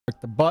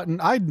the button.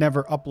 I'd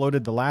never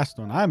uploaded the last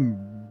one.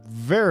 I'm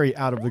very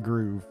out of the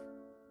groove.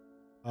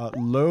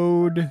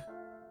 Load.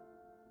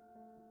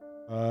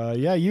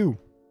 Yeah, you.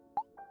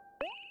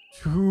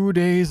 2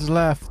 days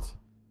left.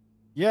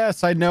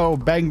 Yes, I know.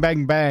 Bang,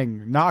 bang,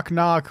 bang. Knock,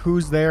 knock.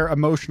 Who's there?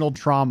 Emotional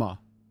trauma.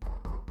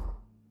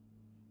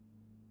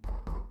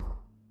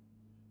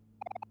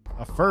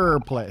 A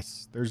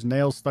fireplace. There's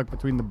nails stuck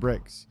between the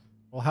bricks.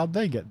 Well, how'd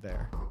they get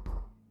there?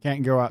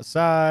 Can't go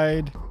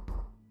outside.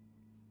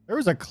 There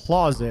was a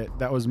closet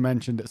that was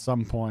mentioned at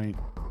some point.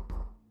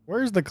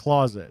 Where's the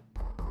closet?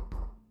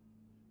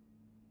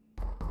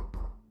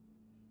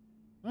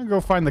 I'm gonna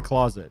go find the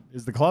closet.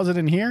 Is the closet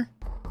in here?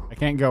 I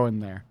can't go in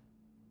there.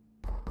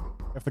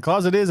 If the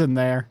closet is in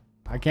there,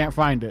 I can't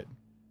find it.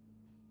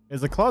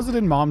 Is the closet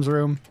in Mom's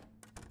room?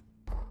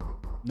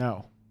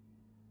 No.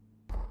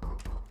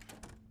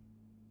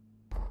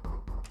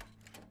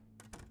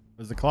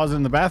 Is the closet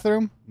in the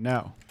bathroom?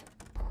 No.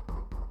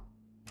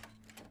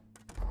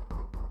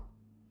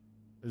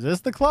 Is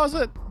this the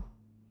closet?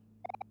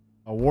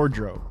 A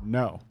wardrobe?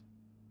 No.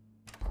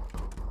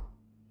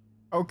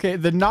 Okay,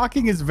 the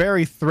knocking is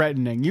very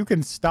threatening. You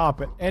can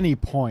stop at any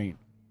point.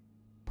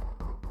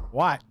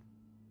 What?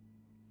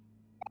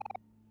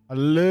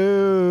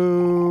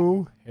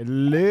 Hello?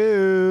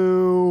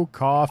 Hello?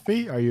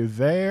 Coffee? Are you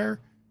there?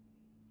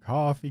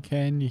 Coffee,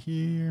 can you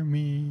hear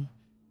me?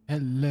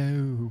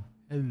 Hello?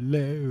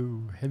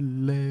 Hello?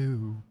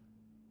 Hello?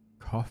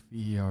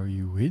 Coffee, are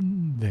you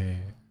in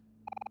there?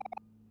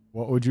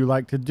 What would you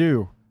like to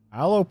do?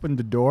 I'll open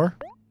the door.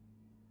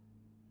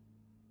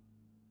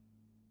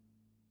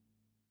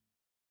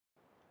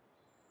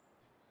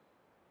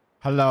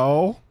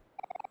 Hello?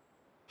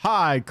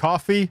 Hi,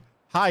 Coffee.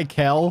 Hi,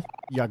 Kel.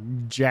 You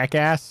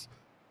jackass.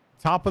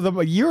 Top of the...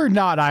 You're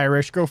not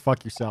Irish. Go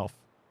fuck yourself.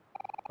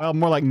 Well,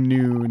 more like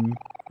noon.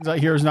 He's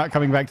here is not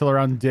coming back till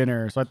around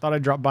dinner, so I thought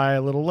I'd drop by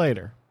a little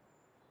later.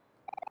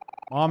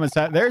 Mom is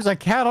that... There's a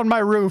cat on my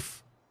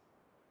roof.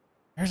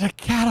 There's a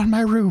cat on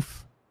my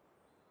roof.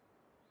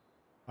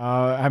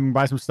 Having to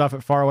buy some stuff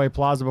at Faraway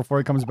Plaza before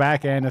he comes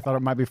back, and I thought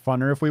it might be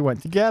funner if we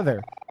went together.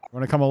 You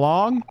want to come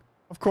along?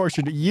 Of course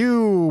you do.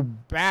 You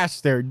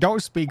bastard.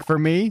 Don't speak for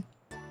me.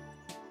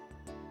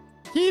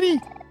 Kitty.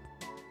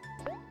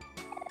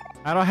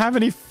 I don't have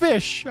any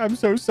fish. I'm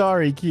so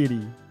sorry,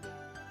 Kitty.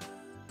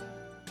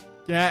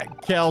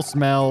 Kel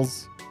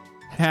smells.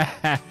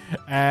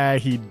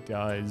 He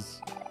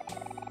does.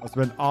 Must have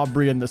been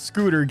Aubrey and the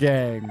scooter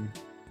gang.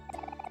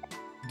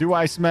 Do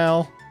I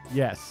smell?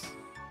 Yes.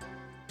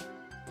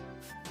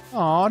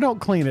 Aw, don't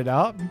clean it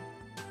up.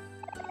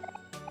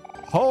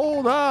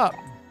 Hold up.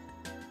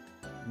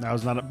 That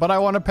was not it. But I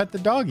want to pet the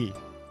doggy.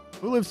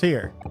 Who lives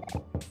here?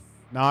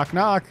 Knock,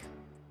 knock.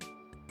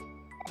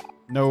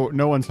 No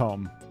one's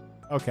home.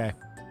 Okay.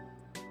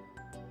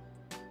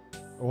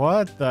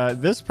 What the?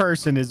 This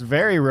person is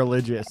very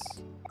religious.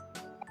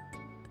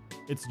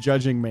 It's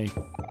judging me.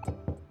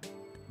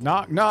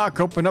 Knock, knock.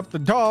 Open up the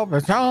door.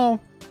 It's home.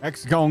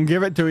 X gonna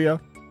give it to you.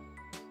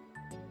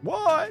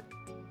 What?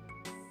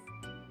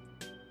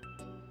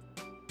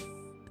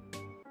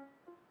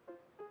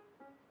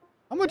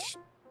 How much?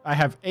 I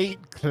have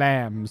 8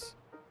 clams.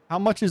 How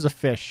much is a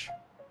fish?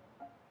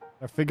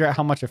 I figure out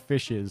how much a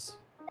fish is.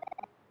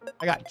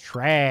 I got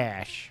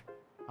trash.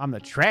 I'm the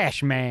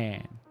trash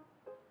man.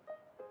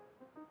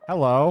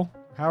 Hello.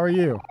 How are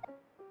you?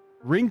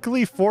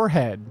 Wrinkly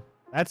Forehead.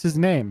 That's his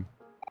name.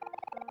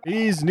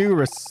 These new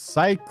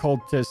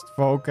recyclist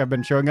folk have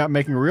been showing up,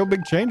 making a real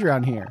big change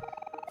around here.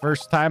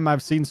 First time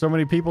I've seen so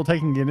many people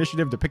taking the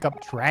initiative to pick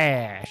up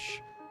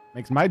trash.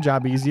 Makes my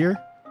job easier.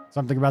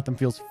 Something about them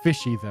feels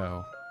fishy,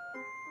 though.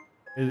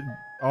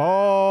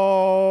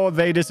 Oh,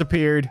 they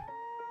disappeared.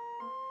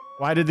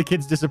 Why did the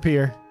kids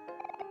disappear?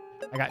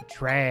 I got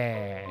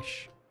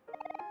trash.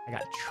 I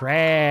got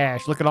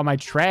trash. Look at all my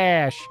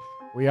trash.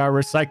 We are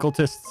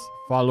recyclists,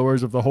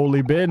 followers of the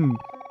holy bin.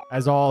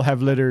 As all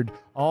have littered,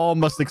 all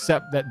must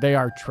accept that they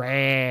are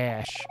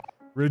trash.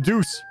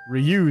 Reduce,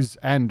 reuse,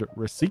 and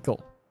recycle.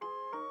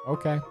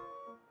 Okay.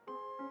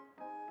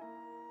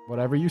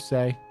 Whatever you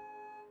say.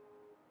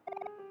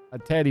 A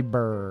teddy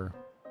bear.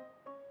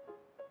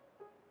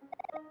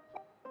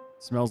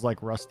 Smells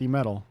like rusty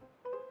metal.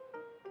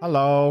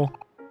 Hello.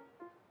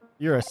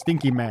 You're a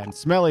stinky man.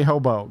 Smelly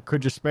hobo.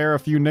 Could you spare a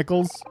few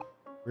nickels?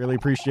 Really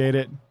appreciate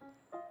it.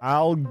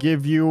 I'll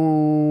give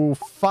you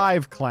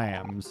 5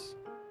 clams.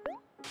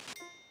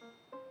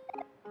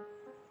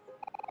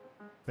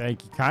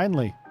 Thank you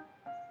kindly.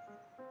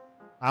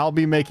 I'll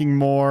be making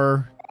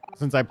more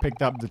since I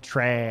picked up the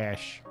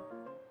trash.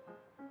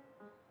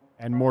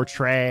 And more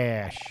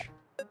trash.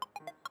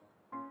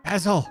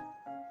 Basil!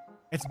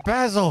 It's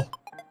Basil!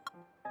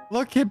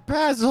 Look at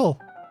Basil!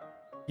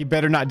 He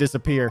better not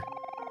disappear.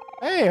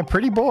 Hey, a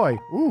pretty boy.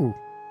 Ooh.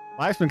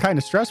 Life's been kind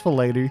of stressful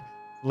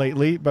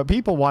lately, but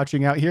people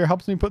watching out here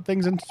helps me put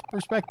things into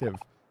perspective.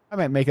 I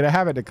might make it a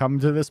habit to come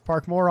to this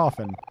park more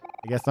often.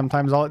 I guess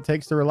sometimes all it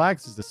takes to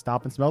relax is to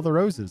stop and smell the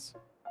roses.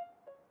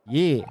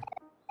 Yeah.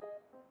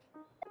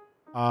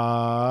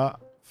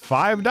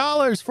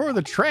 $5 for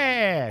the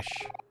trash.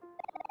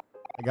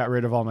 I got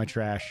rid of all my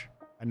trash.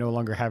 I no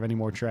longer have any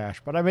more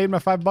trash, but I made my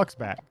 $5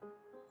 back.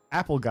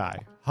 Apple guy.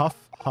 Huff,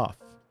 huff.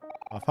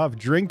 Huff, huff.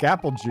 Drink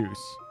apple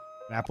juice.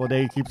 An apple a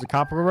day keeps the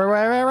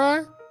copper.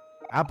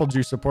 Apple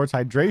juice supports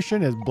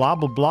hydration is blah,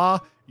 blah, blah.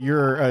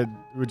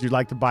 Would you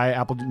like to buy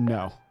apple juice?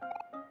 No.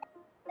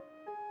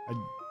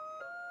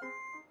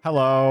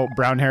 Hello,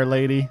 brown hair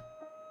lady.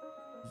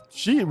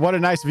 What a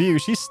nice view.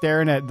 She's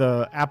staring at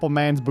the apple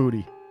man's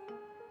booty.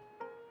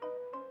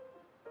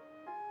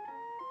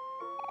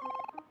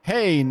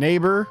 Hey,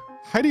 neighbor.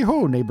 Heidi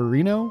ho,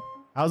 neighborino.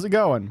 How's it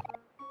going?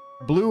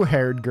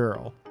 Blue-haired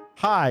girl.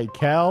 Hi,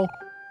 Kel.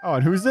 Oh,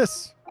 and who's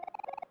this?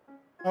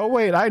 Oh,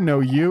 wait, I know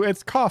you.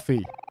 It's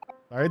Coffee.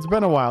 Sorry, it's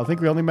been a while. I think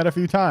we only met a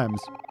few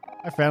times.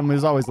 My family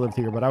has always lived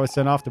here, but I was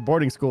sent off to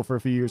boarding school for a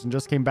few years and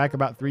just came back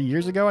about 3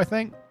 years ago, I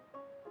think.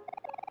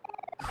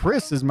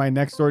 Chris is my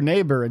next door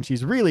neighbor, and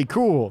she's really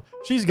cool.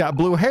 She's got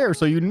blue hair,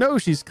 so you know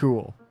she's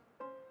cool.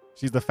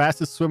 She's the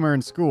fastest swimmer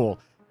in school.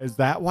 Is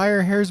that why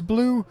her hair's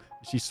blue?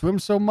 She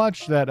swims so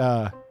much that,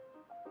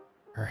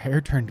 her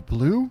hair turned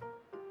blue?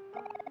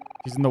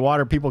 She's in the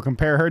water. People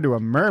compare her to a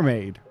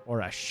mermaid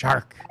or a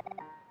shark.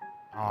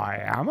 I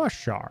am a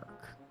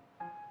shark.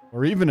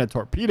 Or even a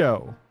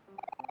torpedo.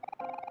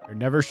 You're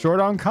never short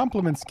on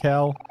compliments,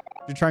 Kel.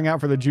 You're trying out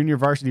for the junior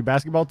varsity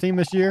basketball team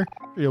this year?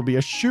 You'll be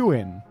a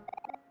shoo-in.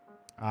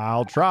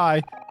 I'll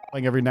try.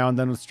 Playing every now and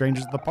then with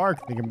strangers at the park.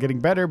 I think I'm getting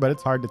better, but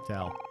it's hard to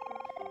tell.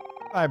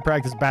 If I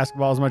practice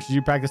basketball as much as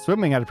you practice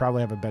swimming, I'd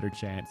probably have a better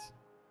chance.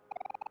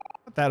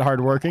 Not that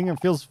hardworking. It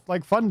feels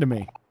like fun to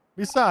me.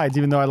 Besides,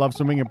 even though I love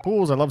swimming in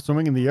pools, I love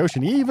swimming in the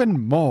ocean even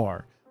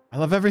more. I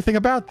love everything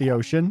about the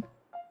ocean.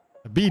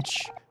 The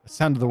beach, the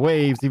sound of the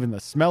waves, even the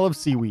smell of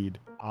seaweed.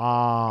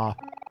 Ah,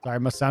 sorry, I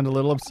must sound a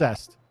little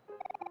obsessed.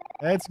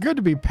 It's good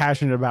to be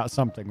passionate about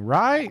something,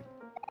 right?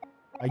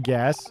 I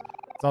guess.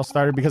 It's all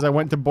started because I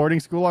went to boarding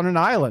school on an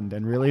island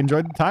and really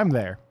enjoyed the time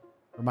there.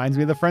 Reminds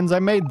me of the friends I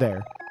made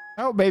there.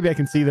 Oh, maybe I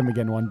can see them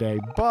again one day.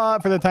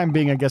 But for the time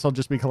being, I guess I'll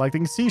just be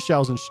collecting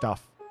seashells and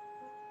stuff.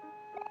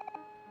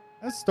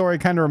 That story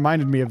kind of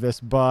reminded me of this,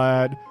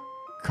 but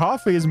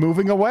Coffee is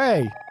moving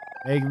away.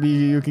 Maybe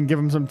you can give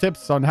him some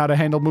tips on how to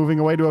handle moving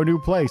away to a new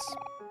place.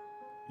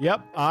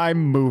 Yep, I'm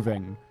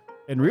moving.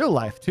 In real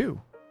life, too.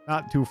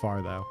 Not too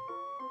far, though.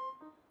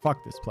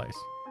 Fuck this place.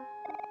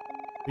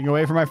 Being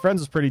away from my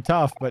friends is pretty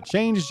tough, but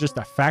change is just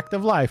a fact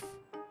of life.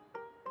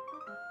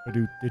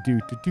 The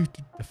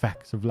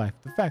facts of life.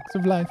 The facts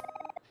of life.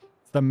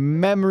 It's the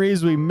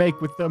memories we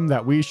make with them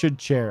that we should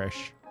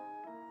cherish.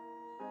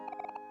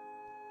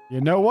 You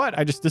know what?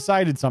 I just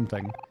decided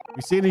something.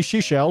 You see any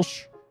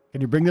seashells?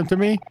 Can you bring them to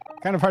me?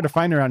 Kind of hard to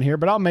find around here,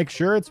 but I'll make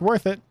sure it's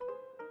worth it.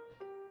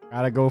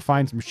 Gotta go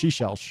find some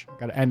seashells.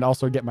 And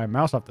also get my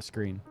mouse off the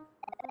screen.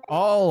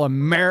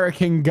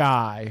 All-American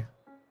guy.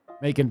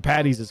 Making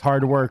patties is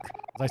hard work.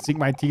 As I sink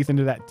my teeth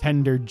into that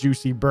tender,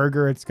 juicy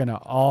burger, it's gonna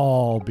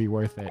all be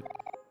worth it.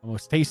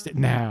 Almost taste it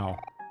now.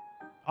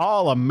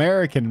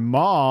 All-American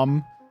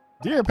mom.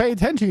 Dear, pay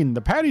attention.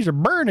 The patties are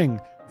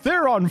burning.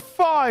 They're on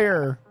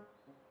fire.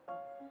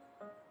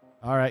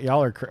 All right,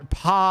 y'all are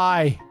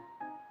pie.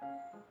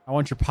 I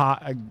want your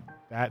pie.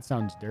 That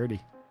sounds dirty.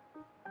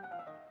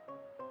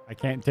 I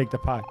can't take the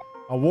pie.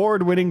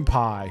 Award-winning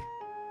pie.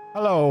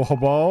 Hello,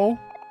 hobo.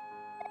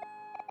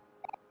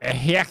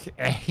 Heck.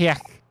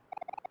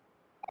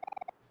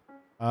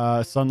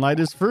 Sunlight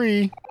is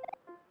free.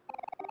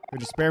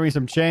 Could you spare me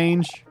some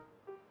change?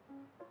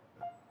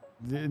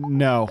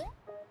 No.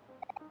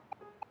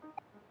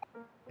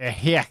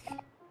 Heck.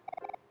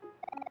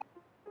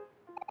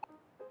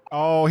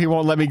 Oh, he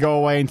won't let me go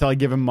away until I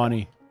give him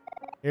money.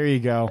 Here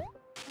you go.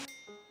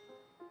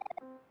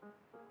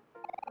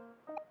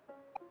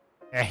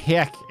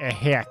 Heck.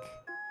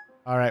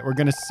 All right, we're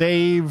going to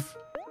save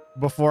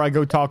before I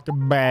go talk to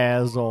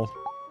Basil.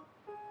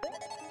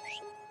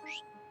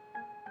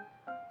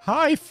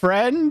 Hi,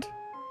 friend.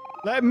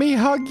 Let me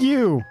hug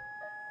you.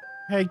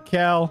 Hey,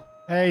 Kel.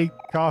 Hey,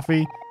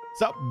 Coffee.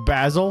 What's up,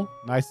 Basil?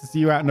 Nice to see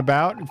you out and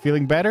about.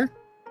 Feeling better?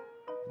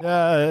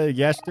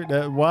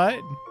 Yesterday. What?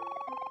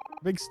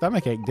 Big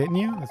stomach ache, didn't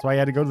you? That's why you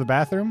had to go to the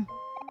bathroom?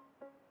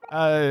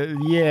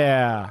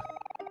 Yeah.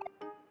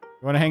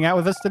 You want to hang out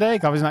with us today?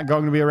 Coffee's not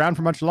going to be around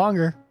for much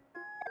longer.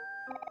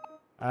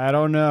 I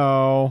don't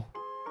know.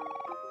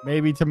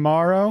 Maybe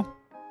tomorrow?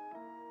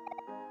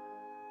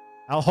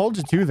 I'll hold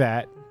you to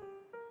that.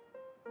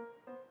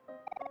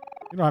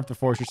 You don't have to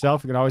force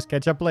yourself. You can always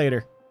catch up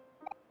later.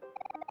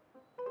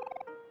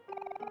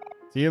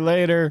 See you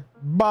later.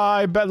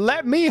 Bye. But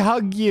let me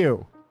hug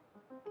you.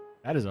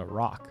 That is a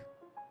rock.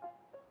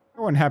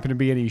 There wouldn't happen to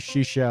be any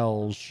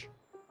seashells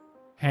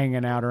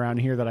hanging out around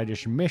here that I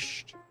just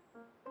missed.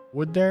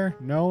 Would there?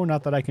 No,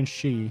 not that I can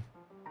see.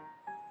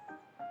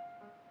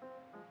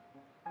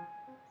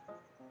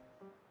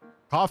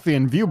 Coffee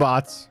and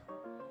Viewbots.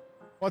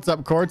 What's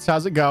up, Quartz?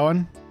 How's it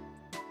going?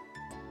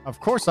 Of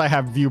course I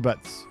have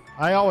Viewbots.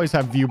 I always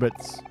have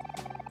Viewbots.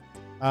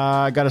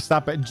 I gotta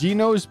stop at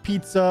Gino's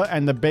Pizza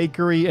and the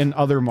bakery and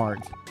Other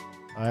Mart.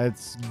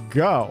 Let's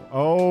go.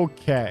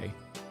 Okay.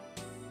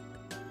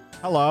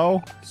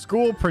 Hello.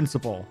 School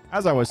principal.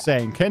 As I was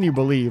saying, can you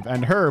believe?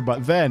 And her,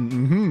 but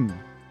then,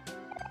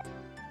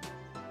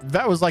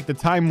 That was like the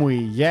time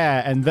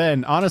yeah, and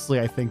then,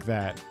 honestly, I think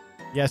that.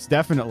 Yes,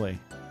 definitely.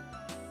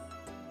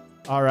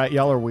 All right,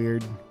 y'all are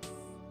weird.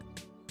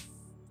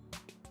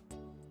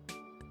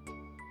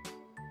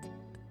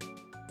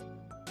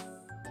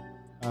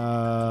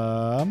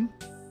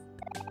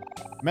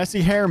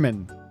 Messy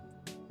Hairman.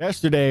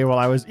 Yesterday, while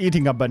I was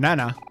eating a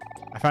banana,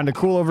 I found a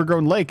cool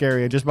overgrown lake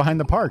area just behind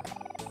the park.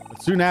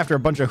 But soon after, a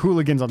bunch of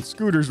hooligans on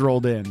scooters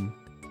rolled in.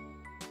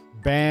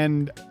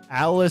 Banned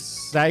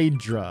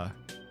Alicidra.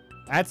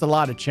 That's a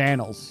lot of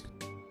channels.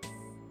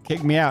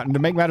 Kicked me out, and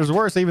to make matters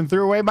worse, I even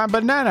threw away my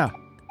banana.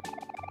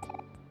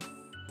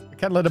 I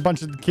can't let a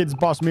bunch of kids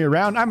boss me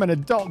around. I'm an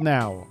adult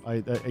now.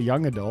 A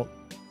young adult.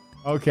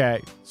 Okay.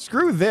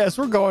 Screw this.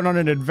 We're going on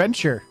an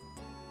adventure.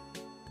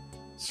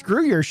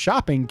 Screw your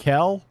shopping,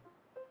 Kel.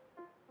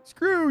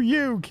 Screw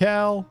you,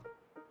 Kel.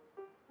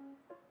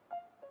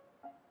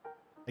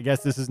 I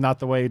guess this is not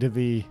the way to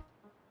the...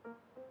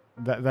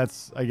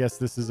 That's... I guess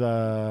this is,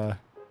 Not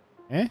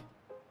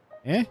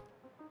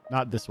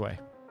this way.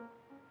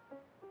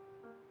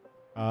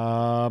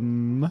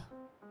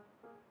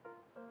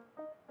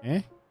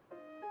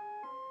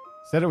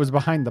 Said it was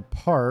behind the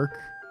park.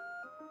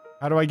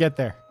 How do I get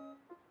there?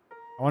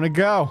 I want to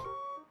go.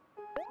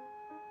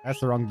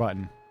 That's the wrong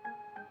button.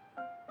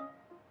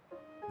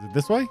 Is it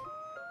this way?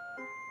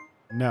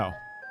 No.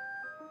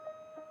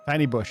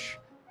 Tiny bush.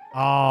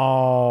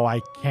 Oh, I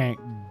can't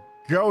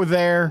go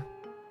there.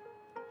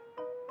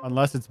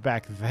 Unless it's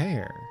back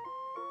there.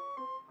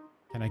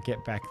 Can I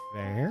get back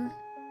there?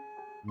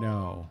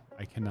 No,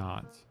 I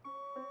cannot.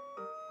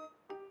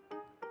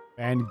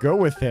 And go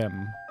with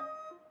him.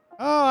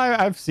 Oh,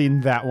 I've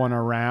seen that one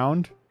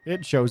around.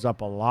 It shows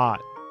up a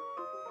lot.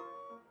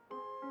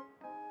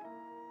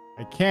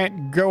 I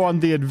can't go on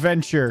the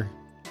adventure.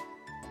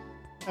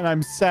 And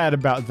I'm sad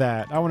about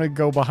that. I want to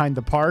go behind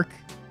the park.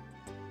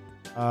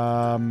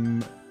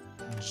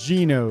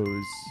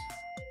 Gino's.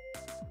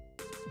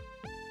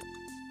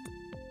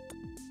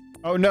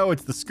 Oh no,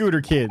 it's the Scooter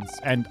Kids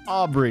and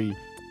Aubrey.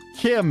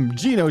 Kim,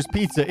 Gino's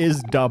Pizza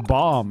is da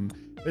bomb.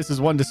 This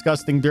is one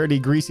disgusting, dirty,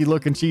 greasy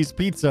looking cheese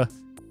pizza.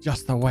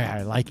 Just the way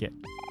I like it.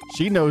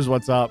 She knows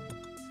what's up.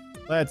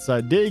 Let's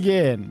dig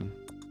in.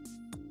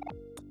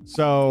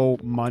 So,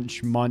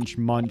 munch, munch,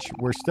 munch.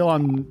 We're still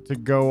on to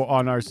go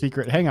on our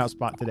secret hangout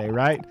spot today,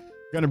 right?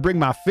 Gonna bring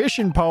my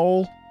fishing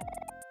pole.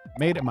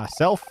 Made it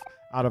myself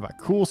out of a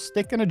cool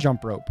stick and a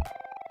jump rope.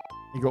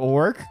 Think it will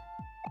work?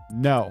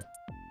 No.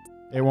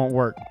 It won't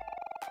work.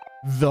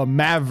 The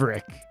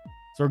Maverick.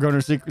 So we're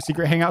going to a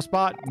secret hangout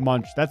spot?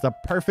 Munch. That's a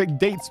perfect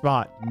date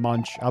spot.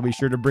 Munch. I'll be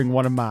sure to bring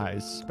one of my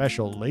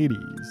special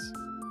ladies.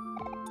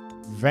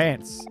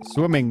 Vance.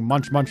 Swimming.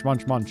 Munch, munch,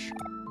 munch, munch.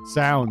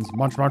 Sounds.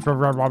 Munch, munch, rah,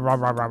 rah, rah, rah,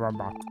 rah, rah,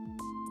 rah.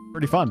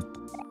 Pretty fun.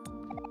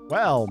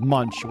 Well,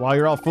 Munch, while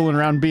you're all fooling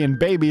around being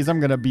babies,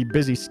 I'm going to be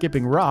busy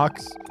skipping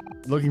rocks.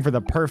 Looking for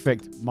the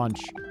perfect Munch.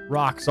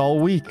 Rocks all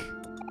week.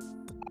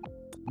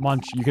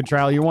 Munch, you can try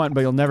all you want,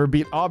 but you'll never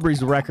beat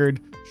Aubrey's record.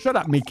 Shut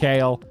up,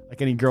 Mikhail.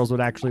 Like any girls would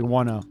actually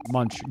want to,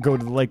 Munch, go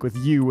to the lake with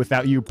you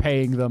without you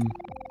paying them.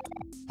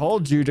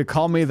 Told you to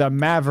call me the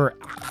Maverick.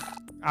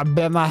 I've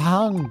been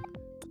hung.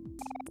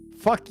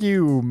 Fuck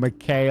you,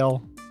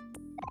 Mikhail.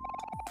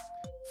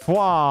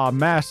 Fwa,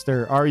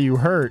 master, are you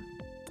hurt?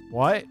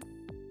 What?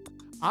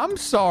 I'm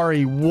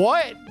sorry,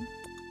 what?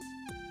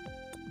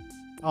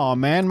 Oh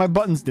man, my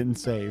buttons didn't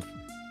save.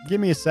 Give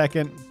me a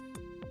second.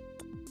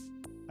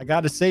 I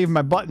gotta save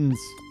my buttons.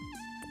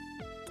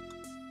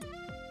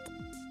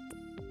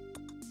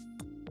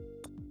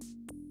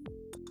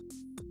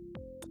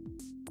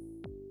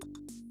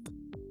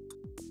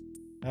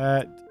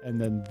 That,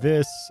 and then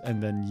this,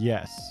 and then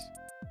yes.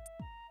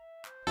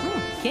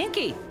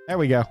 Kinky. There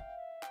we go.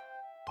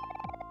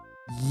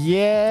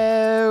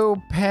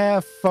 Yo,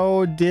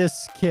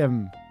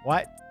 Pafodiskim.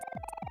 What?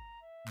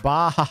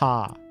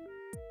 Bahaha.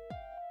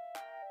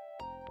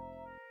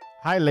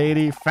 Hi,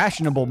 lady.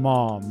 Fashionable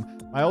mom.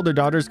 My older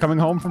daughter's coming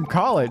home from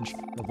college.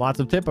 With lots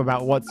of tip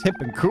about what's hip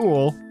and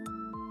cool.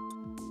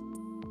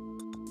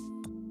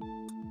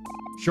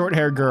 Short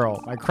hair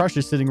girl. My crush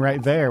is sitting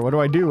right there. What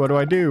do I do? What do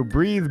I do?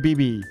 Breathe,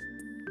 BB.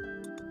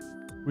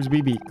 Who's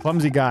BB?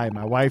 Clumsy guy.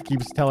 My wife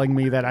keeps telling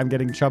me that I'm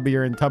getting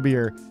chubbier and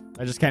tubbier.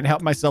 I just can't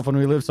help myself when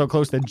we live so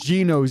close to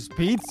Gino's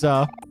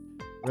Pizza.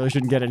 Really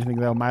shouldn't get anything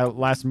though. My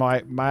wife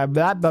smelled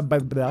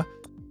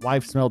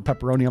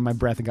pepperoni on my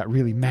breath and got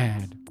really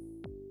mad.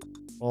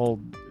 Well,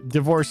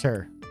 divorce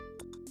her.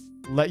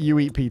 Let you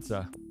eat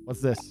pizza.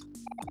 What's this?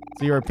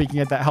 So you were peeking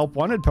at that help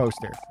wanted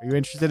poster. Are you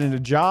interested in a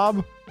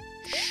job?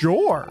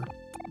 Sure.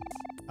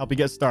 Help you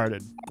get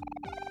started.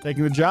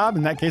 Taking the job?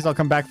 In that case, I'll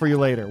come back for you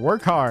later.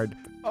 Work hard.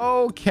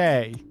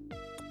 Okay.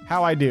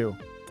 How I do?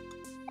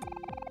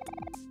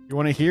 You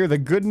want to hear the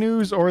good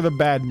news or the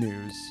bad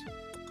news?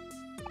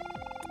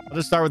 I'll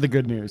just start with the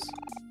good news.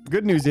 The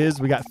good news is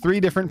we got 3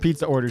 different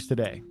pizza orders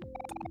today.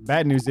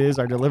 Bad news is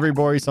our delivery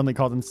boy suddenly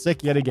called in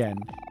sick yet again.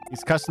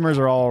 These customers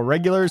are all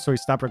regulars, so he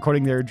stopped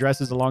recording their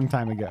addresses a long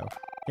time ago.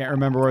 Can't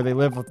remember where they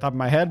live off the top of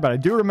my head, but I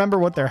do remember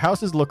what their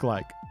houses look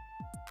like.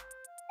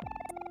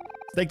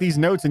 Take these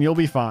notes and you'll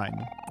be fine.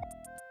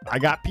 I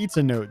got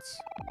pizza notes.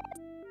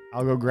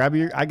 I'll go grab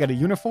you. I got a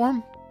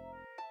uniform.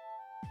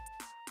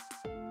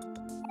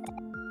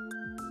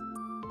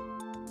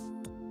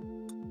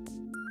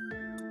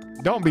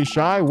 Don't be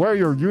shy. Wear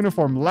your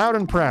uniform loud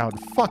and proud.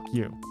 Fuck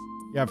you.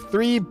 You have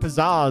 3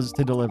 pizzazz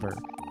to deliver.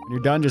 When you're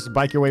done, just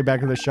bike your way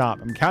back to the shop.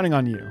 I'm counting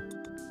on you.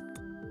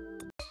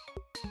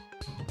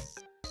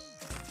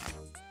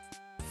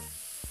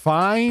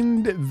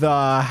 Find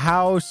the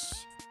house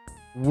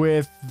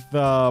with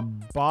the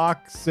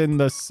box in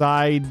the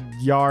side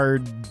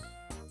yard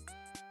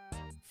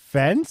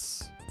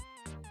fence?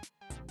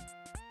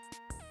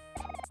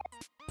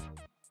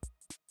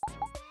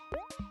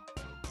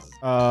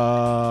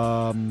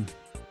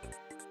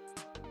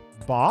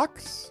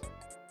 Box?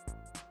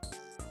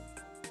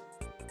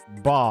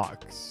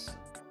 Box.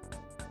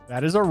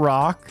 That is a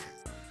rock.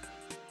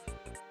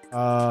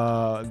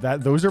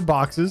 Those are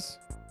boxes.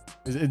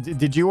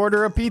 Did you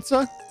order a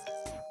pizza?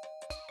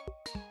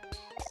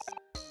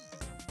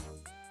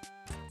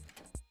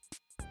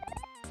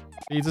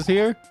 Pizza's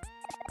here?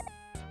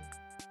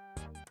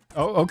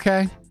 Oh,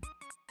 okay.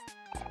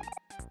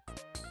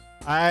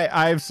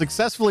 I've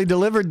successfully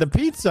delivered the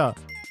pizza.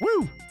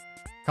 Woo!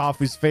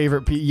 Coffee's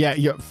favorite yeah,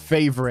 your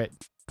favorite.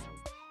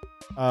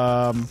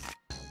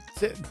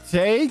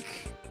 Take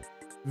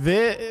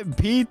the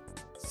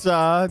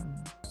pizza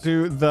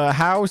to the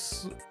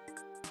house.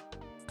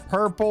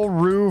 Purple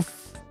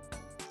roof.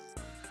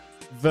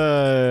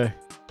 The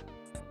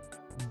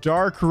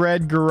dark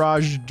red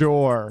garage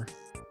door.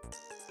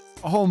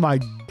 Oh my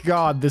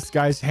God, this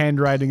guy's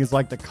handwriting is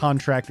like the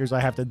contractors I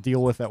have to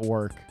deal with at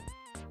work.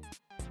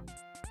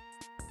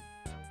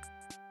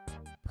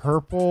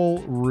 Purple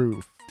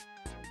roof.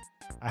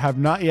 I have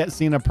not yet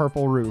seen a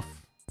purple roof.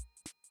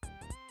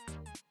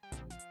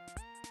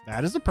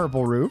 That is a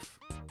purple roof.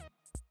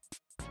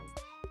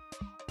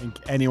 Think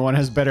anyone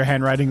has better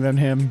handwriting than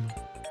him.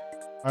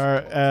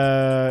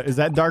 Is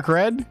that dark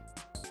red?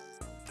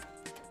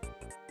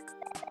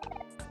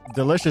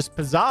 Delicious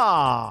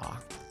pizza.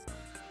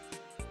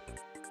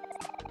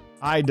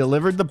 I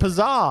delivered the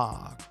pizza.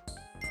 All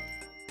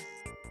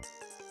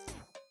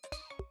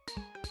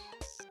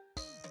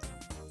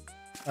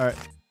right.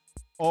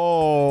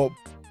 Oh,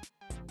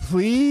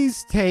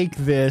 please take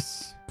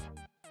this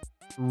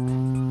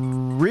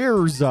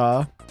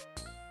Rirza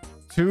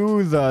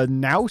to the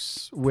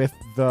Nouse with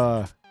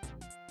the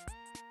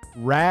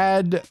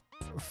rad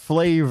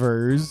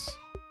flavors.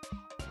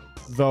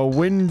 The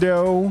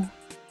window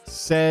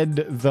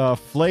said the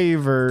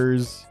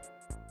flavors.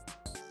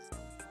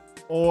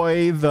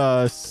 Oi,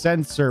 the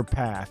sensor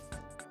path.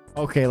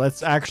 Okay,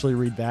 let's actually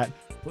read that.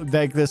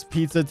 Take this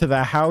pizza to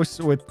the house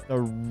with the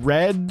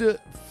red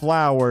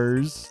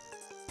flowers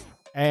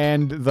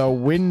and the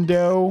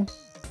window.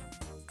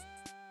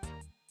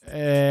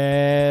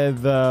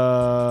 The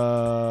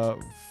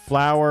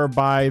flower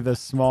by the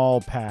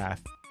small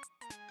path.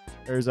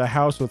 There's a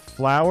house with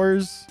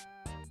flowers.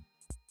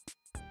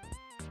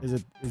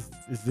 Is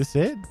this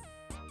it?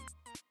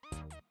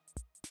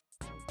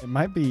 It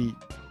might be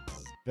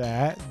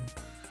that.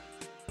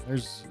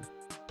 There's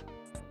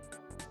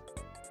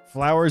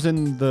flowers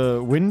in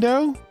the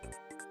window.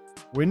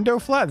 Window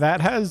flat.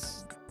 That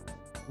has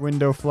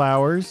window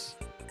flowers.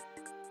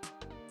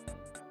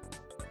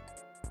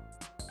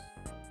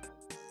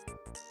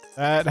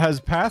 That has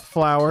path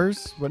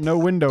flowers, but no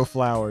window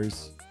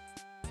flowers.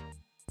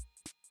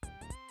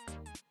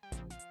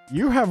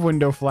 You have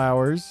window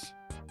flowers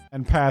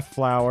and path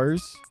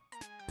flowers.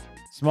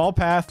 Small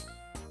path,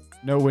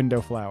 no window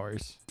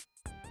flowers.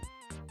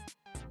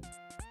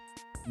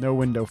 No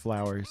window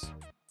flowers.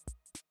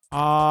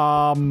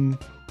 Small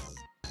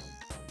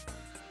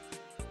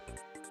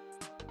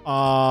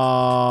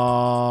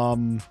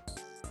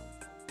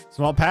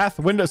path,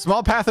 window,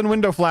 small path and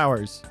window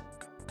flowers.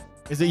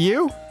 Is it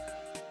you?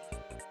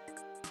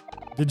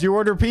 Did you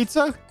order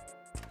pizza?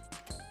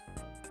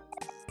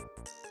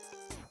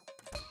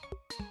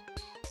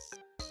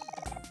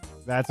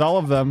 That's all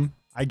of them.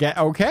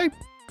 Okay.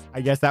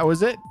 I guess that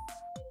was it.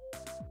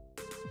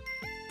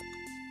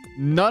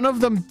 None of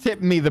them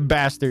tipped me, the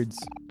bastards.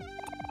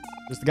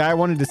 Just the guy I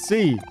wanted to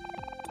see.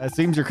 That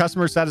seems your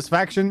customer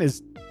satisfaction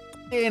is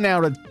 10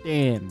 out of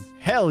 10.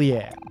 Hell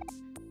yeah.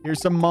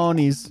 Here's some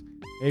monies.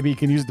 Maybe you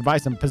can use to buy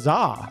some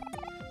pizza.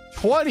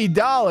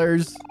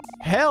 $20.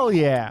 Hell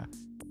yeah.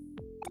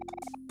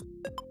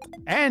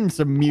 And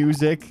some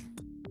music.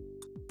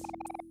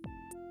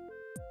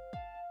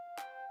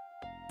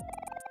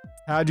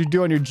 How'd you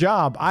do on your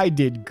job? I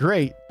did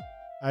great.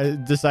 I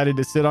decided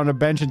to sit on a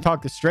bench and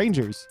talk to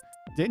strangers.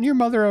 Didn't your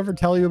mother ever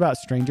tell you about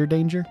stranger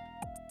danger?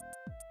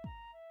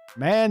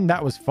 Man,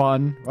 that was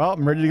fun. Well,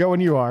 I'm ready to go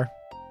when you are.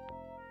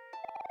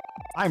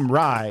 I'm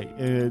Rai.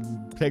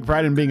 Take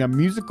pride in being a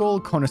musical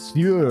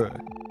connoisseur.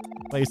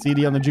 Play a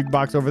CD on the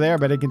jukebox over there. I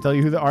bet I can tell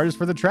you who the artist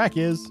for the track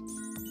is.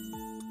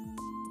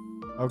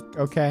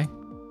 Okay.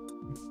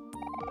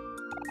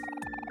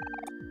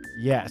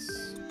 Yes.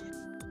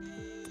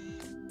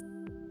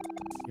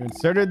 You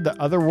inserted the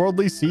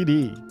otherworldly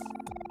CD.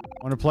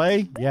 Want to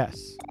play?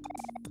 Yes.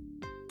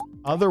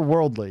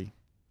 Otherworldly.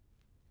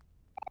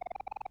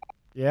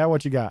 Yeah,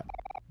 what you got?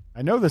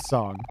 I know this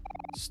song.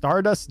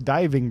 Stardust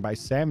Diving by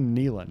Sam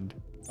Neeland.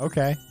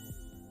 Okay.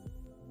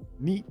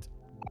 Neat.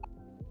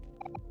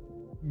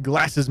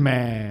 Glasses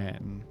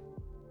Man.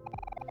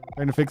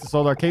 Trying to fix this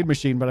old arcade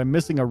machine, but I'm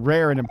missing a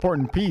rare and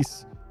important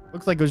piece.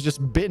 Looks like it was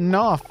just bitten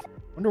off.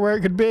 Wonder where it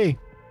could be.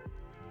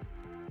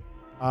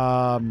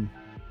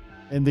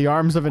 In the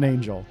arms of an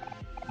angel.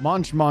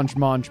 Munch, munch,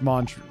 munch,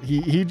 munch.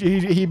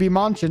 He be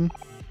munching.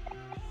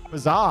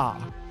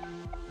 Bizarre.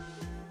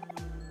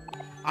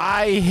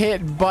 I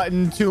hit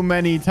button too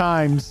many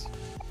times.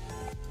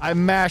 I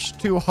mashed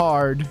too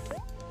hard.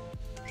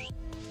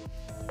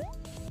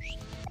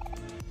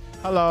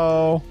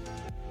 Hello.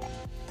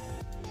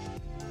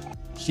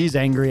 She's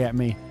angry at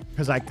me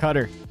because I cut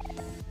her.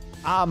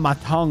 Ah, my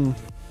tongue.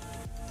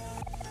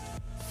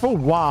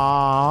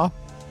 Fwa.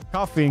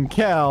 Coffee and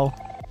Kel.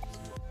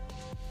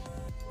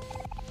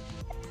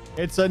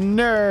 It's a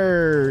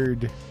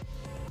nerd.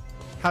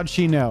 How'd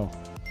she know?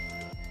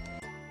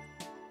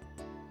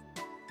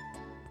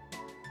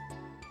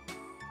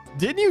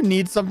 Didn't you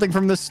need something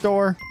from this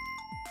store?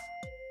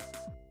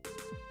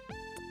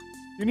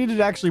 You needed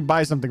to actually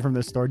buy something from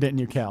this store, didn't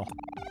you, Kel?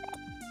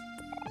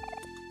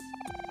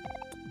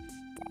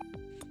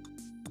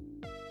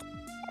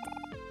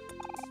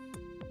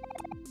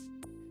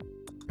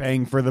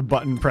 Paying for the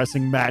button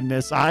pressing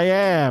madness. I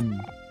am.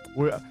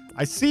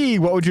 I see.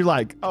 What would you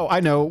like? Oh, I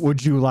know.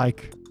 Would you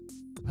like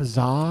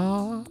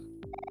huzzah?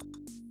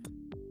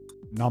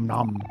 Nom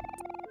nom.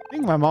 I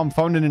think my mom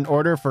phoned in an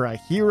order for a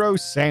hero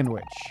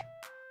sandwich.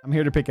 I'm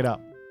here to pick it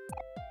up.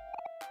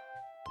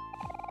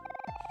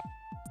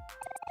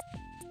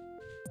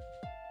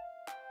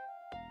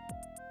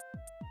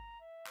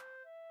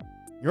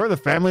 You're the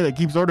family that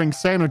keeps ordering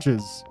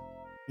sandwiches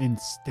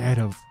instead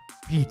of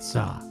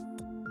pizza.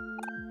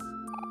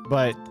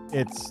 But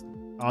it's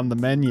on the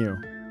menu.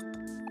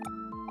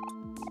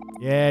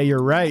 Yeah,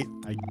 you're right,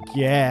 I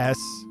guess.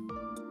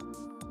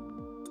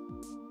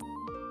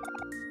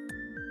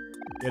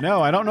 You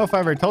know, I don't know if I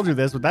ever told you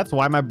this, but that's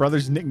why my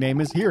brother's nickname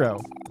is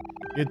Hero.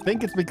 You'd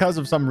think it's because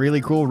of some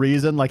really cool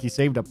reason, like he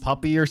saved a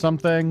puppy or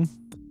something.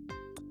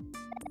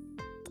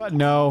 But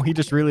no, he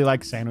just really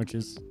likes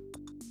sandwiches.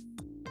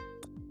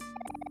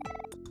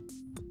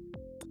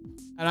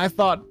 And I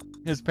thought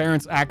his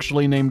parents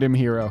actually named him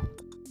Hero.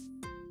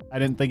 I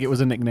didn't think it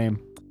was a nickname.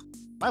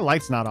 My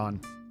light's not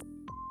on.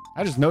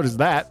 I just noticed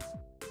that.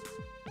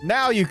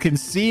 Now you can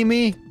see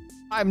me.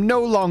 I'm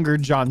no longer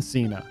John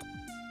Cena.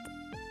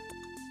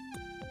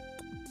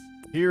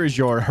 Here is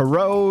your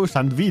hero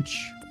sandwich.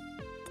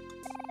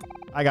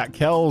 I got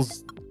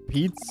Kel's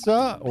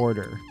pizza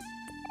order.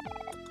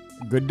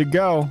 Good to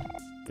go.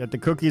 Get the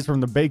cookies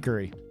from the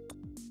bakery.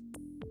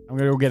 I'm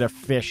gonna go get a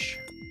fish.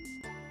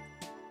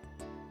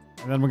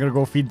 And then we're gonna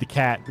go feed the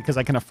cat because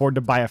I can afford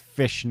to buy a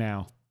fish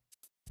now.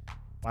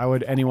 Why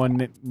would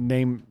anyone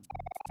name...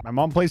 My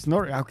mom placed an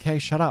order. Okay,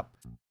 shut up.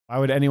 Why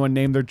would anyone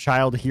name their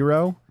child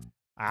Hero?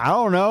 I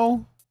don't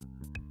know.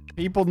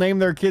 People name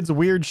their kids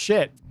weird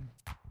shit.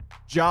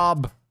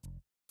 Job.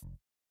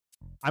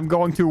 I'm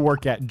going to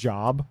work at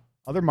job.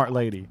 Other Mart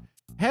lady.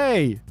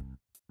 Hey.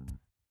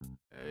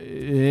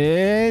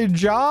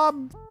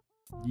 Job?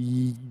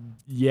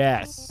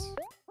 Yes.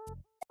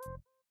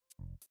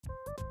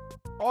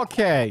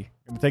 Okay.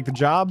 Gonna take the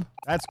job?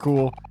 That's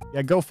cool.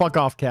 Yeah, go fuck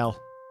off, Cal.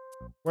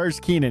 Where's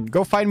Keenan?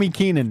 Go find me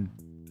Keenan.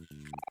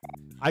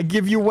 I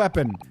give you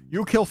weapon.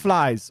 You kill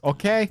flies.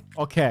 Okay?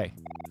 Okay.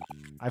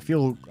 I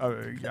feel...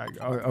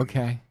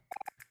 okay.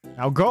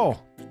 Now go.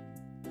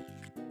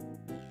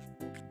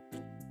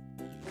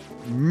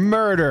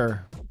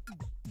 Murder.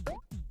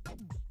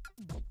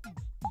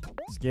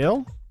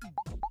 Skill?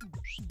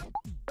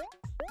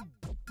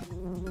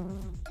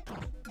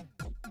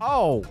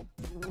 Oh.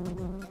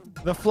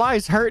 The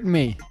flies hurt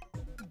me.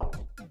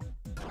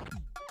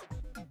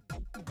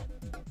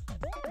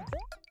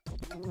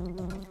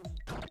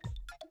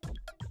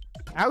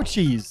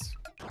 Ouchies.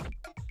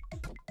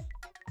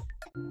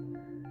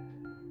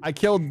 I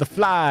killed the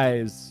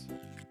flies.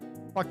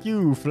 Fuck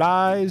you,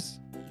 flies.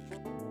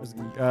 Is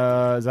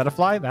that a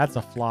fly? That's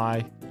a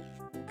fly.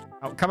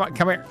 Oh, come on,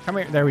 come here, come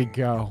here. There we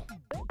go.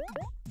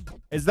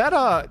 Is that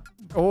a...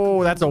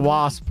 Oh, that's a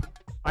wasp.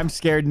 I'm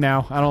scared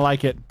now. I don't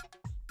like it.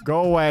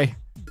 Go away.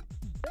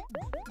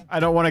 I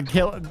don't want to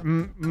kill it.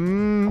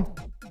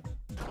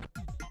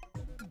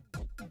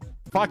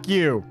 Fuck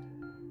you.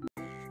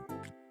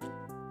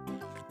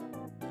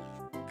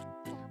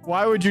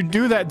 Why would you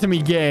do that to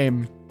me,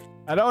 game?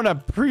 I don't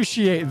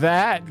appreciate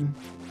that.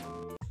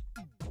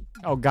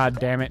 Oh, god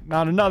damn it.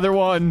 Not another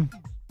one.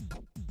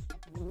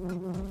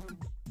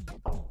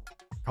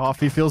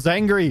 Coffee feels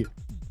angry.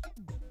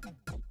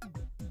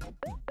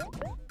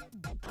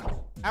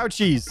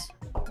 Ouchies.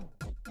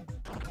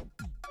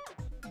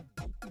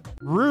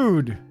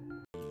 Rude.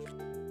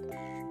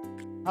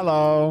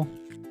 Hello.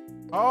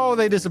 Oh,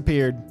 they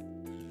disappeared.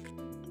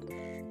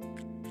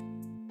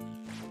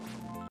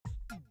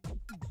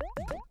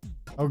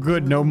 Oh,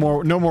 good. No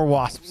more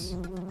wasps.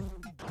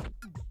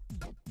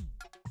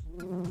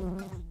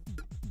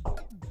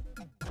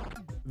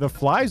 The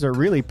flies are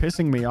really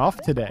pissing me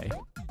off today.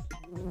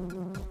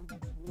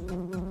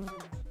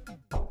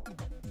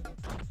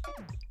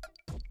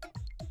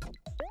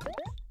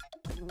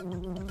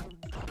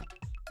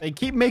 They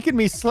keep making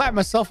me slap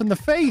myself in the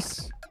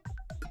face.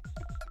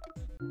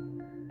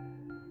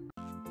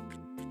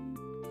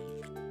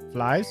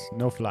 Flies?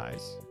 No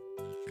flies.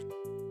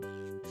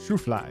 Shoe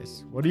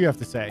flies. What do you have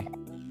to say?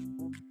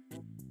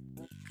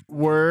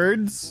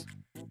 Words.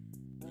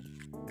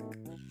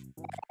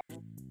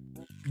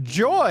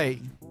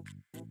 Joy.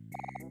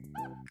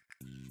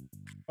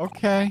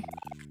 Okay.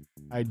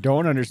 I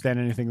don't understand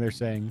anything they're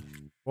saying.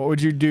 What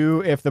would you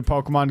do if the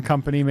Pokemon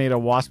Company made a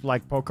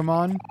wasp-like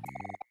Pokemon?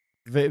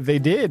 They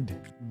did.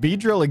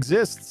 Beedrill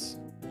exists.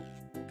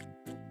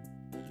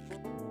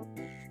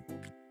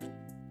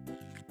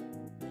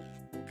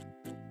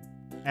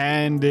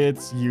 And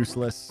it's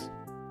useless.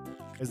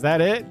 Is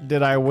that it?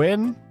 Did I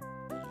win?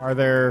 Are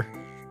there...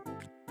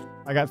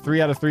 I got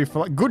 3 out of 3.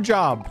 Good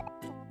job.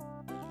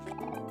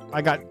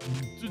 I got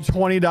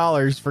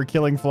 $20 for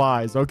killing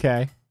flies.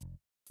 Okay.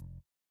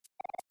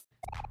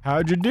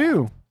 How'd you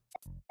do?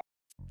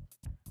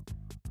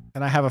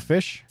 Can I have a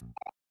fish?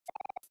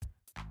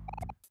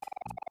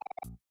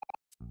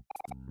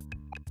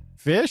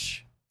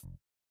 Fish?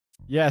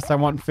 Yes, I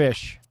want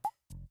fish.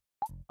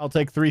 I'll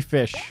take 3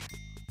 fish.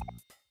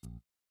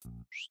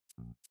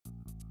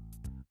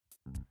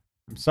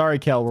 I'm sorry,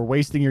 Kel. We're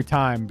wasting your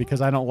time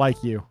because I don't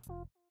like you.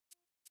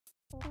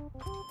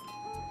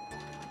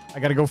 I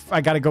gotta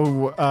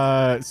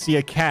go see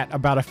a cat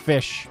about a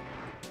fish.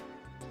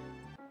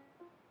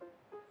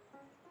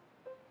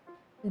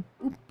 Boop,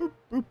 boop, boop,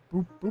 boop,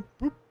 boop, boop,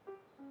 boop.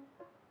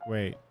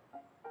 Wait.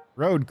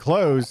 Road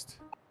closed.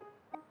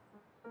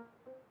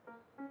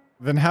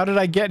 Then how did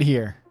I get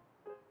here?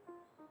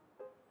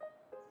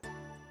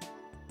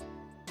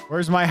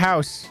 Where's my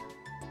house?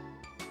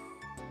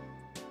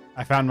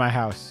 I found my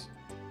house.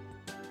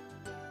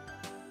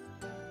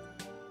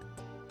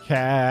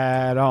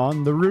 Cat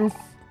on the roof.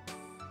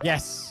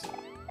 Yes.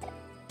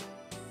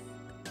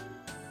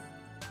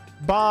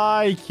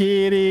 Bye,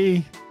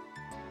 kitty.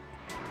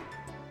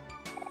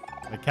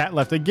 The cat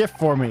left a gift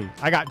for me.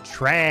 I got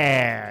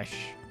trash.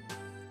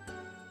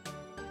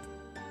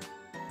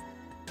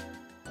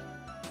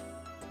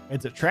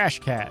 It's a trash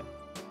cat.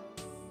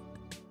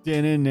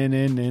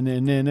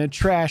 A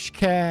trash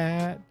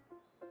cat.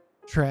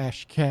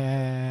 Trash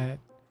cat.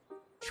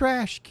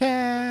 Trash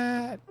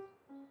cat.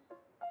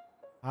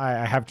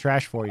 Hi, I have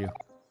trash for you.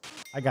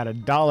 I got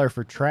 $1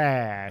 for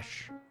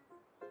trash.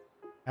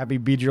 Happy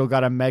Beedrill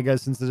got a mega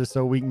since it is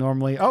so weak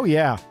normally. Oh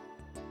yeah.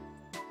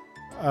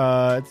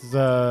 It's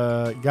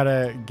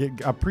gotta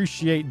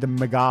appreciate the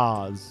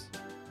megas.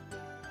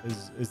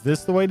 Is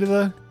this the way to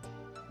the?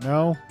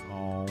 No.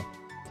 Oh.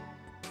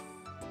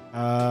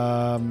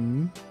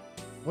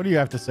 What do you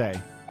have to say?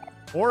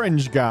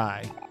 Orange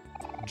guy.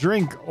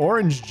 Drink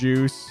orange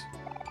juice.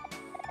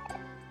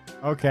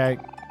 Okay.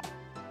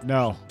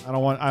 No, I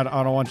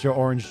don't want your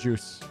orange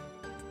juice.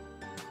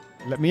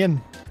 Let me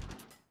in.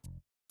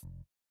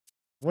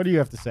 What do you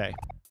have to say?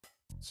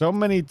 So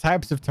many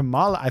types of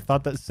tamale. I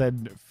thought that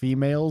said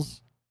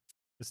females.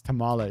 It's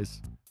tamales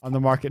on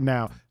the market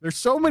now. There's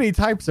so many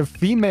types of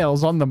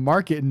females on the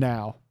market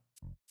now.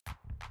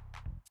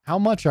 How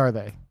much are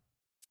they?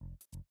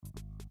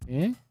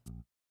 Eh?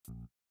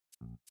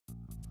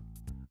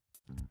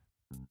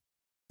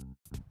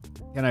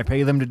 Can I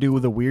pay them to do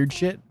the weird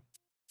shit?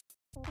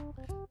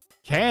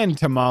 Canned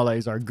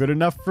tamales are good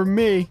enough for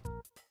me.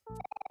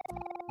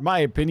 In my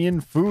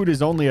opinion, food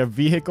is only a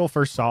vehicle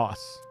for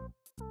sauce.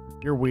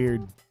 You're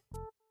weird.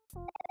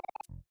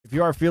 If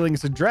you are feeling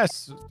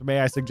stressed, may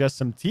I suggest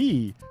some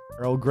tea?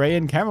 Earl Grey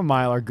and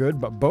chamomile are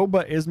good, but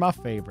boba is my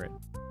favorite.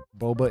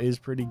 Boba is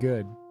pretty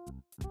good.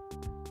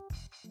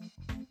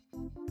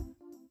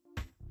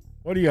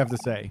 What do you have to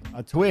say?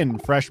 A twin,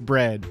 fresh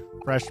bread.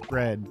 Fresh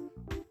bread.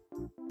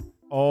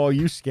 Oh,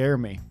 you scare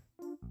me.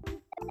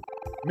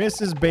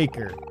 Mrs.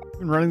 Baker.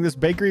 Been running this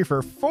bakery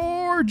for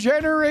 4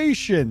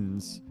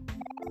 generations.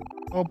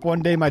 Hope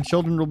one day my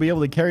children will be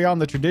able to carry on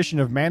the tradition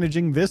of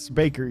managing this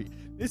bakery.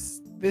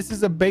 This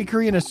is a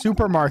bakery in a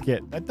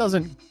supermarket. That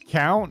doesn't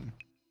count.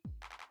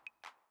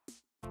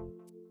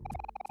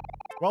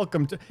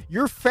 Welcome to...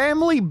 Your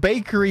family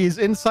bakery is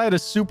inside a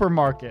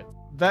supermarket.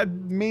 That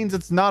means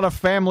it's not a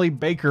family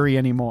bakery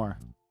anymore.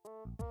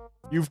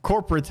 You've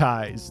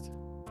corporatized.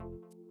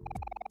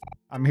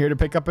 I'm here to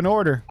pick up an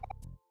order.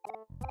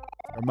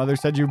 Our mother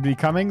said you'd be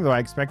coming, though I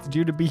expected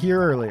you to be here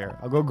earlier.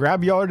 I'll go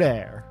grab your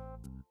order.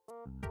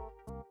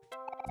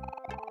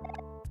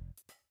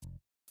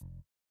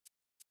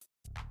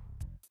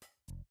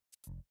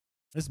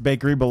 This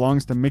bakery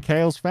belongs to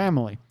Mikhail's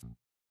family.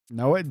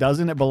 No, it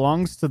doesn't. It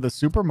belongs to the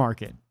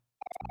supermarket.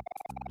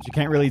 But you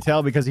can't really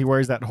tell because he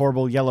wears that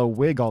horrible yellow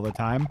wig all the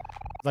time.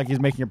 It's like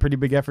he's making a pretty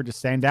big effort to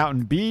stand out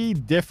and be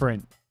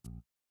different.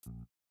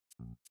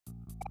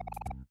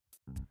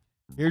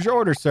 Here's your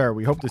order, sir.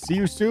 We hope to see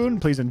you soon.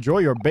 Please enjoy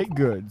your baked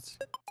goods.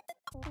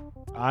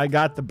 I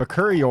got the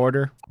Bakuri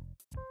order.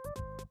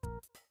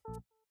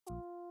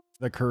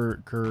 The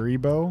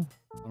Kuribo?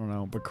 I don't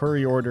know.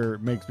 Bakuri order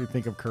makes me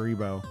think of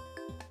Kuribo.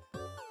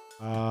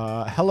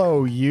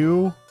 Hello,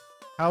 you.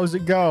 How's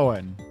it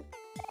going?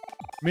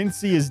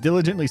 Mincy is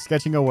diligently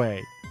sketching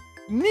away.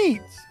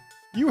 Neat.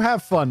 You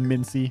have fun,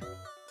 Mincy.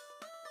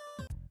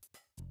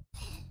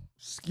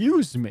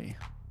 Excuse me.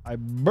 I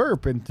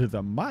burp into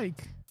the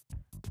mic.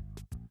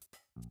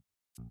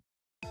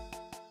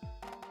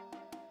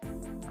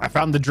 I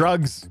found the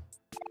drugs.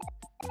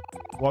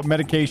 What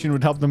medication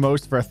would help the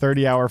most for a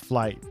 30-hour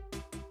flight?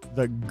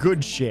 The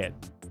good shit.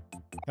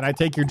 Can I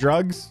take your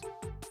drugs?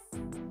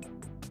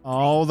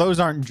 Oh, those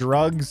aren't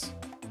drugs.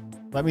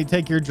 Let me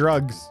take your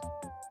drugs.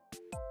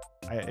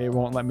 It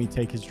won't let me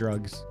take his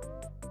drugs.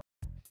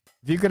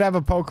 If you could have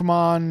a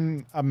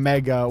Pokemon, a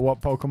Mega, what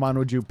Pokemon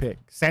would you pick?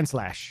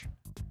 Sandslash.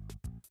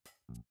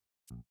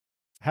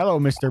 Hello,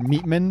 Mr.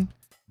 Meatman.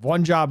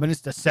 One job and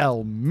it's to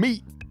sell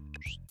meat.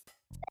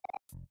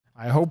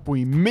 I hope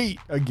we meet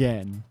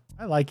again.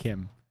 I like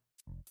him.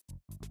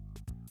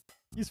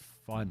 He's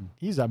fun.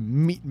 He's a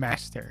meat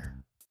master.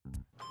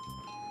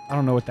 I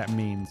don't know what that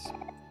means.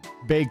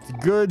 Baked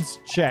goods,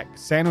 check.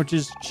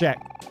 Sandwiches, check.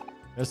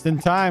 Just in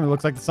time. It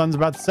looks like the sun's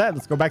about to set.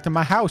 Let's go back to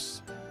my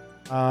house.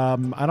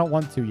 I don't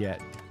want to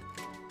yet.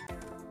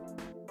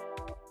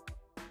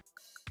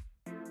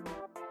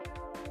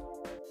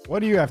 What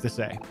do you have to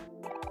say?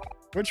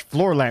 Which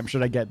floor lamp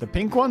should I get? The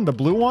pink one? The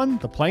blue one?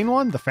 The plain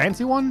one? The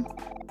fancy one?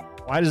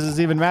 Why does this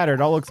even matter?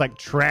 It all looks like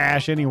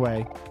trash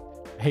anyway.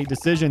 I hate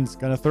decisions.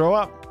 Gonna throw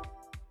up.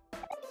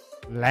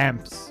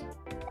 Lamps.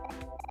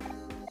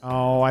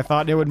 Oh, I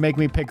thought it would make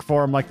me pick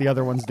for them like the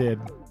other ones did.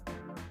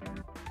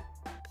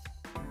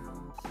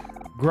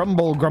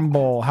 Grumble,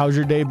 grumble. How's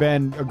your day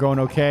been? Going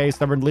okay?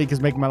 Stubborn leak is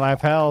making my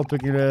life hell.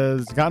 Twicking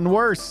has gotten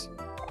worse.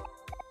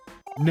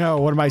 No,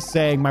 what am I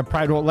saying? My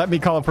pride won't let me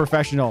call a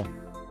professional.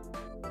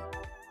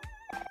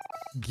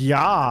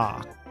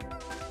 Yeah.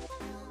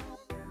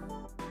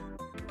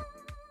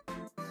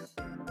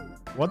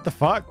 What the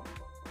fuck?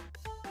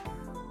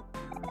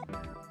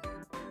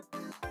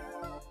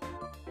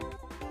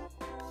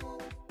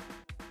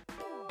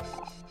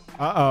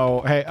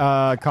 Uh-oh. Hey,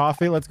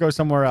 coffee, let's go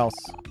somewhere else.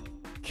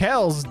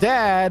 Kel's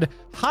dad.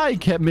 Hi,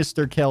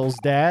 Mr. Kel's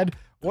dad.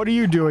 What are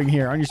you doing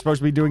here? Aren't you supposed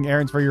to be doing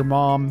errands for your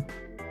mom?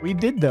 We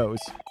did those.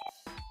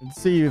 And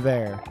see you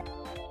there.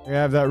 We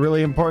have that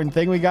really important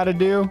thing we got to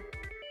do.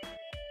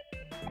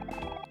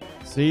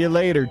 See you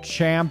later,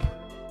 champ.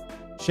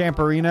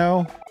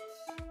 Champerino.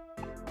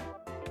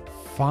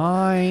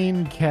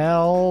 Fine,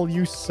 Kel.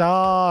 You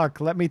suck.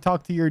 Let me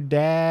talk to your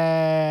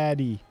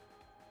daddy.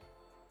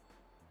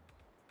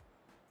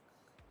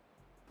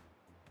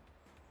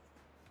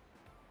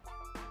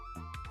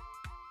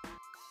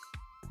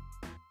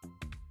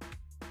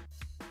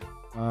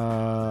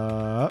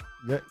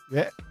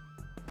 Yeah.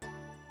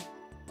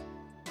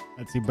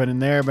 Let's see, been in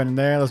there.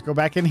 Let's go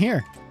back in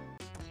here.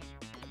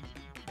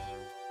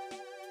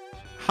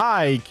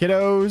 Hi,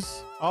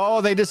 kiddos.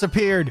 Oh, they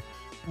disappeared.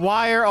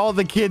 Why are all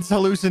the kids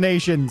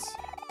hallucinations?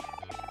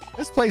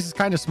 This place is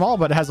kind of small,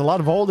 but it has a lot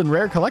of old and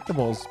rare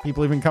collectibles.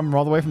 People even come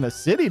all the way from the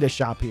city to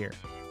shop here.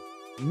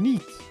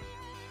 Neat.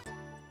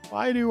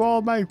 Why do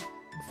all my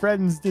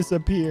friends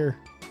disappear?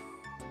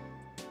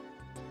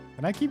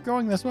 Can I keep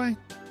going this way?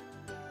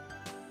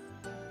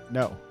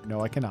 No,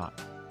 I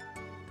cannot.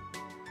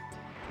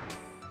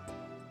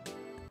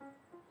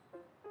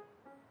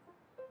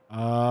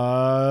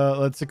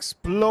 Let's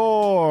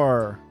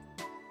explore.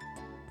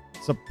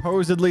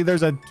 Supposedly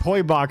there's a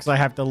toy box I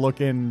have to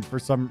look in for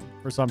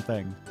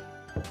something.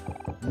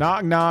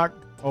 Knock, knock.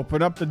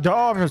 Open up the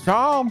door for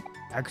some.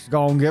 X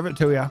gonna give it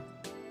to you.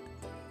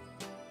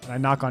 Can I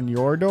knock on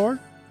your door?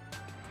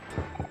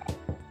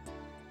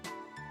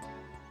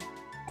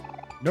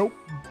 Nope.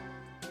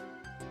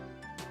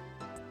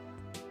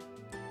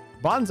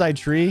 Bonsai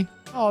tree.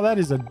 Oh, that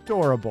is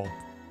adorable.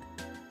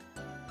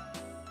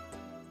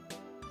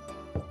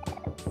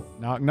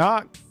 Knock,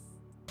 knock.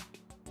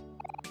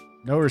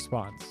 No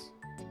response.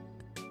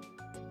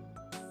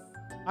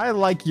 I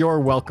like your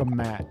welcome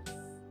mat.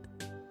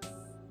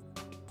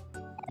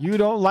 You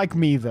don't like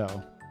me,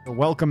 though. The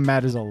welcome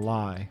mat is a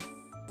lie.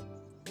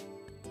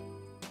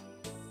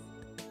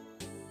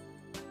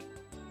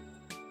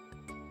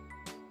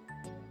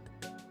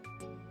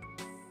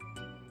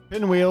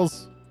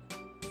 Pinwheels.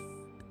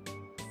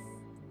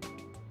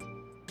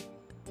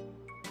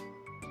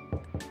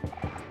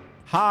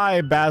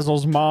 Hi,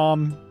 Basil's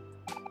mom.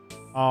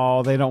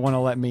 Oh, they don't want to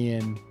let me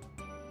in.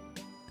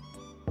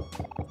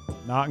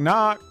 Knock,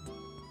 knock.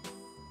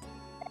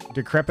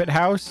 Decrepit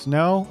house?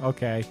 No?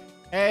 Okay.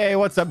 Hey,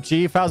 what's up,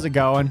 Chief? How's it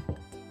going?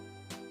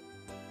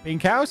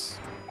 Pink house?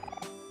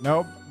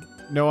 Nope.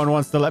 No one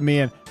wants to let me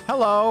in.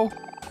 Hello.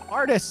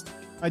 Artist.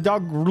 My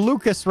dog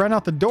Lucas ran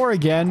out the door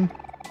again.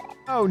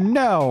 Oh,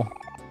 no.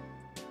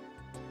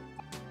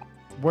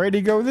 Where'd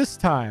he go this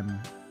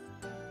time?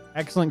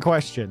 Excellent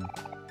question.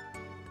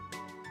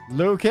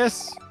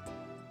 Lucas.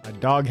 A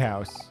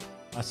doghouse.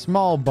 A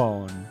small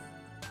bone.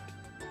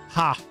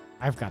 Ha.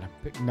 I've got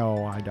a...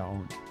 No, I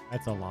don't.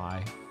 That's a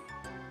lie.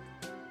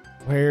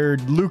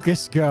 Where'd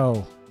Lucas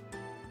go?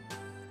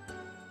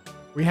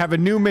 We have a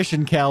new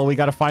mission, Kel. We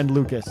gotta find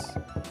Lucas.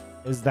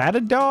 Is that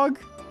a dog?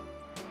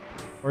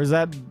 Or is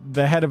that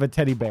the head of a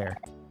teddy bear?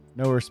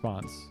 No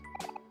response.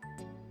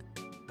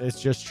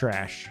 It's just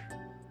trash.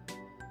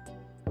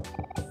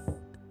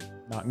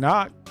 Knock,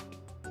 knock.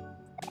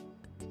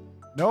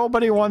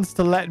 Nobody wants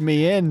to let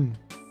me in.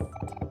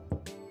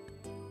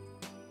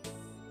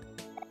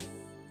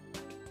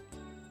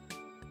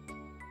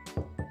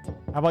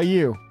 How about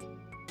you?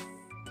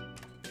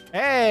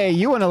 Hey,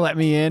 you want to let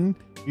me in?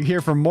 You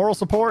here for moral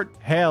support?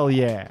 Hell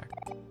yeah.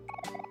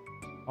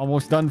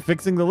 Almost done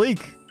fixing the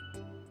leak.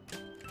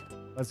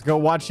 Let's go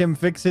watch him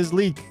fix his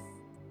leak.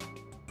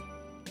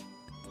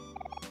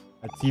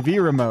 A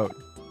TV remote.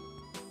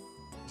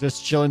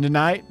 Just chilling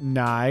tonight?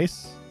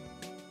 Nice.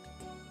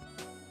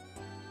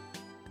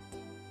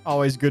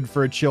 Always good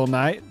for a chill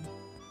night.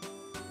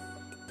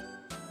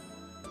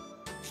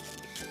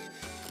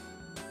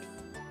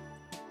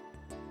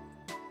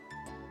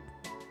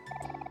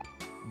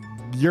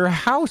 Your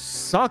house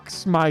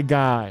sucks, my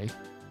guy.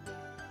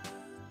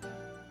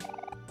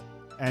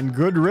 And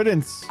good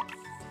riddance.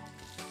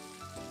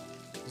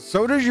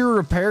 So does your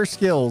repair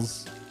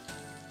skills.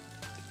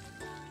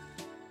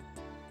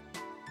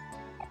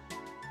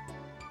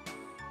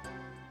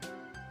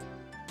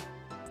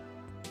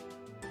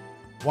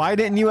 Why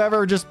didn't you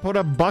ever just put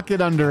a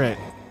bucket under it?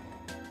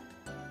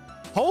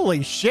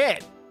 Holy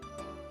shit.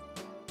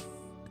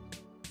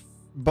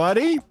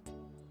 Buddy?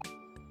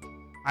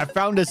 I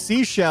found a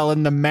seashell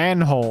in the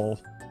manhole.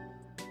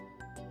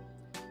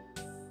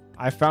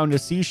 I found a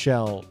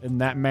seashell in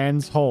that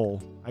man's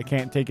hole. I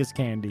can't take his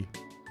candy.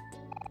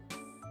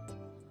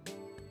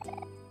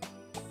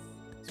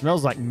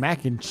 Smells like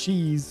mac and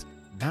cheese.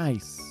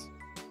 Nice.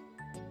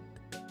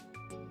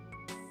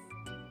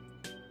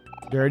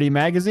 Dirty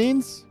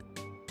magazines?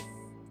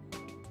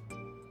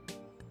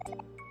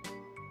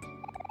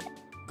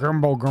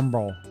 Grumble,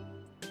 grumble.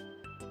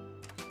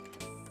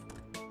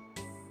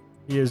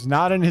 He is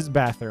not in his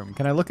bathroom.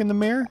 Can I look in the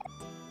mirror?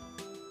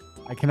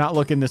 I cannot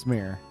look in this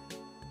mirror.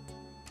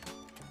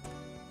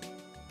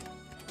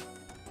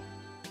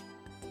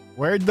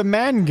 Where'd the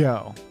man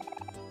go?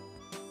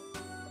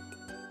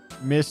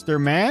 Mr.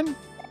 Man?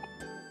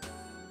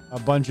 A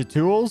bunch of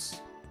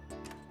tools?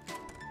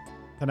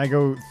 Can I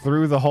go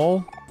through the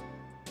hole?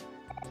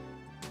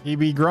 He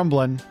be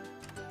grumbling.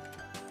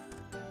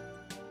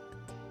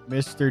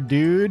 Mr.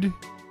 Dude?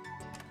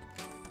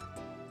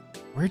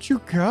 Where'd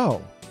you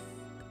go?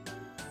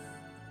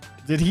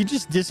 Did he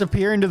just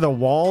disappear into the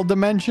wall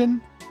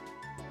dimension?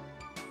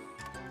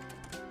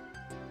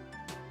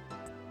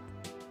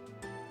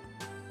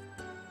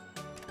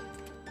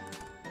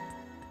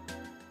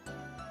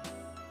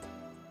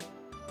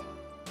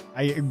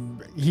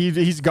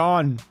 He's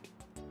gone.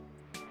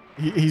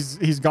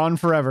 He's gone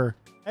forever.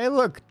 Hey,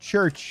 look,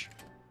 church.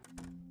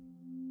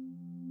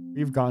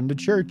 We've gone to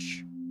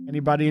church.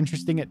 Anybody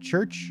interesting at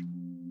church?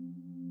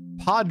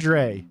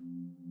 Padre.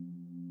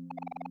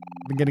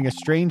 Been getting a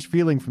strange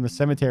feeling from the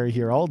cemetery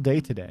here all day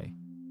today.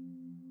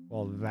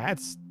 Well,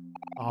 that's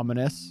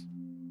ominous.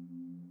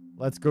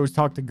 Let's go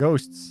talk to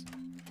ghosts.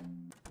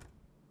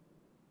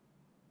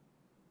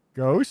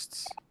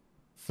 Ghosts?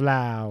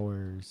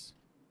 Flowers.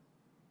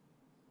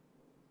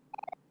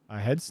 A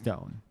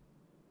headstone.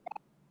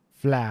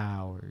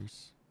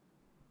 Flowers.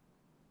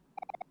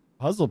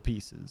 Puzzle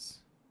pieces.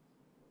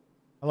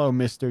 Hello,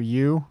 Mr.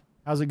 You.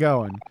 How's it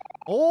going?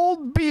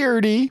 Old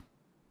Beardy.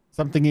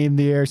 Something in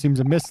the air seems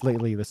amiss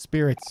lately. The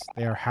spirits,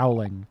 they are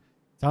howling.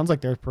 Sounds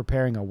like they're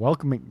preparing a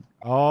welcoming...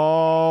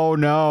 Oh,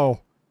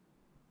 no.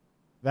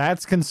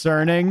 That's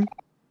concerning.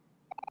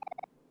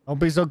 Don't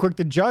be so quick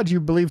to judge. You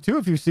believe, too,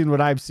 if you've seen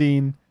what I've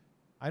seen.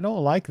 I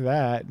don't like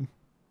that.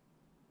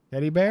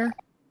 Teddy bear?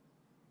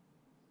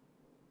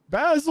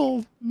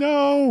 Basil,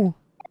 no.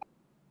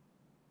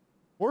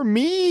 Or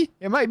me.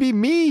 It might be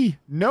me.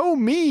 No,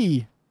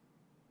 me.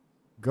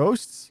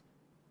 Ghosts?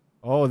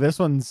 Oh, this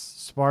one's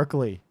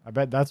sparkly. I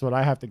bet that's what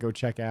I have to go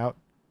check out.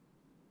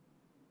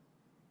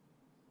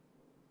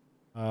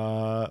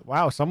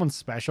 Wow, someone's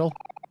special.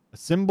 A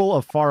symbol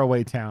of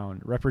faraway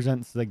town.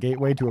 Represents the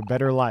gateway to a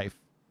better life.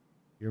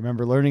 You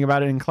remember learning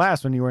about it in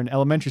class when you were in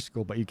elementary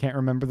school, but you can't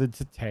remember the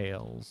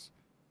details.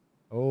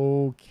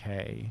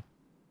 Okay.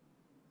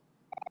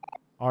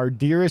 Our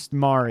dearest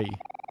Mari.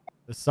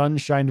 The sun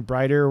shined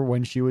brighter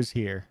when she was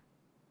here.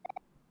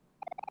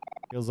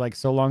 Feels like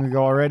so long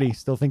ago already.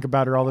 Still think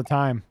about her all the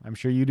time. I'm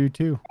sure you do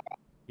too.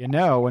 You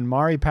know, when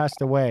Mari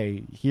passed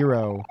away,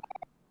 Hiro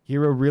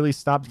really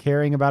stopped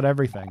caring about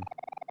everything.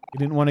 He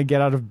didn't want to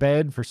get out of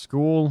bed for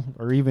school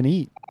or even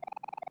eat.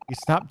 He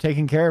stopped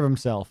taking care of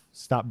himself,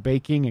 stopped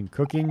baking and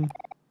cooking.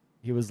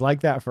 He was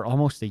like that for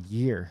almost a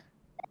year.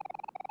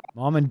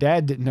 Mom and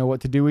Dad didn't know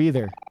what to do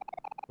either.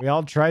 We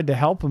all tried to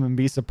help him and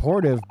be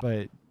supportive,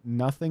 but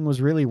nothing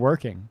was really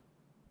working.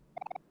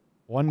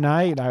 One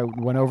night, I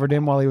went over to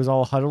him while he was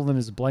all huddled in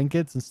his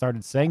blankets and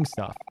started saying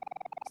stuff.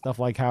 Stuff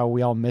like how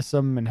we all miss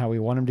him and how we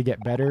want him to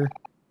get better.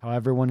 How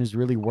everyone is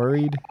really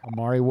worried.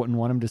 Omori wouldn't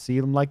want him to see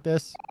him like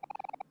this.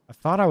 I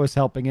thought I was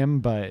helping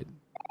him, but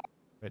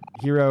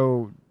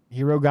Hero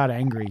got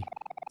angry.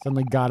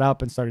 Suddenly got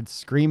up and started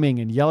screaming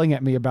and yelling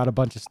at me about a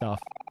bunch of stuff.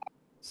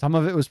 Some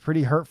of it was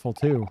pretty hurtful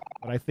too,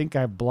 but I think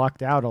I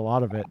blocked out a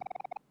lot of it.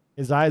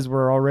 His eyes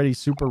were already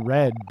super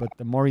red, but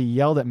the more he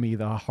yelled at me,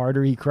 the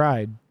harder he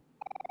cried.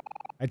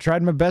 I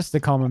tried my best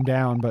to calm him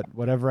down, but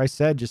whatever I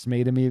said just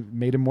made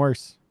him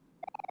worse.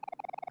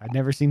 I'd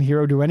never seen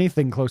Hero do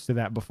anything close to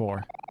that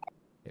before.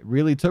 It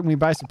really took me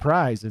by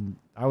surprise, and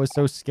I was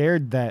so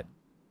scared that,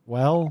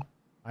 well,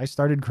 I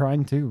started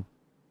crying too.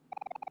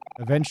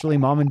 Eventually,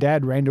 Mom and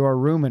Dad ran to our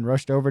room and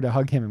rushed over to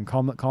hug him and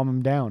calm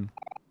him down.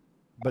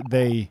 But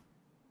they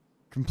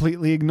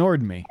completely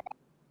ignored me.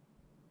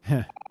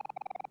 I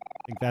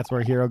think that's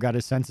where Hero got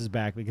his senses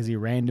back, because he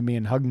ran to me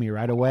and hugged me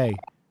right away.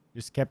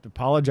 Just kept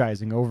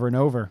apologizing over and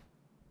over.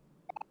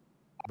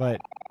 But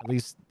at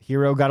least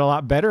Hero got a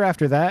lot better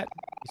after that.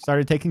 He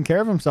started taking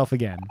care of himself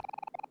again.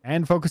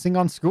 And focusing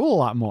on school a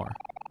lot more.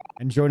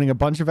 And joining a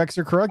bunch of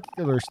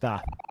extracurricular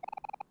stuff.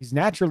 He's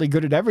naturally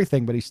good at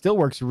everything, but he still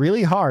works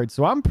really hard,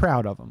 so I'm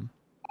proud of him.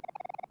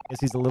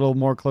 Guess he's a little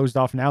more closed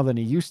off now than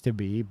he used to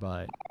be,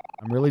 but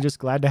I'm really just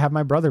glad to have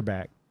my brother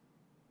back.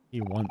 He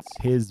wants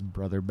his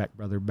brother back,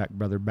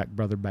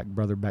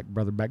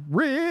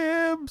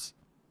 ribs!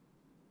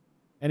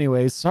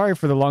 Anyways, sorry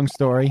for the long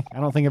story. I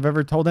don't think I've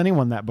ever told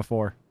anyone that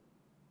before.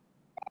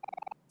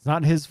 It's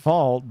not his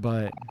fault,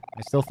 but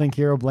I still think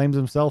Hero blames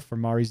himself for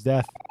Mari's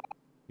death.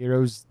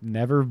 Hero's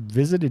never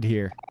visited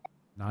here.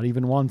 Not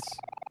even once.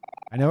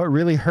 I know it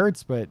really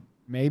hurts, but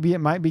maybe it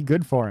might be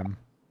good for him.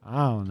 I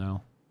don't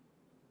know.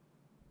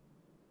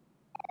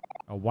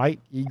 A white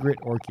egret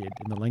orchid.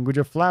 In the language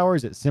of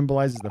flowers, it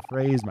symbolizes the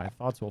phrase, "My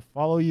thoughts will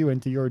follow you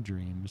into your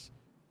dreams."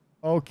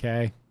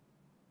 Okay.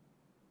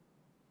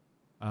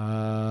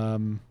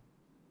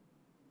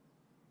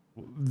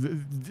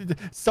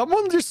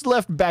 Someone just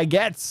left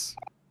baguettes.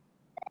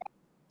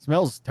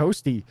 Smells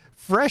toasty.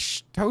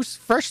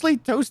 Freshly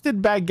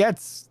toasted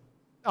baguettes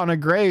on a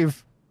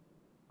grave.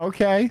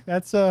 Okay,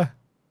 that's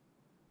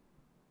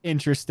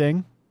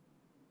interesting.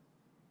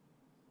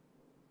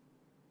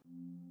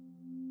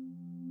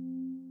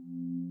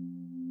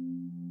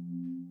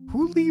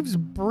 Who leaves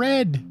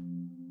bread?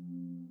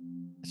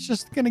 It's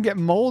just gonna get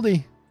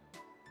moldy.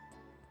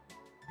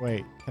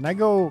 Wait, can I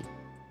go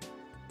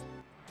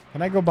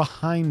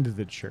behind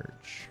the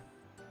church?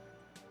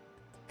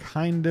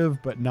 Kind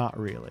of, but not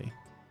really.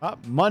 Oh,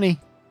 money.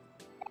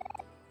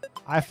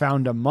 I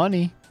found a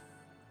money.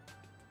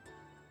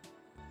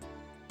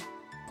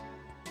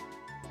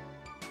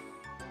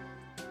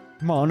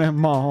 Money,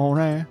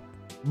 money,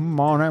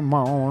 money,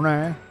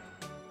 money.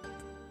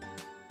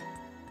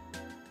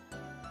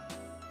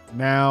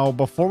 Now,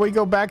 before we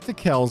go back to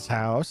Kel's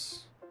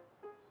house,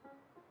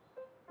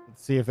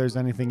 let's see if there's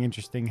anything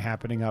interesting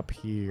happening up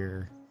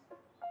here.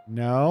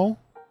 No?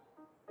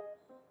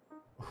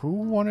 Who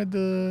wanted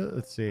the...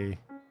 Let's see.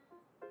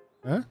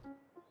 Huh?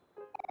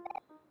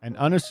 An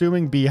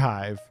unassuming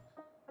beehive.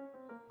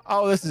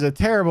 Oh, this is a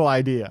terrible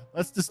idea.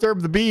 Let's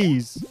disturb the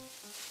bees.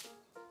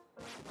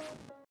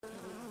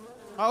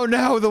 Oh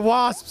no, the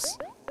wasps!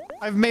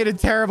 I've made a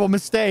terrible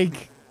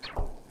mistake.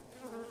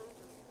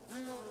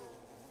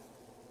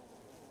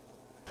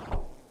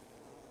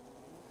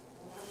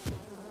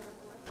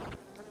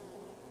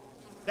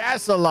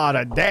 That's a lot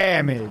of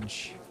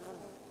damage.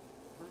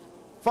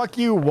 Fuck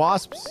you,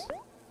 wasps.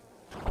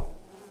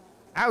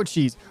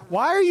 Ouchies.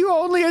 Why are you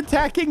only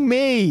attacking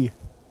me?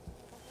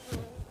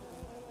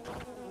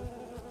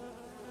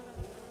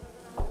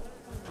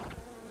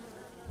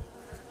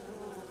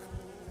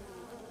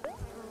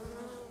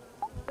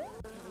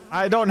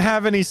 I don't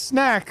have any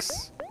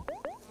snacks.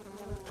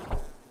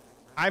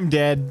 I'm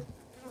dead.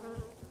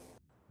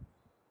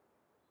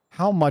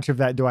 How much of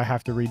that do I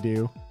have to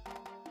redo?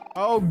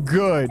 Oh,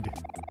 good.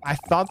 I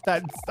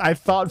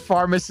thought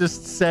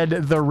pharmacist said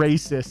the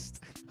racist.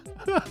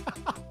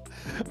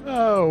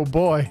 Oh,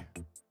 boy.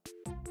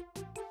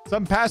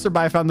 Some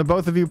passerby found the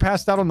both of you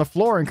passed out on the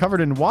floor and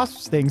covered in wasp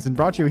stings and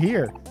brought you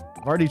here.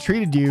 I've already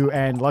treated you,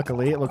 and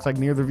luckily, it looks like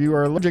neither of you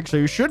are allergic, so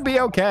you should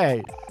be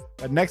okay.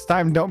 But next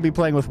time, don't be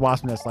playing with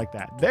wasp nests like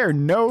that. They're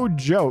no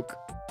joke.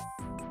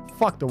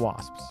 Fuck the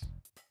wasps.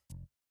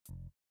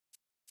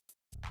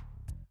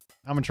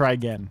 I'm gonna try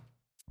again.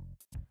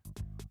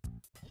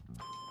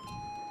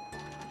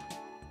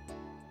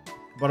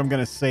 But I'm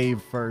gonna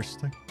save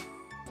first.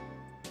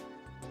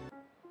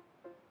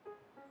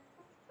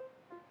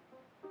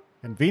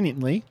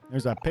 Conveniently,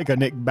 there's a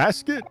picnic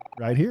basket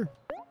right here.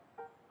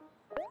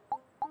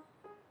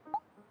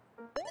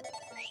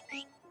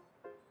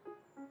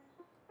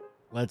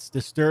 Let's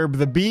disturb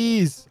the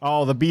bees.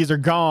 Oh, the bees are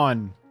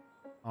gone.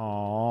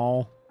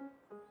 Oh.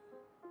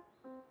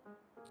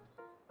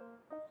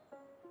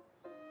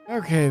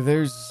 Okay,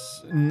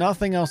 there's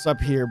nothing else up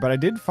here, but I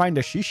did find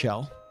a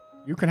she-shell.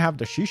 You can have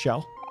the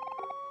she-shell.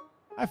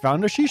 I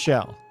found a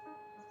she-shell.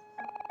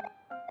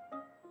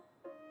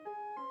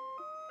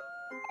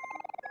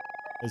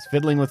 Is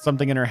fiddling with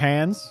something in her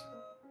hands.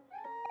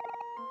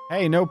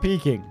 Hey, no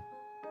peeking.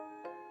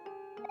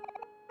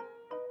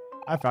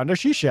 I found a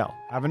she-shell.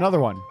 Have another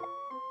one.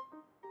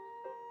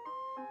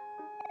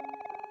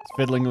 It's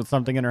fiddling with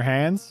something in her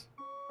hands.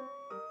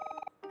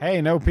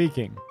 Hey, no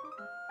peeking.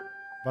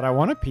 But I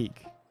want to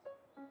peek.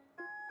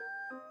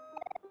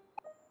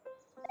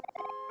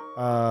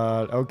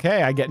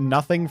 Okay, I get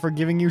nothing for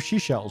giving you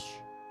she-shells.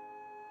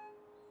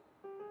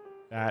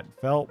 That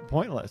felt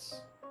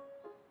pointless.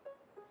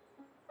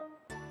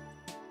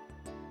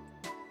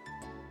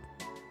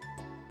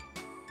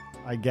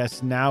 I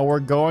guess now we're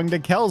going to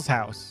Kel's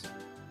house.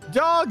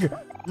 Dog!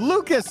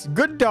 Lucas!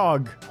 Good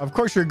dog! Of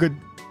course you're good.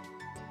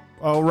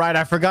 Oh, right.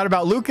 I forgot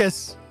about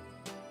Lucas.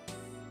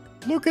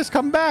 Lucas,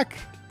 come back.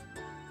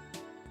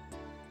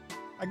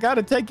 I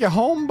gotta take you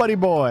home, buddy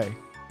boy.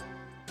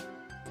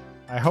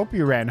 I hope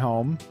you ran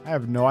home. I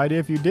have no idea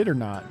if you did or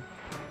not.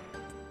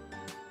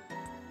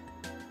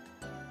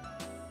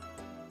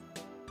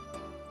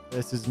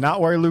 This is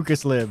not where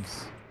Lucas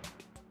lives.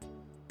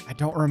 I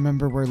don't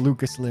remember where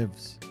Lucas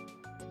lives.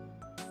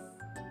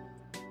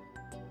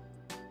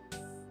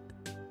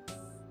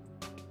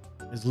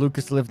 Does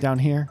Lucas live down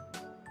here?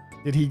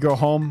 Did he go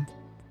home?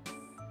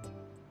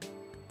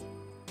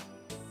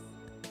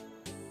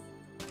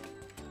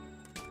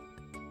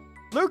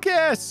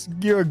 Lucas!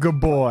 You're a good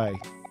boy.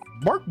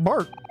 Bark,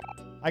 bark.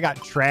 I got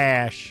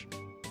trash.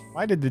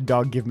 Why did the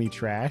dog give me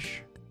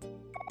trash?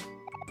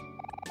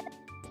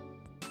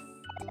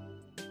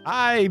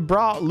 I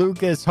brought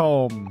Lucas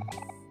home.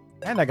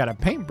 And I got a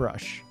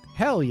paintbrush.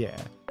 Hell yeah.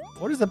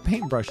 What does a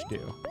paintbrush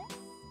do?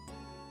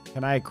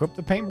 Can I equip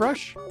the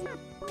paintbrush?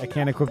 I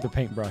can't equip the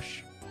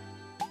paintbrush.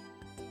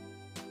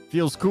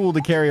 Feels cool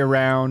to carry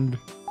around.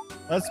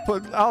 Let's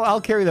put...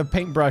 I'll carry the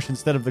paintbrush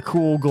instead of the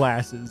cool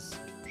glasses.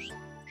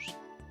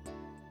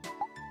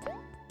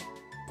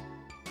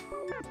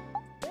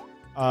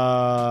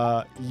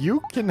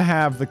 You can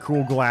have the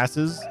cool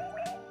glasses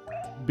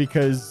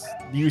because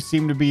you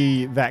seem to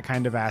be that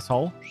kind of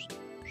asshole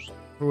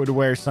who would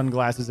wear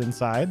sunglasses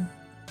inside.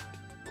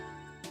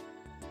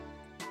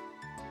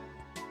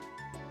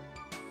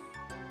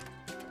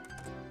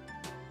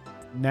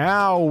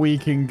 Now we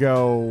can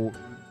go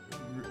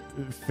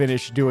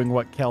finish doing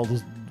what Kel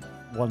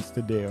wants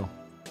to do.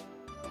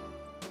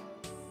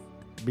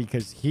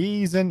 Because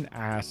he's an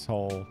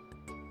asshole.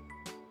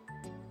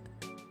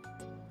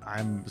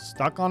 I'm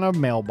stuck on a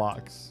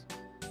mailbox.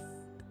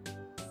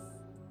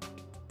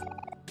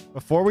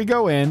 Before we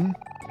go in,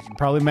 I should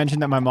probably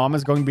mention that my mom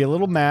is going to be a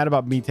little mad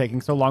about me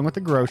taking so long with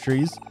the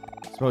groceries.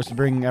 I'm supposed to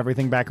bring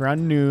everything back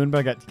around noon, but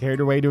I got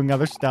carried away doing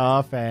other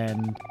stuff.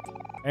 And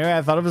anyway,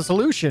 I thought of a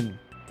solution.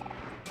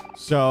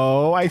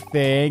 So I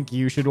think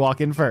you should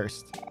walk in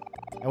first.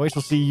 That way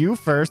she'll see you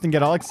first and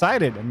get all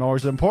excited. And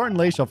most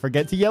importantly, she'll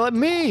forget to yell at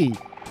me.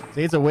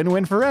 See, it's a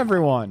win-win for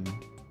everyone.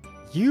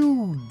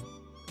 You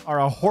are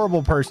a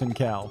horrible person,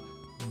 Cal.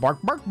 Bark,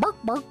 bark, bark,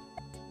 bark.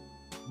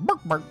 Bark,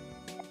 bark.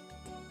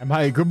 Am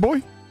I a good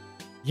boy?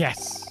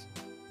 Yes.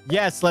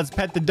 Yes, let's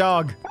pet the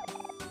dog.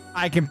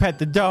 I can pet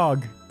the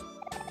dog.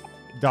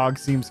 Dog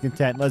seems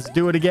content. Let's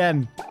do it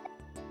again.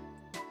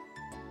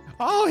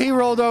 Oh, he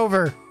rolled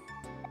over.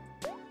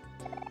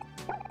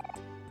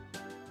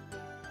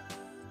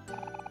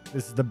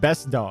 This is the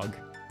best dog.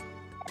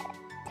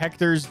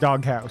 Hector's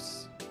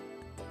doghouse.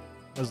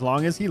 As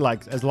long as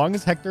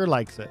Hector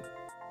likes it.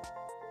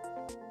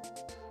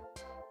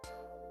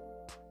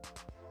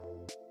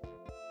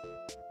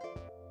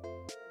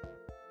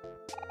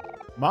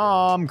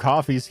 Mom,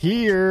 coffee's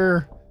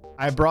here.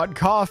 I brought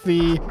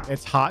coffee.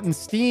 It's hot and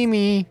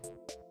steamy.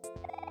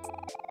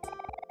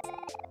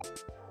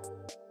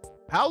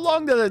 How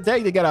long does it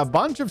take to get a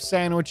bunch of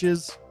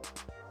sandwiches?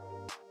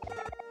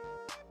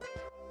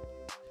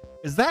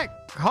 Is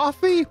that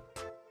coffee?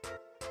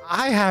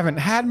 I haven't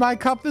had my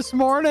cup this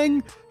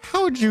morning.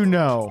 How'd you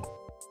know?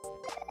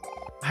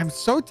 I'm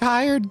so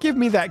tired. Give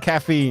me that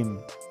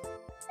caffeine.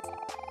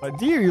 But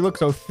dear, you look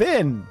so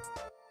thin.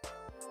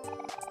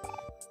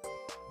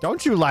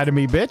 Don't you lie to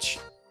me, bitch.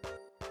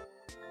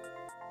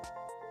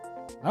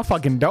 I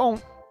fucking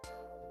don't.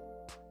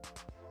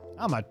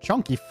 I'm a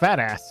chunky fat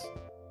ass.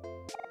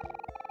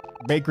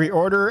 Bakery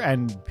order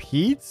and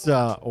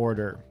pizza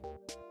order.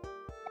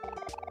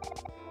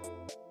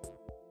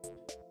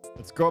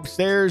 Let's go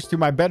upstairs to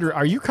my bedroom.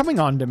 Are you coming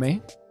on to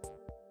me?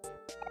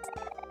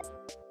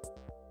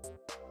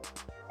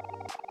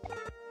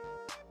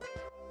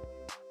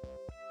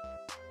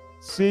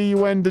 See you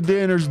when the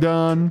dinner's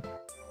done.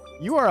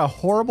 You are a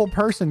horrible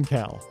person,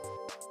 Kel.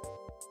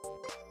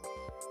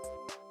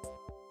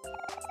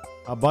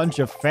 A bunch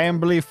of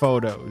family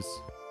photos.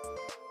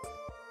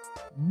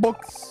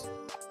 Books.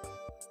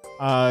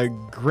 A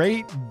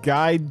great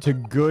guide to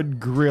good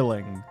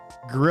grilling.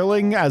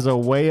 Grilling as a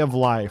way of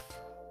life.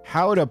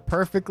 How to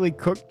perfectly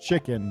cook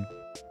chicken.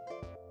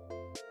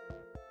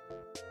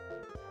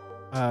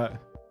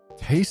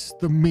 Taste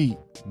the meat,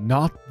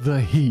 not the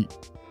heat.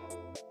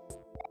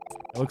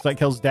 It looks like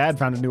Kel's dad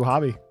found a new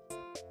hobby.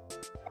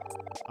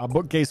 A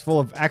bookcase full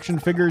of action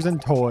figures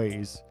and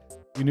toys.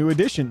 Few new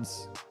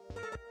additions.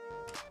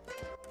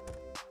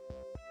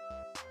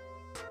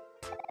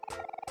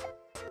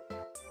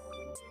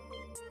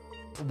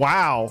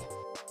 Wow.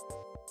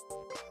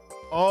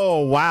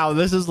 Oh, wow.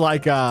 This is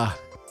like a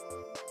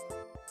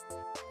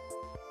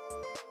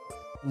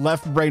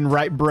left brain,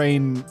 right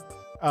brain,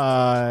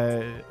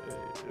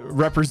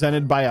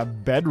 represented by a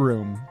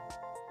bedroom.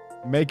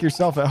 Make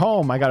yourself at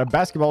home. I got a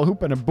basketball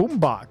hoop and a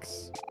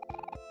boombox.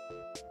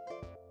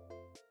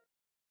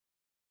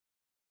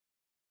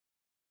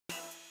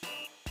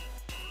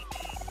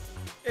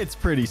 It's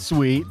pretty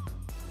sweet.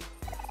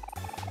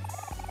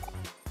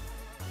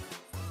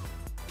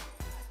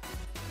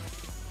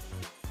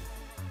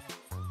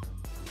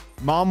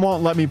 Mom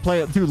won't let me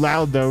play it too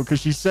loud, though, because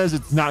she says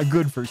it's not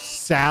good for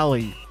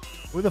Sally.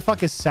 Who the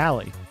fuck is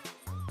Sally?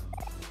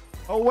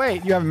 Oh,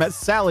 wait. You haven't met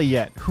Sally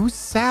yet. Who's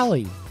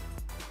Sally?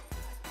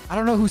 I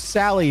don't know who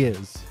Sally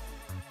is.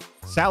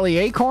 Sally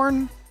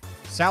Acorn?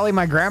 Sally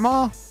my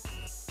grandma?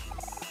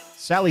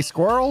 Sally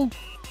Squirrel?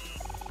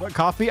 What,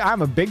 Coffee?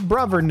 I'm a big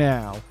brother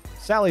now.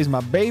 Sally's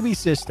my baby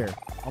sister.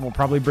 I'm gonna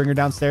probably bring her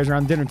downstairs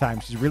around dinner time.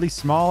 She's really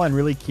small and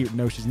really cute.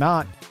 No, she's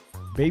not.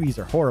 Babies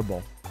are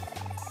horrible.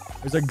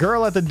 There's a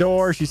girl at the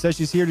door. She says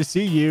she's here to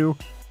see you.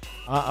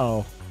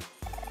 Uh-oh.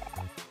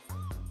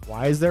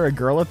 Why is there a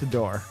girl at the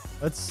door?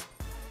 Let's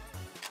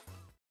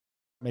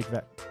make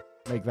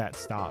that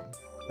stop.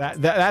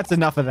 That's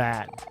enough of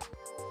that.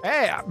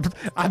 Hey,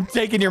 I'm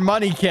taking your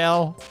money,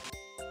 Kel.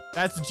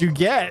 That's what you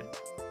get.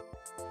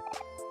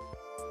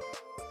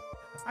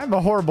 I'm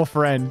a horrible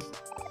friend.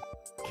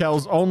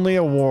 Kel's only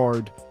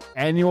award.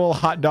 Annual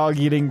hot dog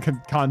eating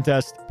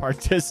contest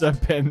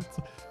participant.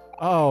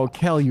 Oh,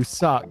 Kel, you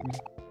suck.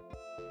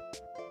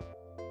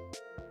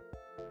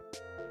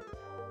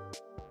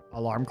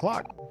 Alarm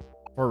clock.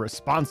 For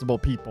responsible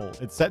people.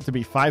 It's set to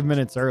be 5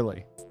 minutes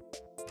early.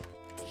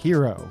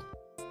 Hero.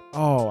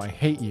 Oh, I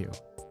hate you.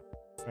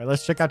 All right,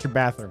 let's check out your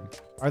bathroom.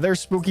 Are there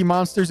spooky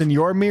monsters in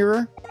your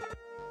mirror?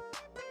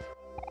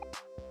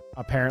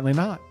 Apparently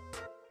not.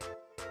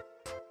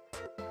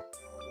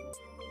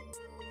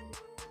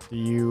 Do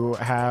you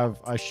have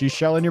a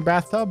seashell in your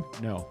bathtub?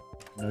 No.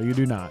 No, you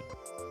do not.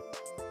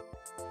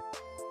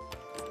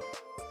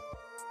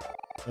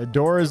 The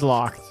door is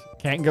locked.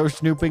 Can't go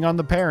snooping on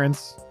the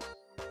parents.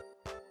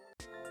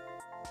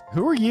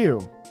 Who are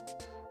you?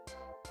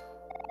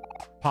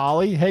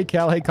 Polly? Hey,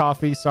 Kel. Hey,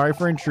 Coffee. Sorry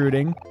for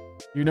intruding.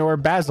 You know where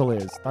Basil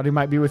is. Thought he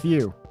might be with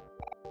you.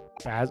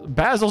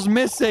 Basil's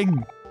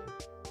missing.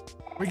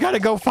 We gotta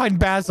go find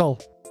Basil.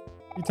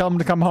 You tell him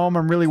to come home.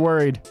 I'm really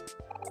worried.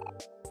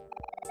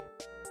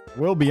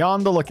 We'll be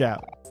on the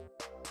lookout.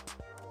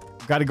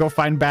 Gotta go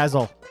find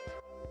Basil.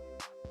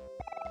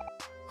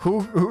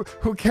 Who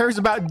cares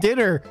about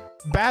dinner?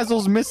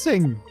 Basil's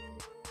missing.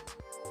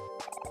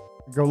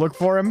 Go look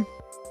for him.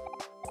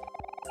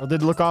 I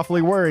did look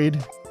awfully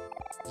worried.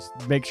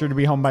 Just make sure to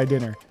be home by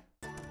dinner.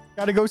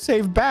 Gotta go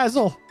save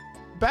Basil.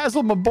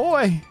 Basil, my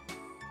boy.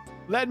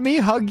 Let me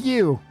hug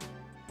you.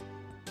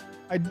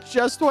 I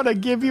just want to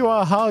give you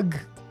a hug.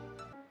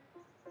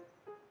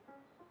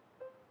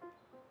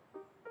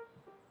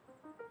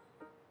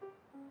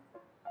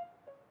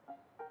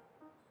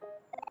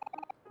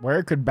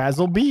 Where could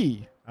Basil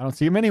be? I don't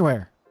see him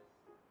anywhere.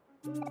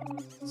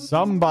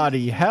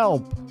 Somebody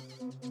help.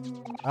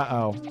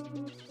 Uh-oh.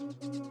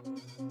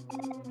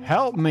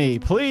 Help me,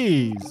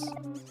 please.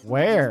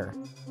 Where?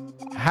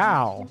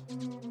 How?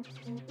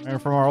 They're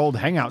from our old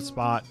hangout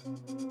spot.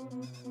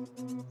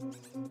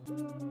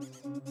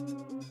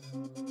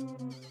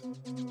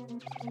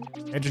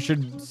 It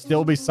should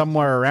still be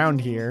somewhere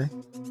around here.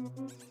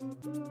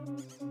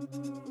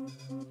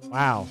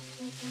 Wow.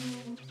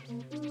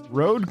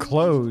 Road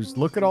closed.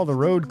 Look at all the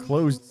road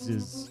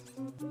closes.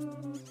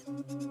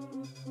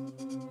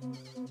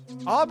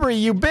 Aubrey,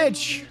 you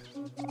bitch!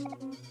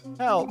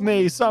 Help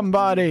me,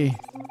 somebody!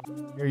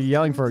 You're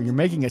yelling for her. You're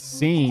making a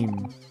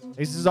scene.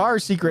 This is our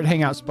secret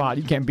hangout spot.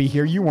 You can't be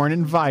here. You weren't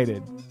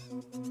invited.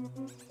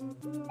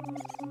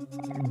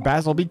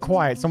 Basil, be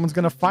quiet. Someone's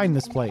gonna find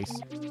this place.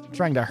 I'm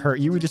trying to hurt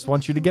you. We just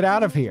want you to get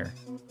out of here.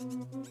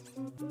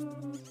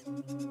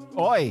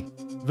 Oi!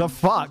 The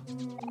fuck?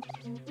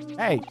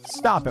 Hey,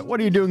 stop it. What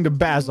are you doing to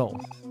Basil?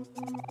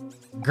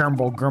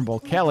 Grumble, grumble.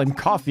 Kel and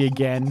Coffee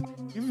again.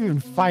 You didn't even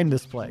find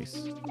this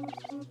place.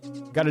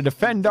 Gotta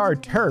defend our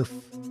turf.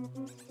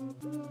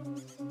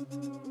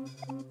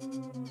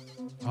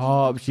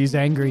 Oh, she's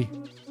angry.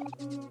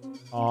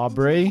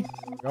 Aubrey.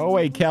 Go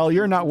away, Kel.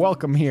 You're not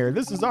welcome here.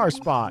 This is our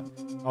spot.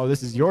 Oh,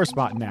 this is your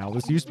spot now.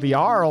 This used to be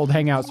our old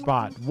hangout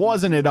spot.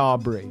 Wasn't it,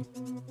 Aubrey?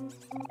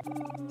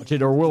 Watch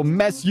it or we'll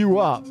mess you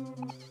up.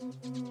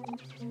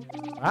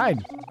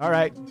 Fine. All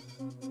right.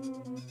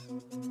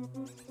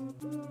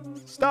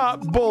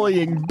 Stop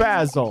bullying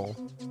Basil.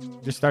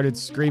 Just started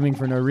screaming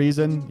for no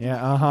reason.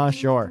 Yeah,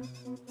 sure.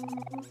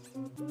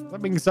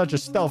 Stop being such a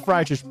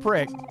self-righteous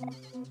prick.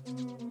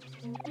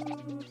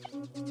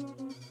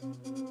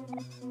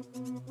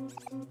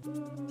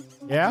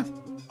 Yeah?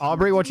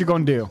 Aubrey, what you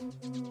gonna do?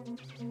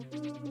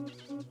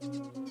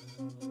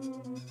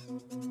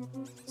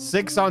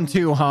 6 on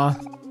 2, huh?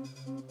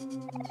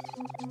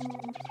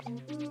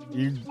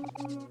 You...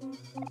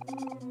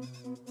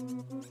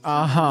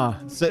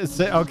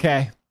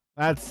 Okay.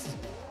 That's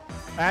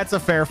That's a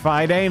fair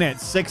fight, ain't it?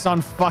 6 on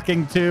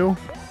fucking 2.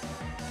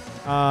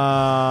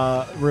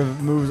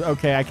 Removes.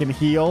 Okay, I can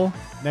heal.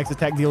 Next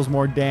attack deals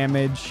more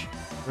damage.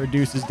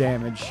 Reduces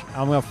damage.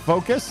 I'm gonna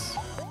focus.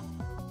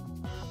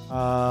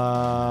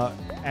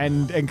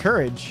 And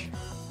encourage.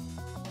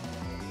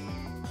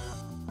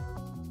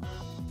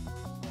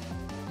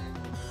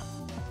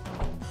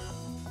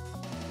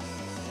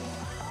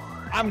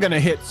 I'm gonna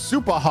hit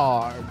super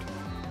hard.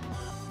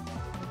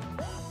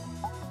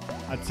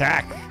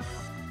 Attack.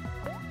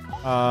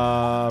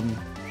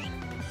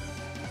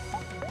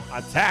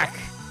 Attack.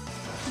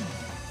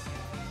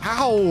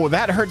 Ow,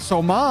 that hurt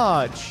so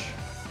much.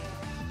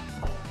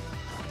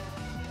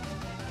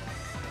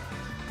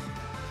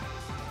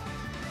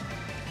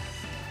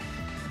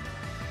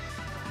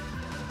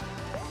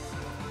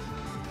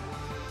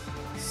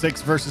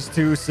 Six versus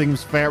 2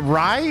 seems fair,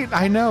 right?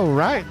 I know,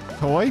 right?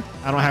 Toy?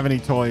 I don't have any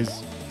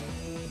toys.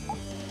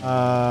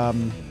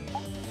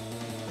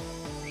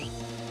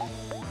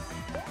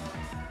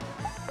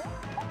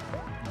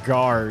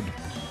 Guard.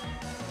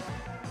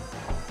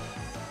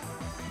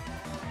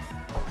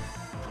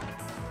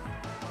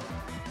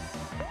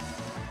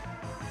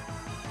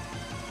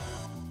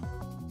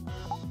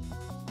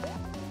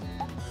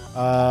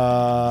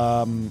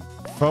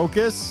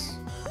 Focus.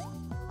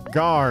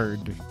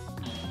 Guard.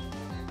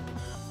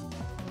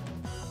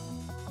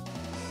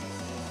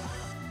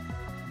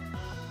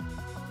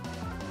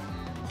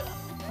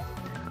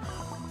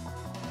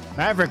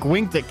 Maverick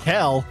winked at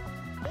Kel.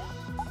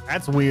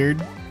 That's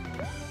weird.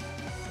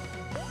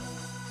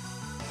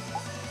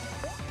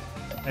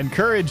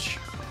 Encourage.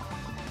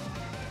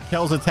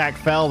 Kel's attack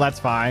fell. That's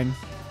fine.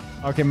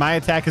 Okay, my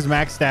attack is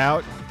maxed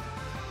out.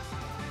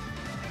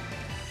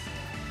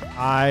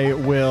 I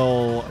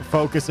will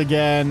focus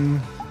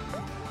again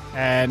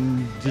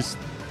and just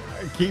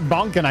keep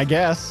bonking, I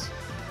guess.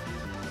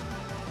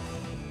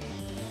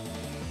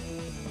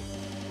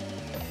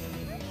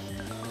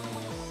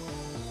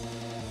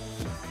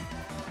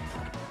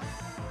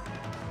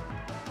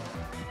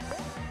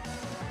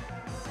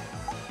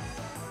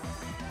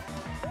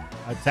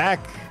 Attack.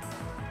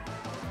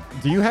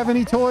 Do you have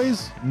any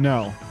toys?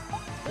 No.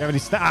 You have any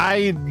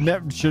I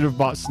should have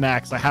bought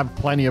snacks. I have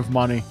plenty of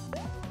money.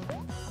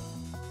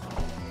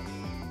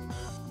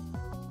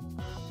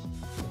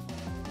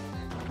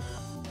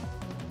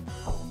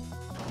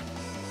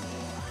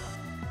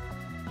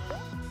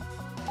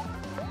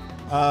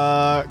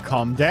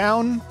 Calm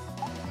down.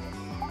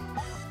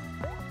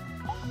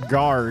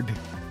 Guard.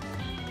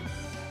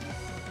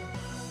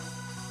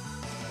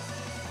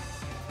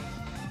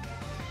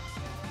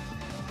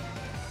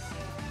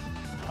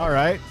 All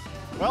right.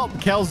 Well,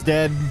 Kel's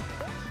dead.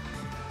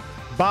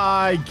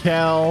 Bye,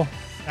 Kel.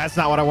 That's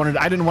not what I wanted.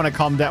 I didn't want to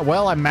calm down.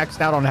 Well, I'm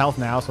maxed out on health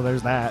now, so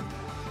there's that.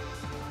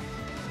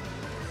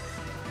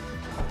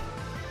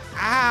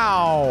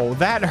 Ow,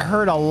 that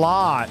hurt a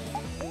lot.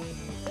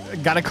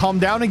 Gotta calm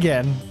down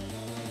again.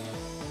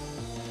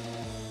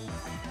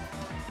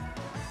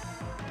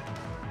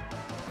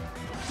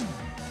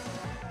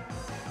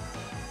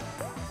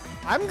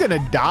 I'm gonna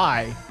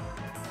die.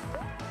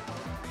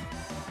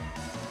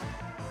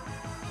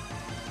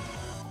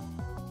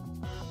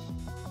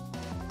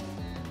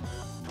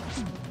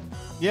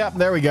 Yep,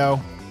 there we go.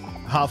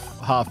 Huff,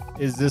 huff.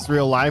 Is this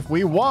real life?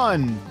 We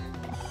won.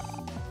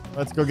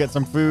 Let's go get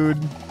some food.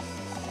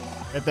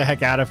 Get the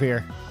heck out of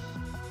here.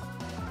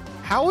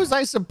 How was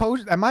I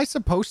supposed... Am I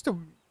supposed to...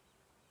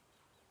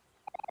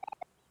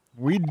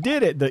 We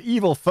did it. The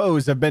evil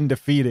foes have been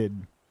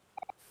defeated.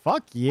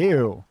 Fuck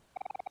you.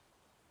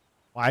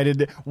 Why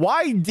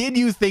did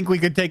you think we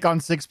could take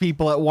on 6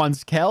 people at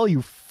once, Kel?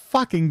 You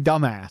fucking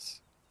dumbass.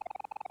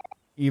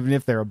 Even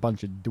if they're a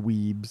bunch of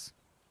dweebs.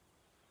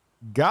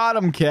 Got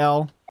him,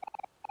 Kel.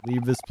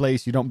 Leave this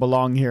place. You don't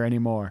belong here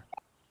anymore.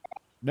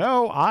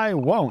 No, I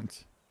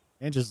won't.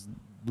 And just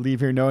leave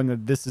here knowing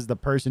that this is the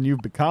person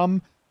you've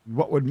become.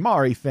 What would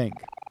Mari think?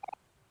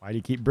 Why do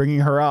you keep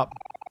bringing her up?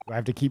 Do I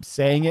have to keep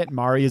saying it?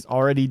 Mari is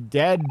already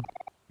dead.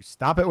 You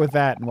stop it with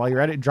that. And while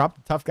you're at it, drop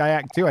the tough guy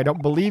act too. I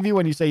don't believe you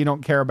when you say you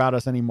don't care about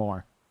us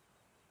anymore.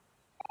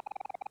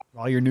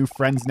 All your new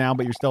friends now,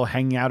 but you're still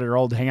hanging out at our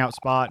old hangout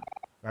spot.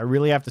 Do I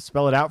really have to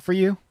spell it out for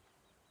you?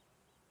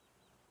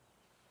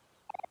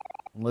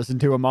 Listen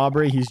to him,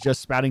 Aubrey. He's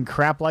just spouting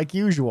crap like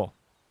usual.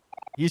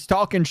 He's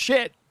talking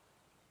shit.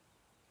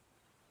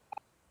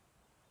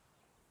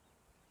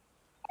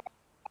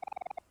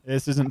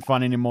 This isn't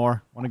fun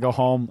anymore. Want to go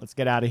home? Let's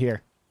get out of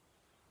here.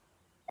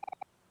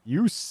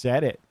 You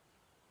said it.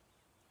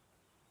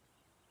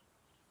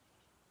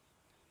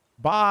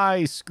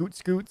 Bye,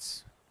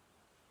 Scoots.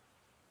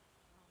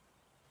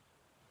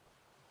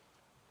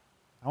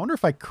 I wonder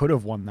if I could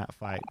have won that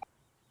fight.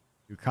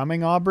 You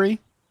coming,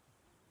 Aubrey?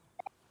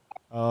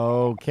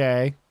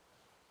 Okay.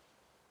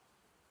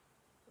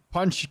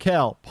 Punch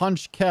Kel.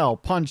 Punch Kel.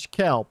 Punch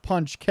Kel.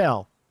 Punch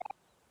Kel.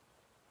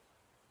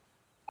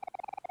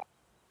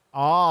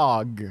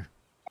 Og.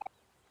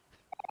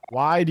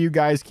 Why do you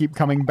guys keep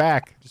coming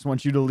back? Just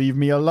want you to leave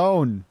me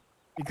alone.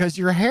 Because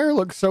your hair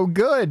looks so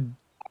good.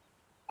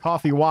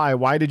 Coffee, why?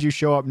 Why did you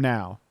show up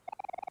now?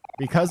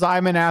 Because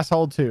I'm an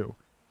asshole too.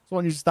 So I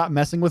want you to stop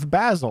messing with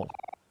Basil.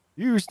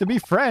 You used to be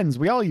friends.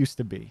 We all used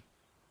to be.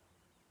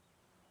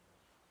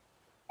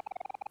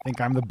 I think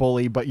I'm the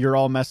bully, but you're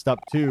all messed up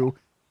too.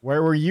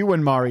 Where were you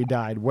when Mari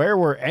died? Where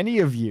were any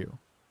of you?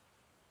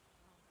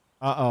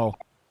 Uh-oh.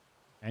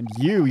 And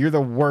you're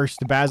the worst.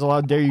 Basil, how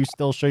dare you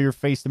still show your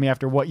face to me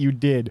after what you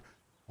did?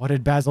 What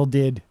did Basil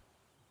did?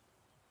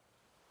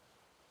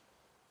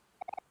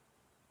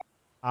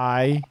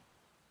 Oh.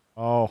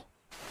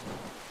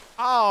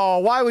 Oh,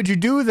 why would you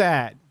do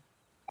that?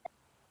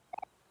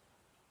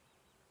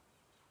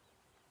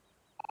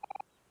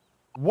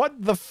 What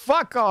the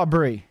fuck,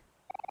 Aubrey?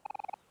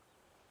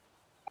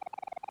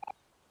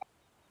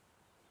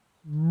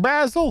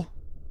 Basil?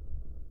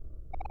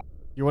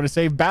 You want to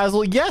save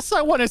Basil? Yes,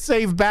 I want to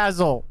save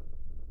Basil.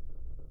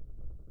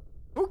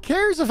 Who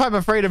cares if I'm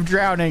afraid of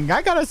drowning?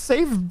 I gotta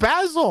save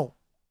Basil.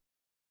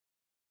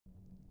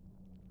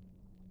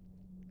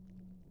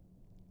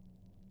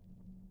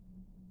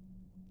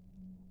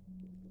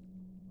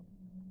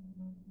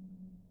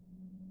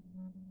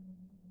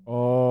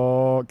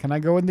 Oh, can I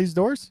go in these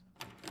doors?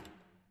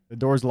 The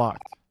door's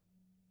locked.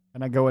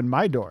 Can I go in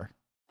my door?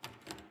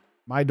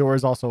 My door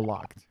is also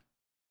locked.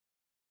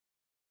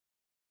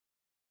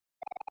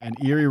 An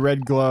eerie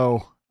red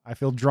glow. I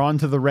feel drawn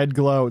to the red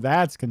glow.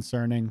 That's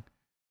concerning.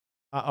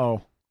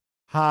 Uh-oh.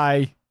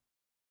 Hi.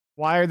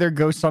 Why are there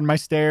ghosts on my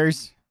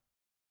stairs?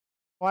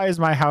 Why is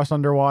my house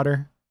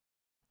underwater?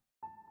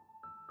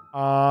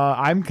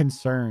 I'm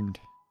concerned.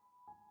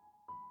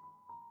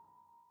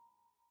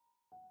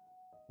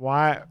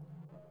 Why?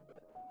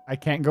 I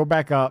can't go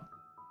back up.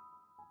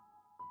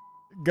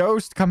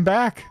 Ghost, come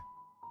back.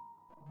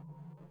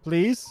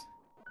 Please?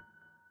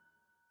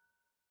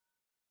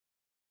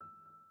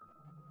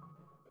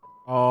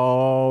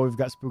 Oh, we've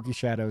got spooky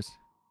shadows.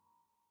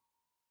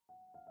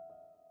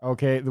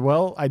 Okay,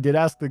 well, I did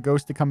ask the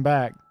ghost to come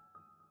back.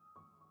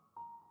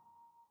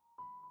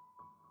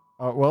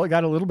 Oh, well, it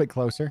got a little bit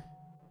closer.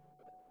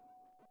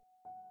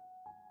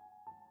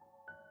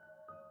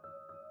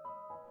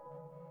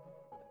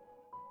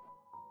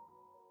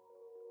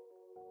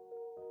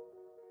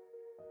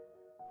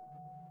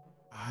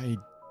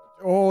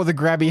 Oh, the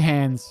grabby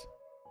hands.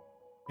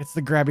 It's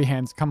the grabby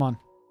hands. Come on.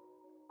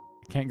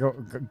 I can't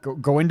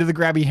go into the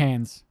grabby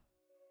hands.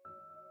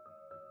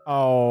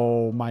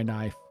 Oh, my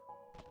knife.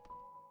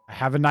 I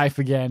have a knife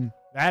again.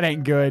 That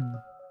ain't good.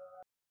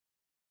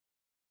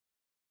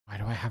 Why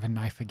do I have a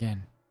knife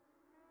again?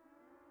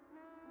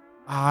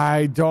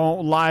 I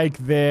don't like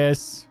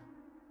this.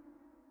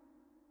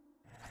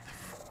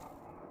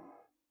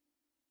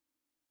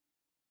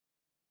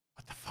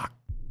 What the fuck?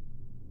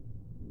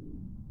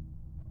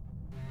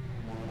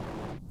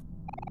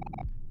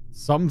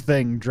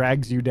 Something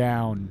drags you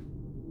down.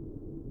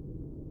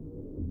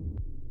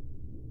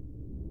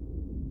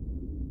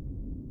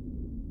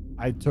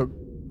 I took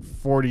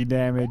 40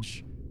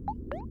 damage.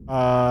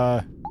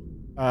 Calm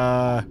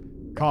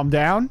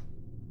down.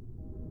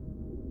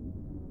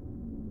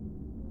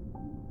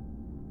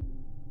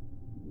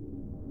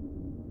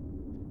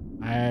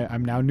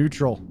 I'm now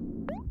neutral.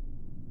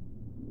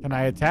 Can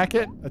I attack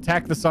it?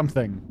 Attack the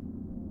something.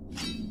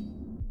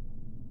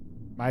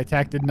 My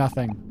attack did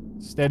nothing.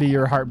 Steady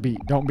your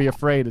heartbeat. Don't be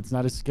afraid. It's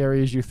not as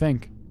scary as you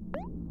think.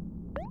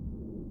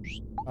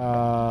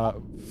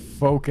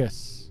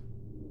 Focus.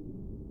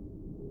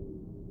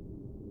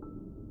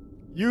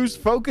 Use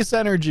focus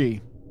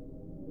energy.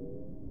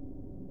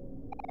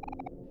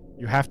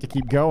 You have to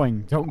keep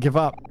going. Don't give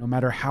up, no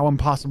matter how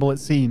impossible it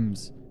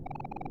seems.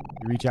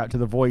 You reach out to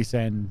the voice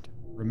and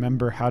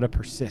remember how to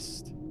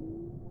persist.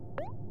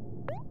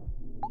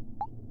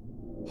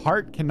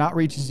 Heart cannot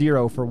reach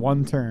 0 for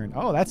 1 turn.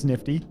 Oh, that's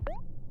nifty.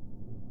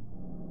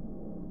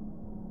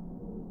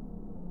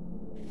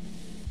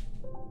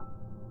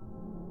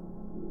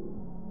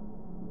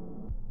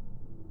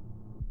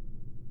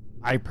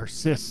 I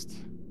persist.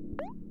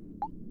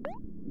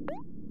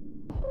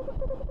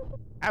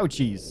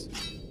 Ouchies.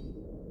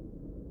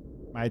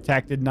 My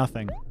attack did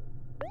nothing.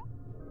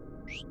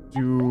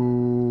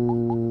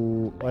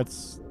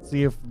 Let's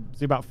see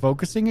about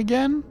focusing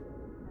again.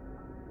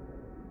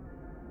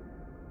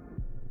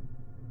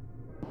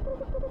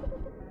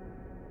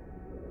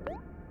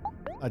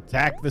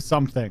 Attack the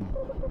something.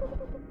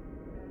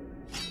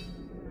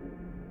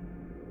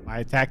 My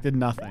attack did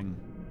nothing.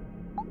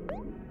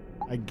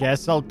 I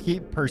guess I'll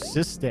keep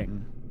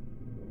persisting.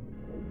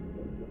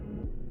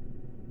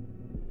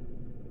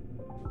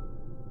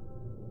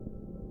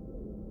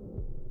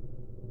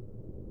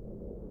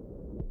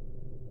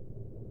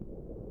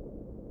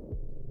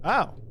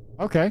 Oh,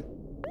 okay.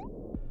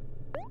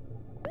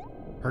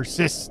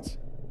 Persist.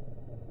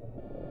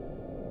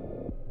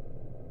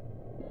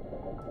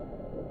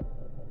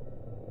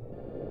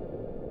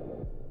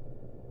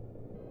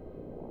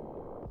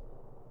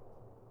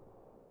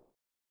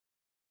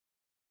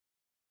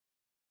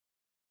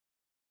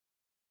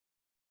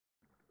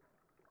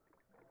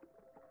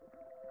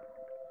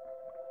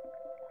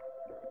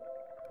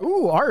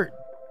 Ooh, art.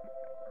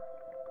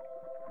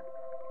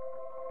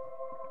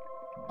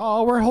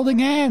 Oh, we're holding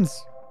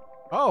hands.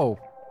 Oh,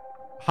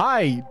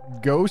 Hi,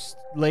 ghost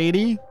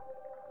lady.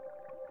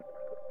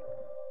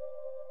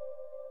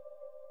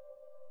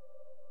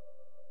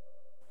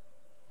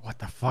 What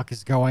the fuck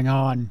is going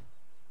on?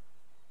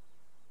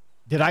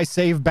 Did I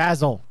save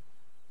Basil?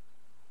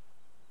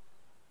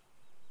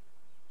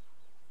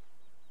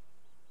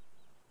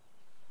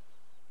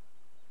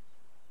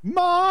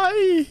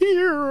 My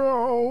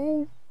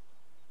hero.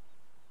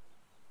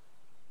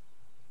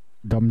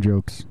 Dumb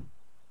jokes.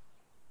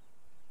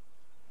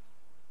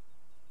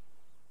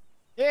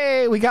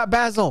 Hey, we got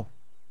Basil.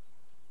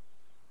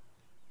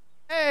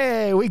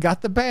 Hey, we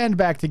got the band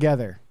back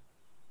together.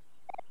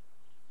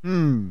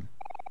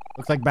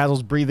 Looks like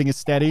Basil's breathing is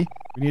steady.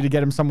 We need to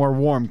get him somewhere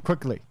warm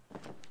quickly.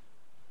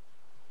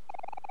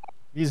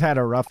 He's had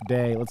a rough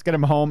day. Let's get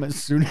him home as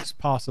soon as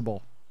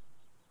possible.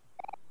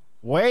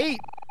 Wait,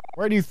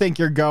 where do you think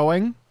you're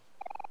going?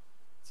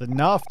 It's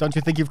enough. Don't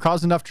you think you've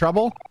caused enough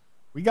trouble?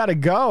 We gotta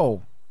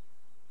go.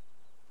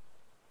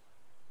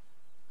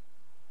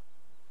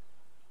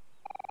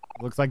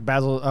 Looks like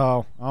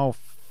Basil... Oh,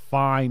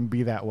 fine.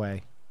 Be that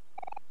way.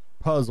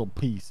 Puzzle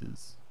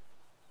pieces.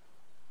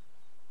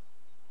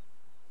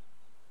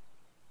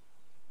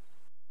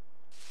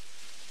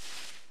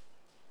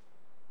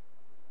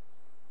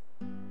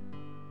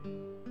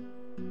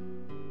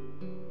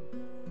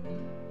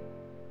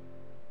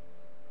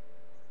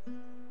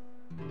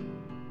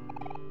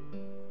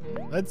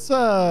 Let's,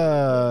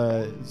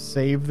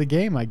 save the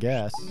game, I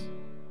guess.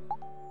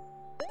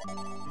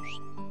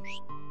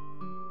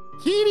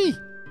 Kitty!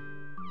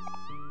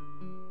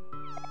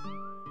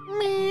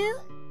 Meow.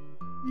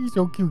 He's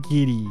so cute,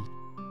 kitty.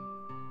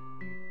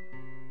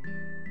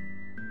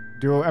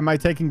 Am I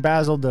taking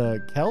Basil to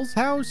Kel's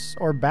house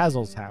or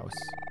Basil's house?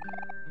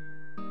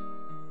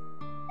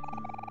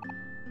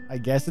 I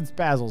guess it's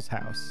Basil's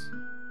house.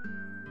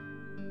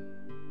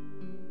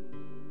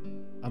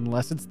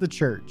 Unless it's the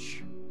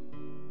church.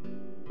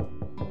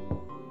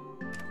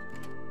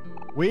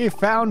 We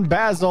found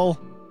Basil.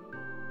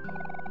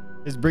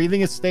 His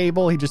breathing is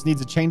stable. He just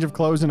needs a change of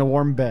clothes and a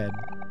warm bed.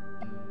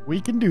 We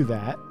can do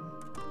that.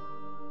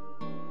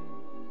 Can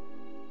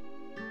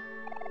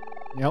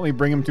you help me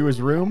bring him to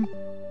his room?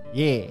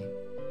 Yeah.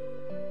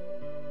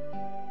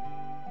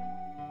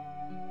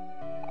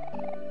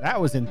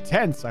 That was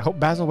intense. I hope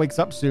Basil wakes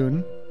up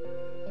soon.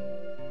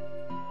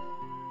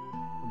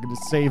 We're going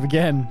to save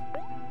again.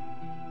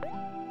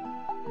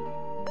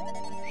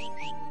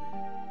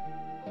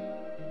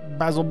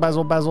 Basil,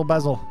 Basil, Basil,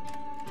 Basil.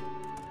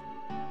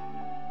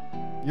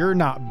 You're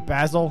not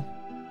Basil.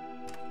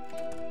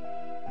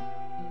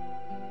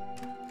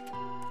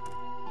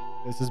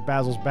 This is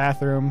Basil's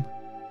bathroom.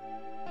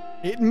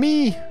 It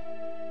me.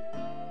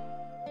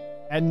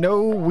 And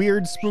no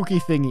weird spooky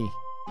thingy.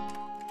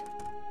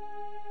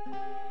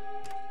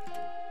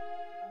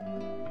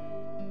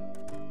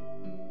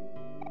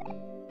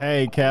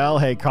 Hey, Kel.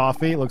 Hey,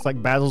 Coffee. Looks like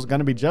Basil's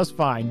gonna be just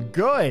fine.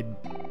 Good.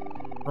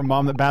 From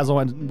Mom that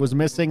Basil was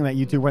missing and that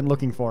you two went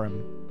looking for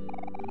him.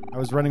 I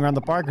was running around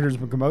the park and there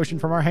was a commotion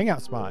from our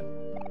hangout spot.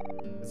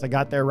 Guess I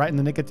got there right in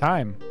the nick of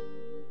time.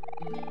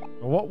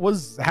 What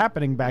was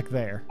happening back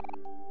there?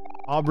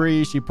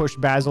 Aubrey, she pushed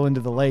Basil into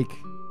the lake.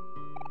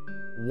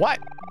 What?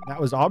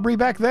 That was Aubrey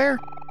back there?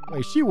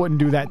 Wait, she wouldn't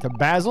do that to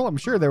Basil. I'm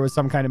sure there was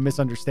some kind of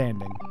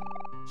misunderstanding.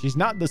 She's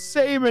not the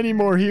same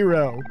anymore,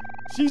 hero.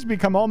 She's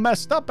become all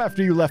messed up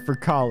after you left for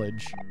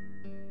college.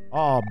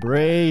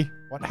 Aubrey,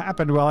 what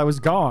happened while I was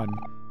gone?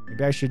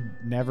 Maybe I should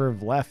never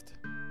have left.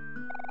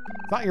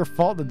 It's not your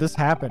fault that this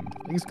happened.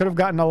 Things could have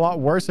gotten a lot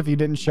worse if you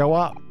didn't show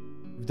up.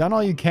 You've done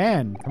all you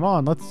can. Come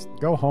on, let's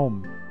go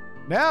home.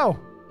 No!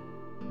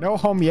 No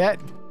home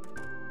yet.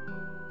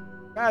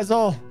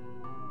 Basil!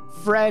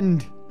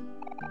 Friend!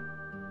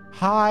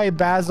 Hi,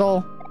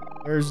 Basil!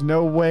 There's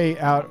no way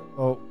out...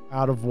 Oh,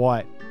 out of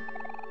what?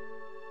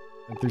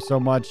 Been through so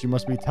much, you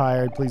must be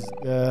tired. Please,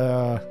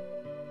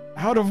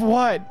 out of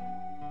what?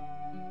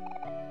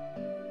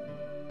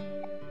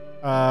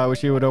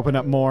 Wish you would open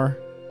up more.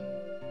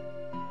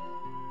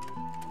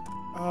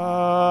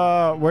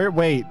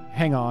 Wait,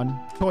 hang on.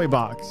 Toy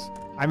box.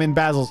 I'm in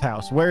Basil's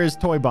house. Where is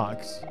toy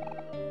box?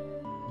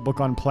 Book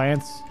on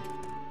plants.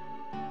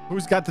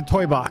 Who's got the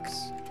toy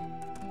box?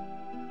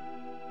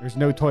 There's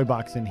no toy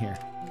box in here.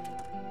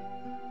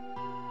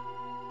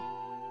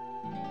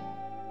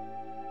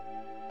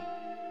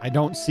 I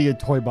don't see a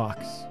toy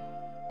box.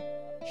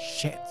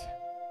 Shit.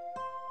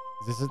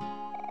 Is this a...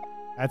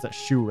 That's a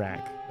shoe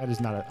rack. That is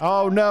not a...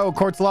 Oh no,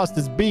 Court's lost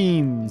his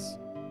beans.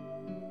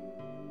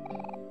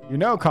 You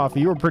know,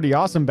 Coffee, you were pretty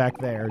awesome back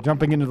there,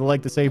 jumping into the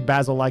lake to save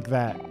Basil like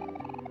that.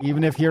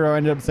 Even if Hero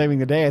ended up saving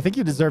the day, I think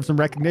you deserve some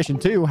recognition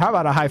too. How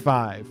about a high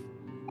five?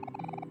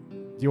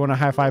 Do you want a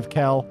high five,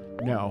 Kel?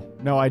 No.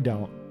 No, I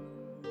don't.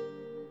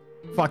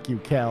 Fuck you,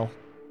 Kel.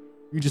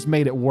 You just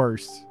made it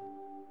worse.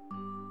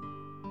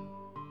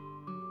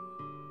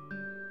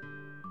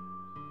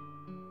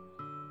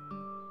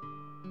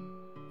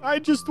 I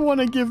just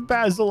want to give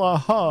Basil a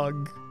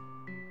hug.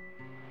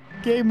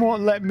 Game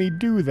won't let me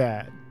do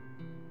that.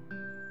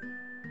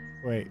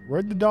 Wait,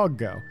 where'd the dog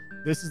go?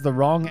 This is the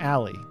wrong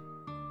alley.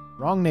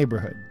 Wrong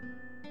neighborhood.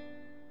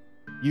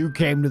 You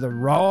came to the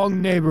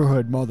wrong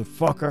neighborhood,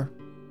 motherfucker.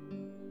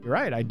 You're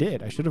right, I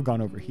did. I should have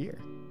gone over here.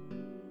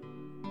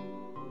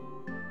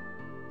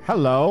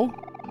 Hello,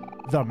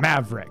 the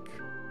Maverick.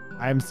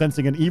 I am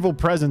sensing an evil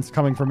presence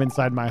coming from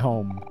inside my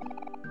home.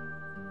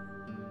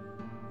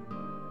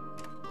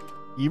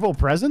 Evil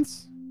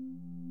presence?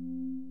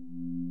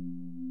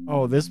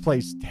 Oh, this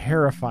place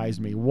terrifies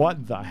me.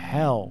 What the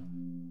hell?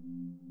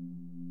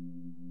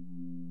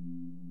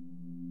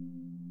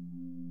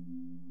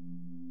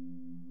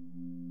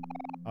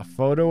 A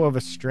photo of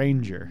a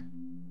stranger.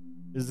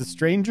 Is the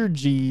stranger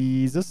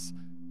Jesus?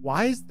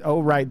 Why is...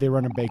 Oh, right. They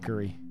run a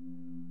bakery.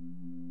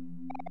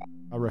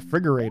 A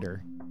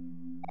refrigerator.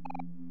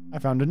 I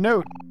found a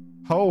note.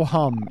 Ho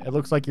hum. It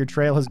looks like your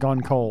trail has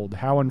gone cold.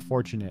 How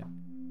unfortunate.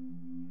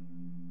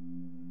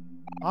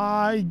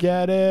 I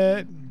get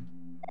it.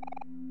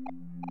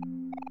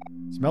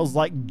 Smells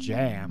like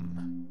jam.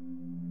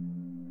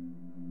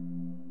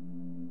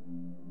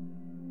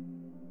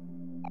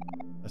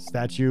 A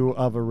statue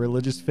of a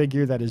religious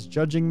figure that is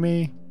judging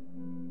me.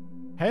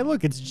 Hey,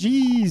 look, it's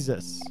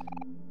Jesus.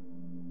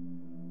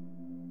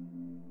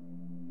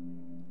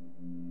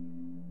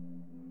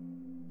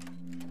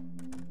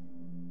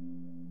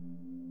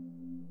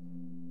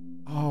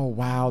 Oh,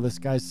 wow, this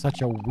guy's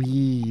such a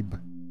weeb.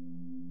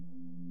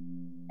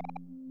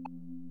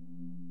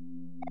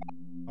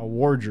 A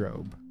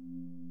wardrobe.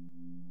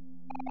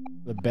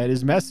 The bed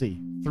is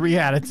messy. 3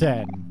 out of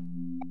 10.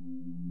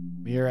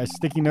 Mirror has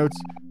sticky notes.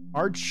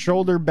 Arch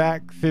shoulder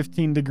back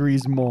 15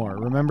 degrees more.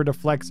 Remember to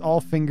flex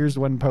all fingers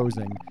when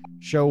posing.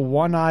 Show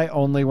one eye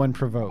only when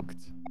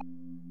provoked.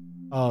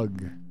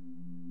 Ugh.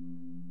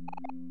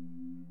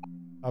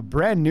 A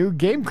brand new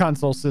game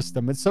console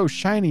system. It's so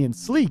shiny and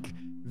sleek.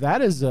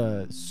 That is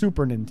a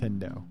Super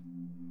Nintendo.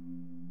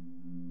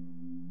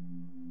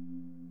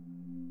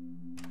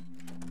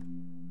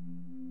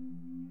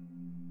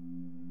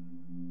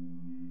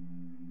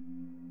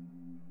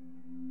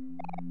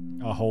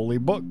 A holy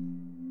book.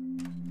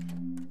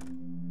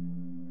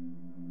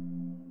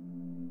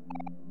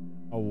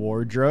 A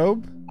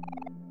wardrobe.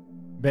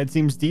 Bed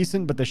seems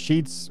decent, but the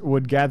sheets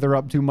would gather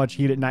up too much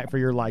heat at night for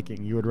your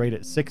liking. You would rate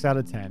it 6 out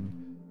of 10.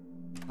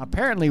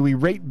 Apparently, we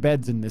rate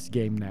beds in this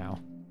game now.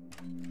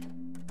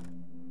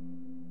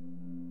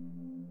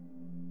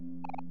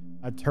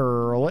 A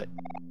turlet.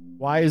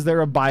 Why is there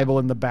a Bible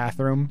in the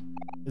bathroom?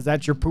 Is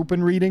that your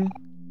pooping reading?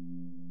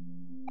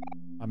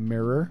 A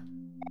mirror.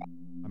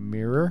 A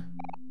mirror.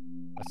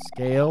 A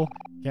scale.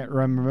 Can't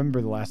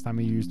remember the last time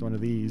I used one of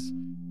these.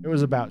 It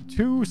was about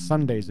 2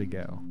 Sundays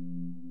ago.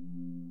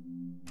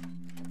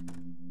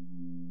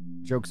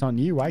 Joke's on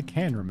you, I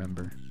can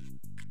remember.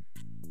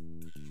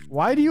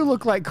 Why do you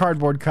look like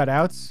cardboard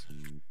cutouts?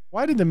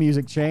 Why did the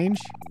music change?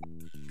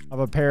 Of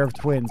a pair of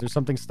twins. There's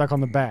something stuck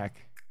on the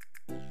back.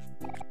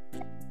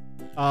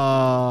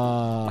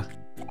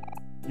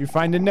 You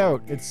find a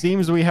note. It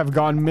seems we have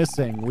gone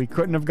missing. We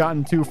couldn't have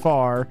gotten too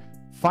far.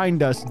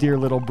 Find us, dear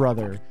little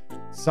brother.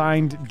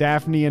 Signed,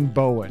 Daphne and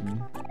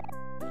Bowen.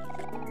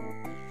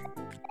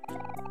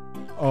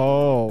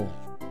 Oh.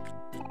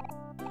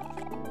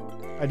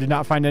 I did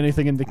not find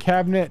anything in the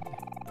cabinet.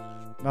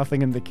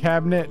 Nothing in the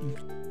cabinet.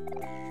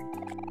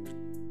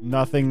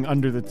 Nothing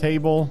under the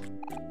table.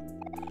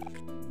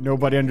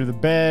 Nobody under the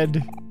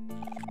bed.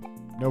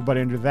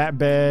 Nobody under that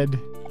bed.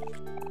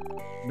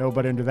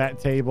 Nobody under that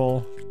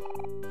table.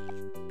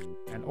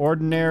 An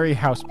ordinary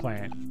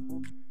houseplant.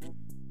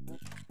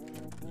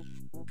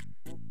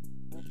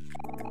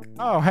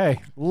 Oh, hey.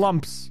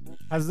 Lumps.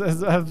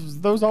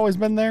 Have those always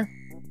been there?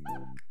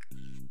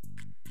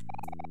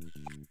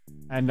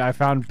 And I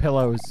found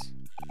pillows.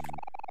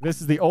 This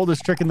is the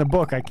oldest trick in the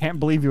book. I can't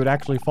believe you would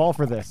actually fall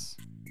for this.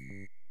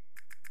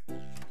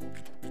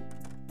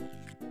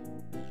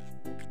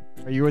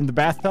 Are you in the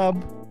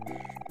bathtub?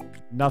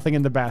 Nothing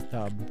in the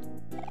bathtub.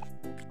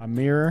 A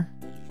mirror.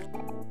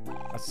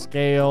 A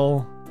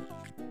scale.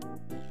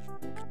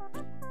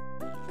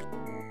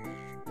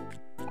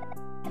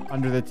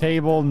 Under the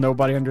table.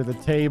 Nobody under the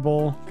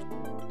table.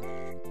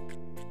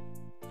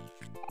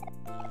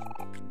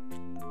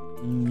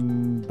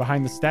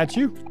 Behind the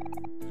statue?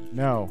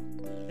 No.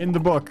 In the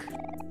book.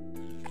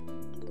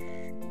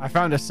 I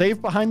found a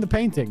safe behind the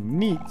painting.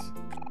 Neat.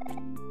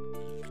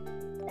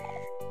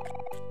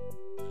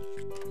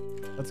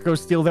 Let's go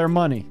steal their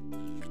money.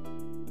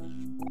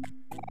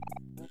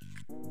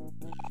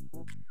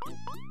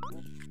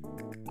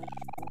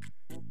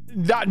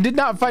 Did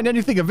not find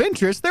anything of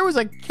interest. There was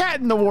a cat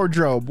in the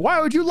wardrobe.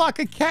 Why would you lock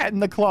a cat in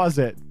the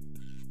closet?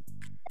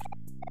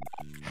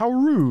 How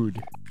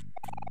rude.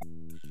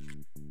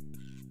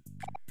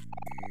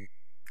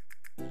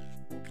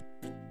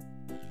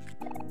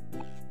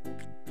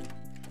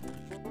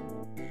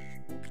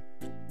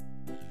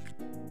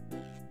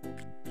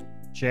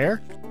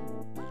 Chair.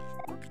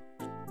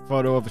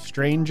 Photo of a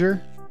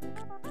stranger.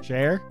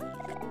 Chair.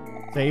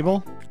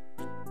 Table.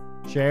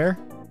 Chair.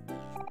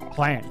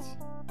 Plant.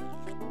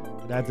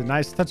 It adds a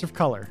nice touch of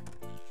color.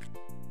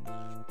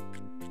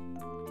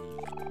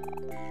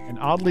 An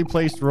oddly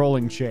placed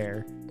rolling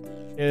chair.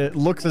 It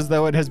looks as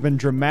though it has been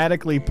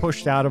dramatically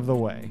pushed out of the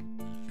way.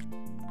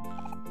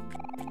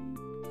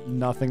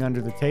 Nothing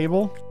under the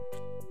table.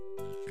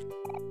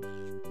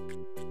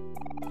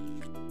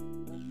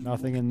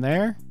 Nothing in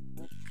there.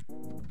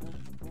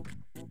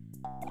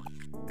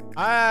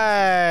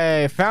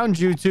 I found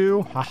you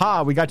two.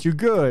 Haha, we got you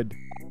good.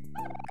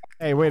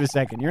 Hey, wait a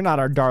second. You're not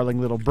our darling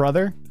little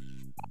brother.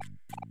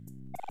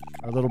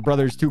 Our little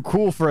brother's too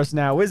cool for us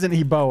now, isn't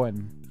he,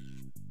 Bowen?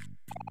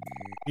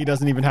 He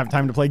doesn't even have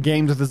time to play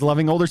games with his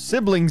loving older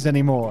siblings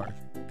anymore.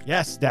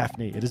 Yes,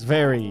 Daphne, it is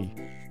very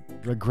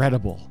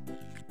regrettable.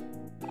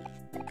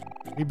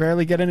 We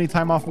barely get any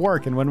time off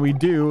work, and when we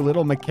do,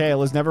 little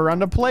Mikhail is never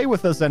around to play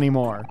with us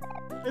anymore.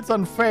 It's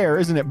unfair,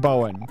 isn't it,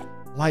 Bowen?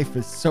 Life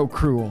is so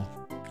cruel.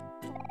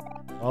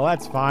 Well,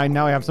 that's fine.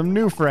 Now I have some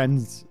new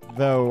friends,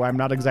 though I'm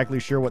not exactly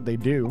sure what they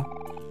do.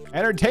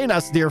 Entertain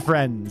us, dear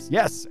friends.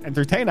 Yes,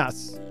 entertain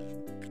us.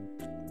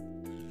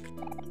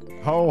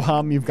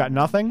 Ho-hum, you've got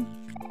nothing?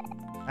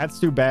 That's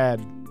too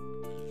bad.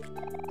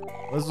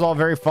 This is all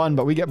very fun,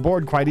 but we get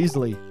bored quite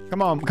easily.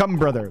 Come on, come,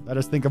 brother. Let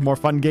us think of more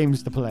fun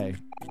games to play.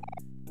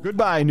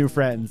 Goodbye, new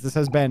friends. This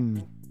has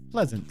been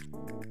pleasant.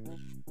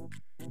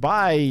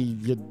 Bye,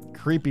 you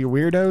creepy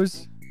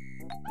weirdos.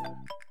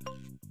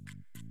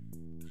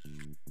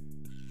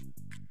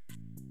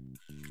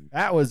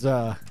 That was,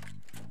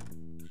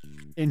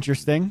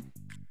 interesting.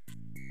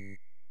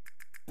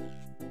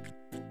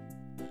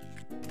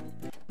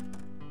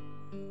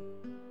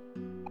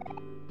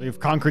 You've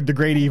conquered the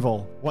great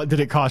evil. What did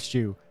it cost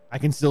you? I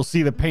can still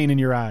see the pain in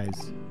your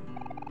eyes.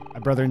 My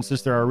brother and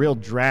sister are a real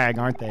drag,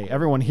 aren't they?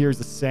 Everyone here is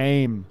the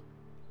same.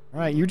 All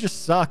right, you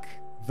just suck,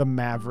 the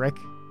Maverick.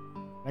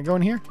 Can I go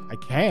in here? I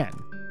can.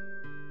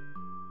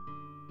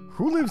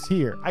 Who lives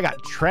here? I got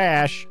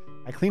trash.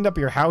 I cleaned up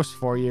your house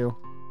for you.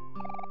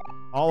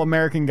 All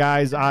American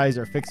guys' eyes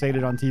are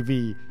fixated on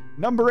TV.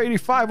 Number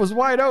 85 was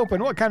wide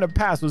open. What kind of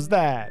pass was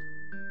that?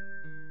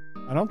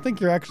 I don't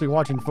think you're actually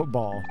watching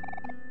football.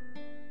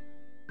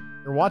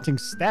 You're watching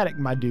static,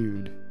 my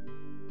dude.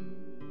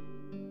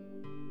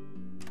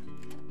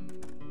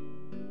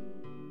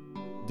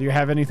 Do you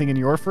have anything in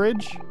your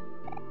fridge?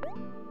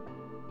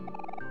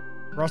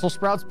 Brussels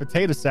sprouts,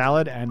 potato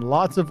salad, and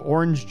lots of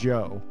Orange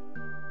Joe.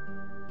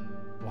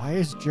 Why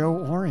is Joe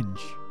orange?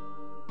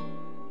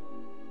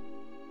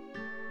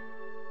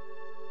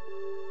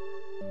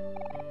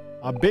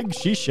 A big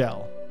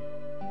she-shell.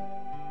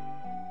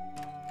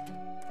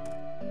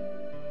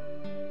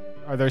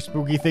 Are there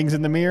spooky things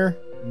in the mirror?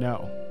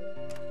 No.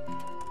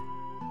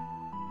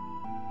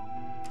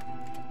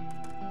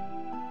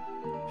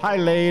 Hi,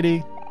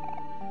 lady.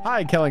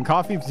 Hi, Kellen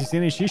Coffee. Have you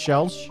seen any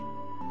she-shells?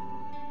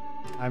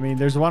 I mean,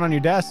 there's one on your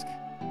desk.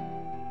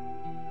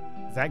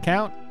 Does that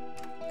count?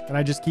 Can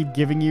I just keep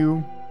giving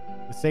you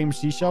the same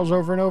seashells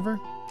over and over?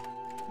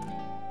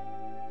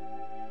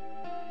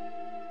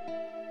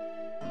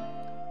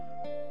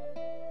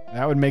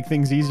 That would make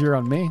things easier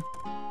on me.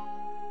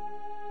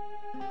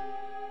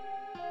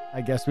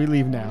 I guess we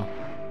leave now.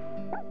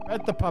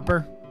 Pet the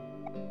pupper.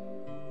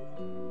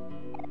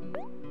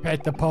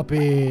 Pet the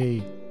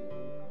puppy.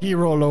 He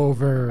roll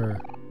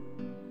over.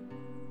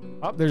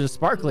 Oh, there's a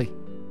sparkly.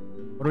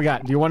 What do we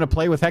got? Do you want to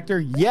play with Hector?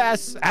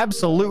 Yes,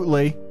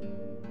 absolutely.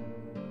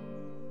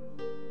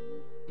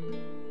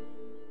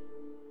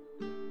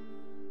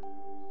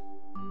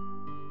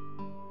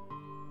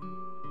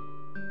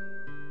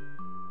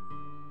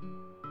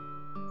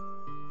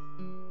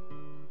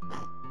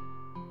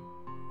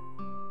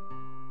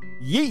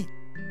 Yeet.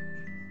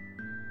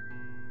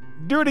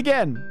 Do it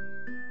again.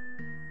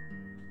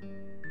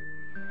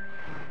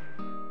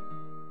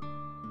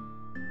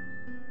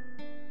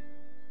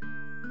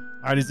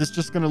 All right, is this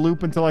just going to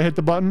loop until I hit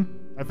the button?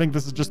 I think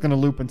this is just going to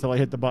loop until I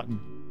hit the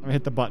button. I'm going to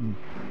hit the button.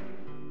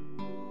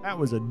 That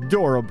was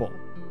adorable.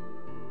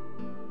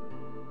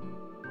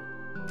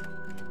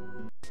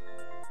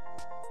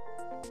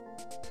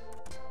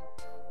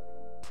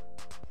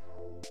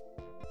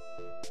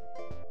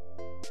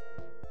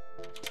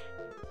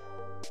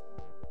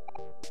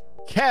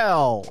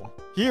 Kel,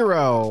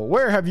 Hero,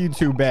 where have you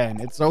two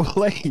been? It's so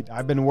late.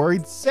 I've been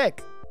worried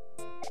sick.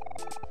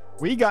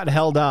 We got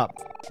held up.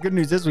 Good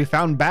news is we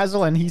found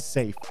Basil and he's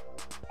safe.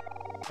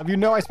 Have you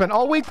know I spent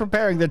all week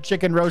preparing the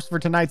chicken roast for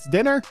tonight's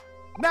dinner?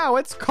 Now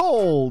it's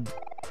cold.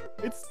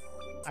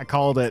 I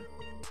called it.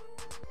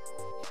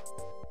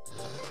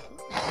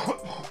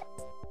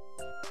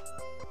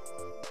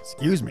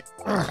 Excuse me.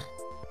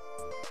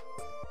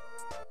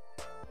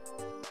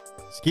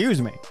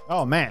 Excuse me.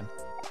 Oh, man.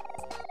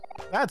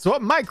 That's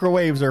what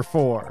microwaves are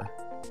for.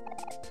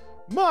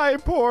 My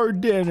poor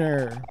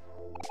dinner.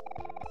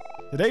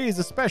 Today is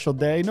a special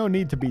day. No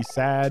need to be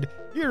sad.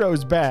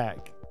 Hero's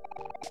back.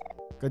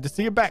 Good to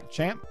see you back,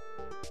 champ.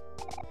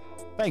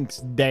 Thanks,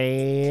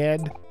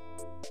 Dad.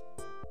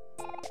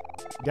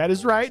 Dad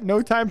is right.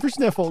 No time for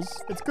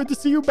sniffles. It's good to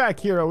see you back,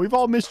 Hero. We've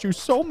all missed you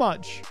so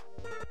much.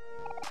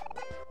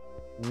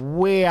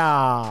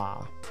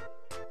 Sounds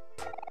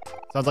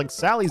like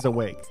Sally's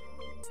awake.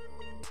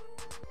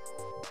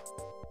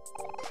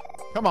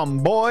 Come on,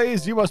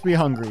 boys. You must be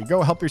hungry.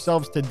 Go help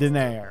yourselves to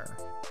dinner.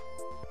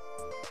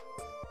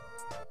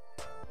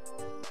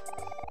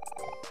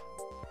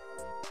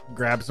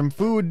 Grab some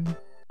food.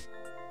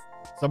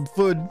 Some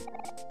food.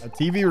 A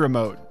TV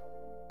remote.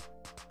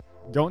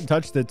 Don't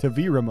touch the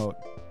TV remote.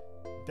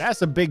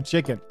 That's a big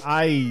chicken.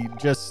 I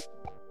just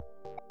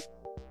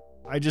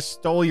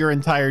stole your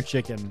entire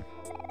chicken.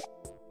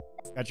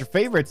 Got your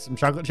favorites. Some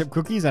chocolate chip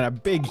cookies and a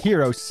big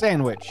hero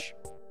sandwich.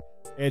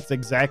 It's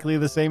exactly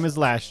the same as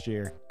last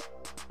year.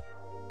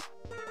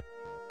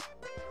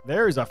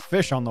 There's a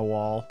fish on the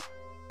wall.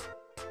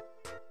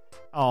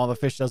 Oh, the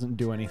fish doesn't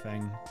do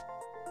anything.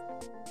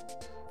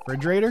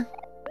 Refrigerator?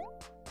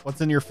 What's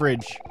in your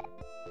fridge?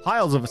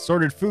 Piles of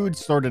assorted food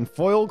stored in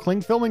foil,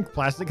 cling film, and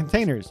plastic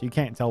containers. You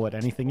can't tell what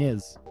anything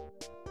is.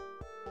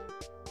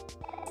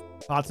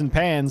 Pots and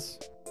pans.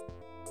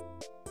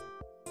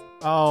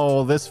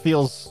 Oh, this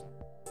feels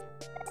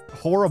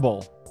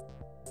horrible.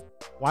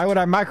 Why would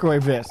I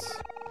microwave this?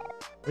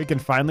 We can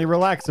finally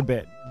relax a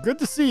bit. Good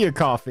to see you,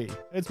 Coffee.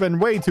 It's been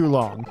way too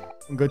long.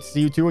 And good to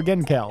see you too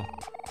again, Kel.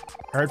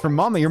 Heard from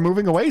Mom that you're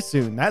moving away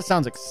soon. That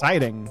sounds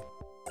exciting.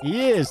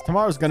 He is.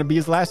 Tomorrow's going to be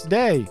his last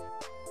day.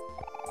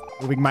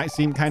 Moving might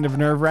seem kind of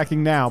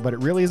nerve-wracking now, but it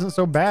really isn't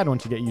so bad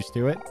once you get used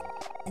to it.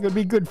 It would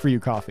be good for you,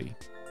 Coffee.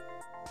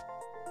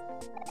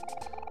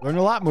 Learn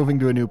a lot moving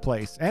to a new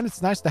place, and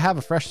it's nice to have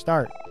a fresh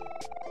start.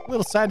 A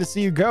little sad to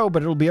see you go,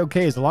 but it'll be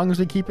okay as long as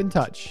we keep in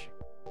touch.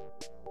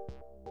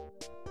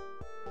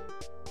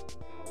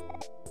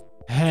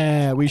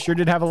 We sure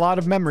did have a lot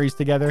of memories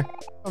together.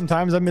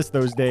 Sometimes I miss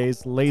those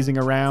days, lazing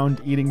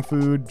around, eating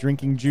food,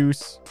 drinking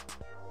juice.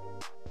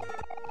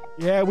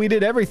 Yeah, we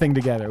did everything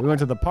together. We went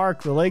to the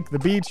park, the lake, the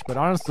beach, but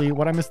honestly,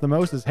 what I miss the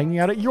most is hanging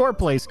out at your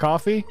place,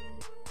 Coffee.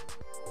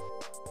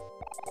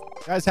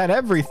 You guys had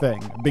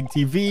everything. A big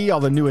TV,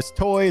 all the newest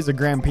toys, a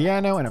grand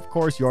piano, and of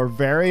course, your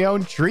very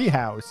own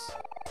treehouse.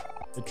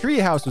 The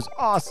treehouse was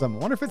awesome. I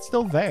wonder if it's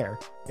still there.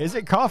 Is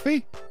it,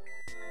 Coffee?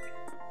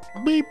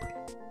 Beep.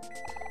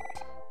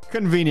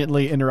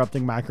 Conveniently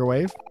interrupting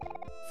microwave.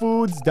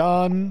 Food's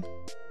done.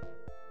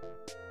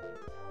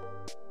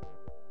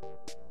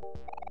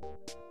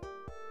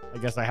 I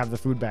guess I have the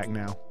food back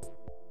now.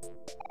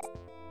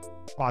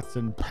 Pots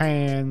and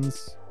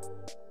pans.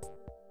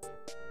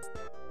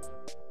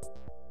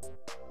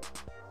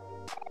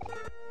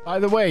 By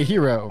the way,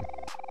 Hero,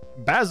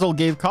 Basil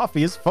gave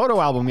Coffee his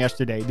photo album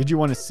yesterday. Did you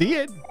want to see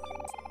it?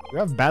 You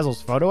have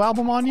Basil's photo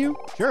album on you?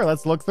 Sure,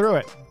 let's look through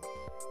it.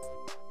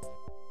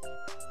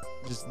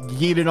 Just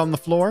yeet it on the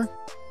floor.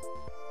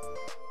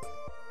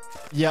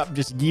 Yep,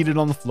 just yeet it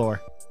on the floor.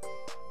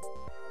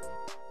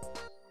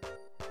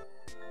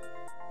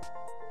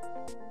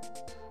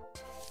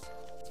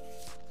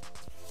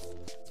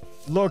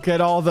 Look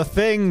at all the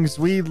things.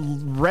 We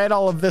read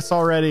all of this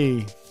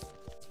already.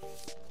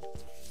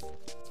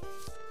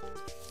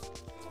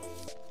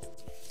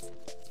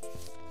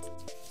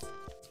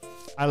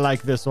 I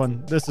like this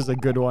one. This is a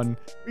good one.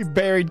 We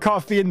buried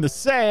Coffee in the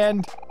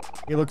sand.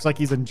 He looks like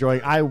he's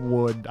enjoying. I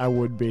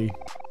would be.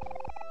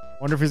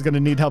 Wonder if he's going to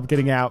need help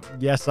getting out.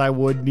 Yes, I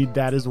would need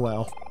that as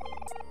well.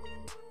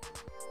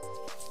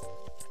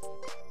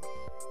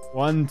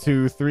 1,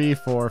 2, 3,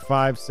 4,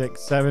 5,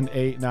 6, 7,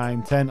 8,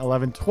 9, 10,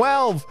 11,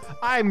 12.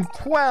 I'm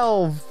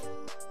 12.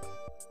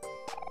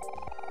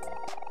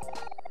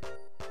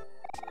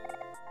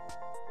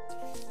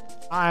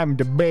 I'm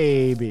the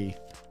baby.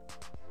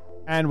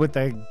 And with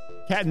the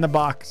cat in the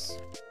box.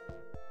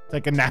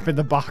 Take a nap in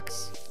the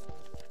box.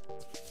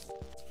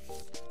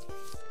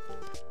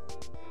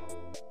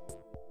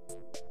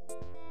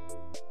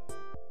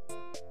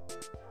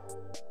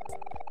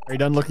 Are you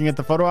done looking at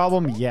the photo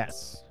album?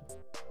 Yes.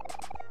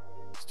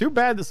 It's too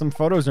bad that some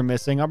photos are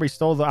missing. Aubrey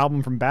stole the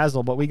album from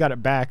Basil, but we got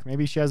it back.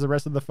 Maybe she has the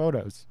rest of the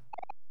photos.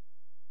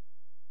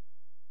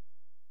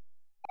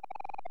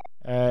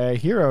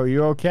 Hero,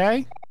 you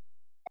okay?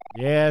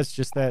 Yeah, it's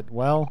just that,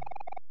 well,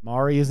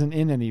 Mari isn't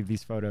in any of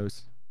these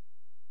photos.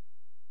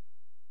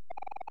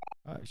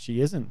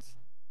 She isn't.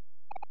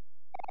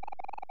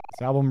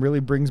 This album really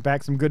brings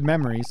back some good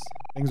memories.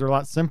 Things were a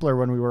lot simpler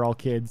when we were all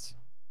kids.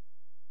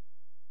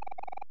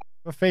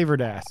 A favor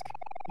to ask.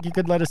 Think you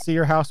could let us see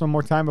your house one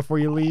more time before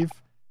you leave?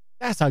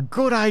 That's a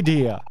good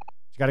idea.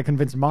 You gotta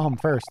convince Mom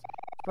first.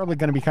 She's probably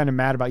gonna be kind of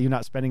mad about you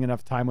not spending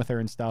enough time with her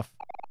and stuff.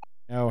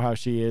 Know how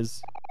she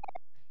is.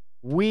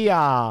 We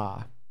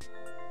are.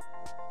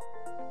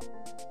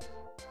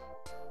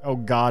 Oh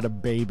God, a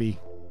baby.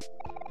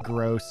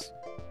 Gross.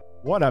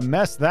 What a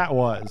mess that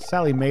was.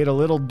 Sally made a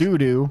little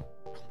doo-doo.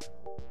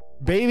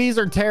 Babies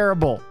are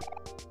terrible.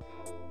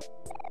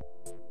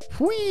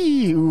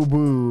 Whee,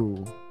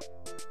 Ubu.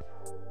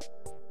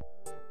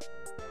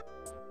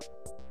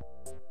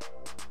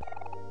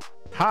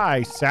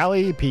 Hi,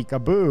 Sally,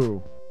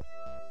 peekaboo.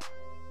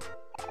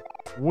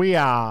 We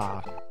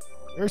are.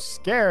 You're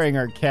scaring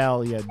her,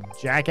 Kel, you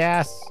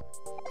jackass.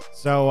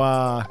 So,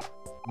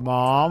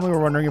 Mom, we were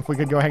wondering if we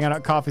could go hang out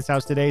at Coffee's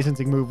house today since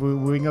he's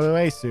moving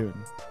away soon.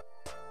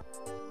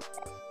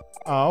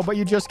 Oh, but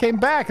you just came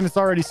back and it's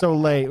already so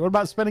late. What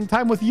about spending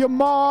time with your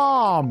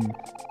mom?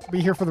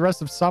 be here for the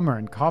rest of summer,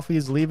 and Coffee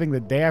is leaving the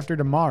day after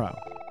tomorrow.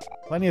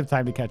 Plenty of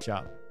time to catch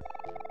up.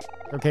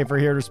 Okay for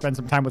here to spend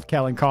some time with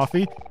Kel and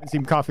Coffee. I've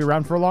seen Coffee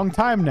around for a long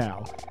time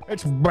now.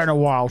 It's been a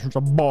while since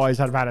the boys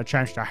have had a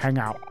chance to hang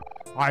out.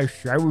 I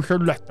say we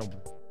should let them.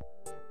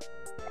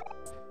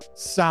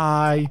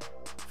 Sigh.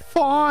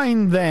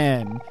 Fine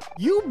then.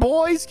 You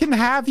boys can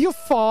have your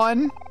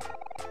fun.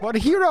 But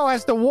Hero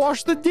has to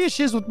wash the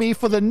dishes with me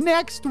for the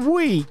next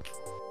week.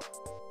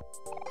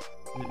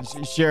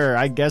 Sure,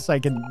 I guess I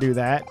can do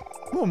that.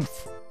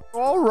 Oomph.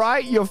 All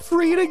right, you're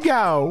free to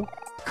go.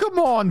 Come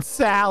on,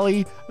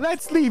 Sally.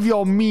 Let's leave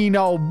your mean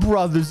old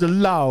brothers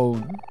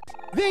alone.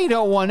 They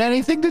don't want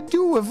anything to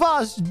do with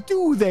us,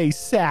 do they,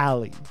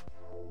 Sally?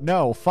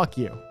 No, fuck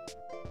you.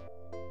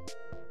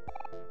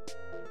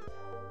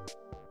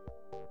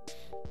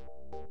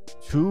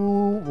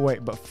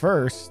 Wait, but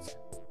first,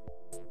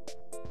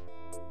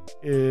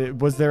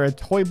 was there a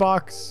toy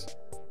box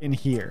in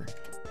here?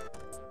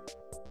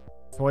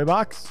 Toy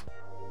box?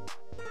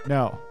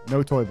 No,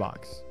 no toy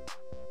box.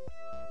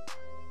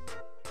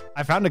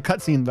 I found a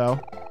cutscene though.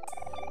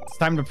 It's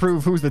time to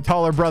prove who's the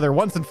taller brother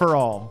once and for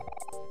all.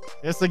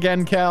 This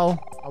again, Kel.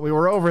 We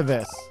were over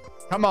this.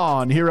 Come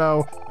on,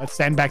 Hero. Let's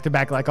stand back to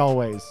back like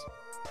always.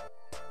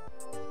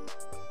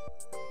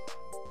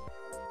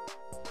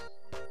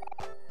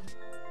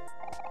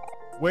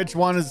 Which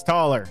one is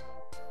taller?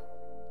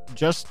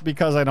 Just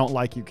because I don't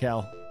like you,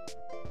 Kel.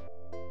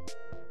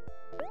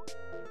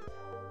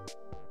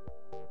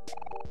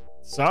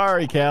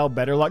 Sorry, Kel.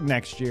 Better luck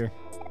next year.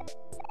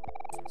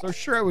 So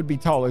sure it would be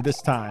taller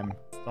this time.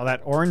 All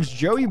that orange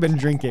Joe you've been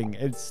drinking.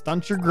 It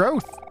stunts your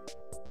growth.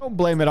 Don't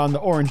blame it on the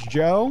orange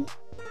Joe.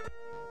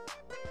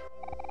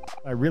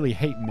 I really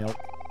hate milk.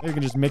 You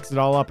can just mix it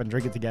all up and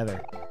drink it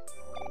together.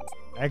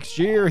 Next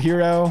year,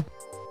 Hero.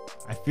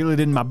 I feel it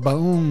in my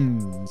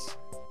bones.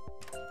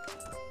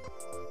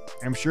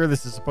 I'm sure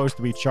this is supposed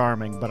to be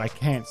charming, but I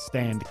can't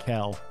stand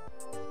Kel.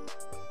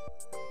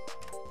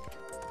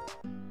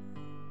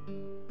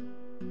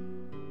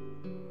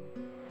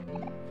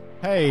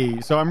 Hey,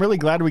 so I'm really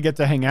glad we get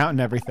to hang out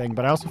and everything,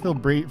 but I also feel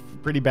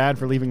pretty bad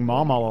for leaving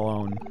Mom all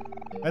alone.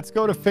 Let's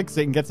go to Fix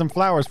It and get some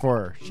flowers for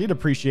her. She'd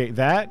appreciate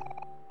that.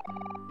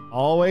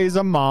 Always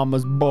a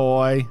mama's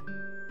boy.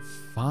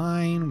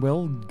 Fine,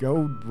 we'll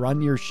go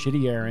run your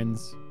shitty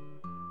errands.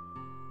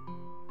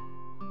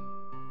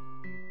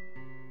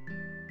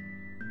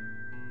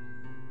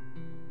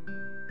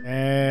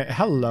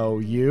 Hello,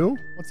 you.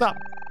 What's up?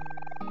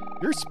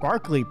 You're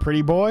sparkly,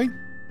 pretty boy.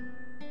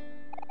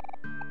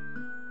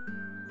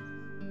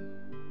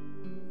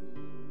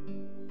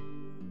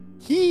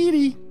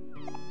 Kitty.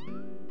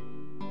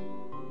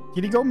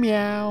 Kitty go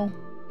meow.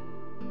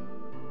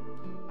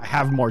 I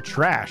have more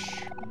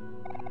trash.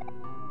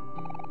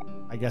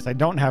 I guess I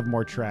don't have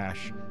more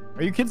trash.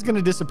 Are you kids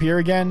gonna disappear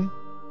again?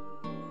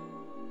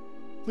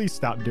 Please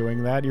stop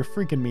doing that. You're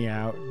freaking me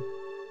out.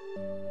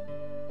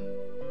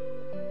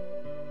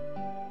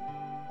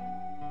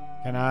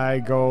 Can I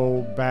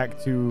go back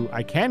to...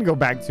 I can go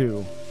back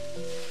to...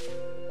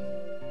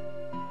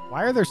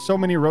 Why are there so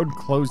many road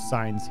closed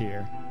signs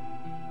here?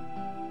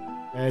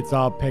 It's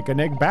a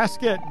picnic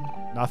basket.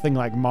 Nothing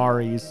like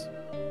Mari's.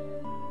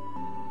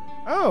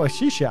 Oh, a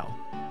seashell.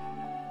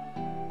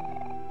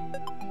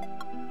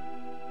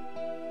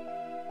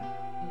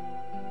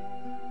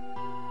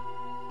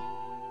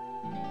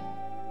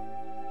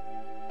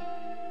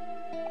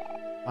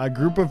 A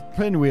group of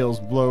pinwheels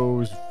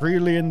blows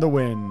freely in the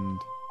wind.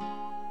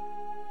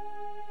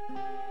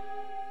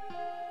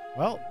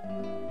 Well,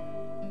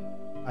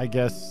 I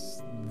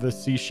guess the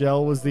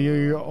seashell was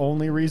the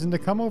only reason to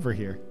come over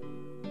here.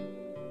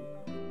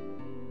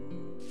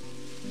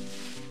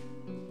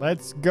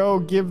 Let's go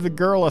give the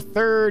girl a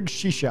third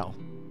seashell.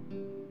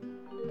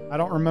 I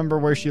don't remember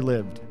where she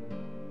lived.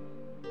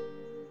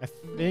 I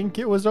think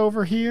it was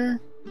over here.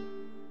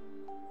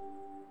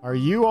 Are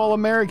you all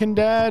American,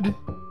 Dad?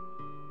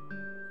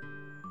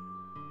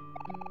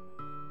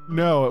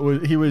 No,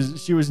 she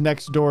was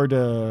next door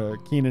to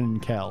Keenan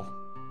and Kel.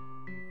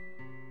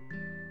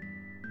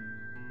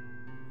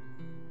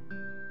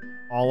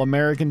 All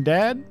American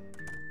Dad?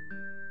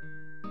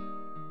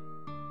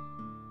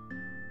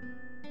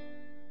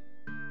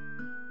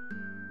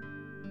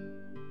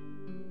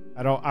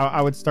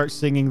 I would start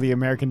singing the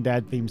American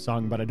Dad theme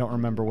song, but I don't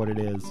remember what it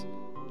is.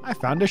 I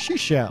found a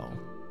seashell.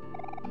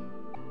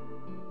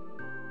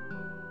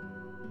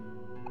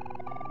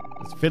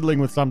 It's fiddling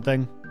with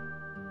something.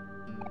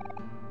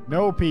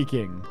 No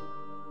peeking.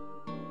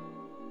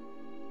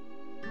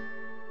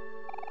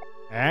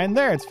 And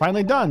there, it's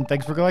finally done.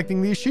 Thanks for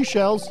collecting these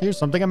seashells. Here's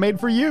something I made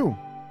for you.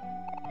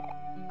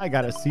 I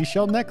got a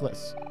seashell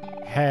necklace.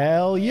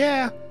 Hell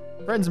yeah.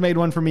 Friends made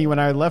one for me when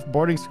I left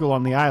boarding school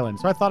on the island,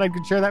 so I thought I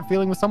could share that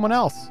feeling with someone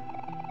else.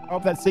 I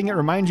hope that seeing it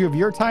reminds you of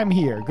your time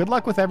here. Good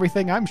luck with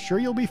everything. I'm sure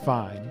you'll be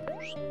fine.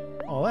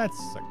 Oh, that's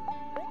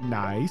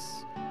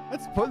nice.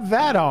 Let's put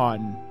that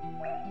on.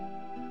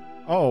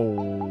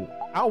 Oh.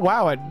 Oh,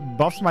 wow. It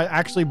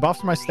actually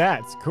buffs my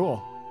stats.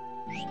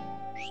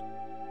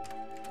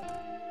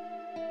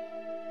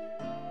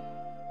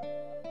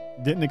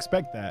 Didn't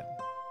expect that.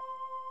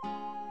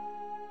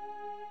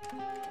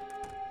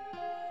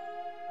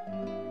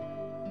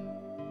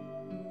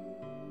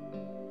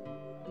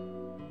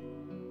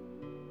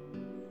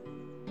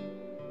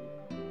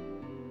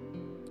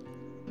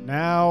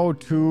 Now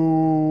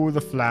to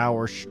the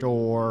flower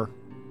store.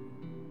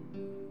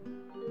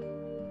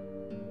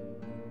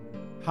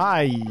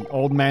 Hi,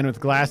 old man with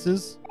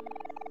glasses.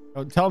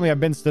 Don't tell me I've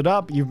been stood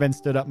up. You've been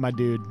stood up, my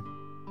dude.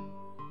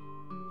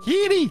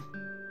 Kitty!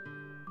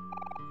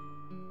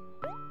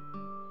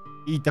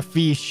 Eat the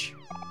fish.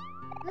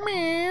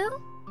 Meow.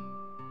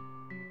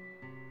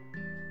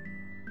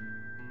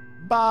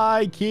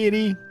 Bye,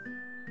 kitty.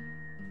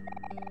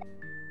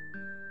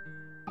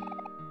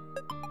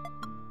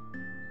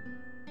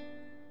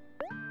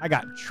 I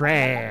got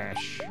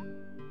trash.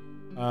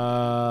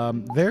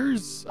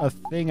 There's a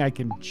thing I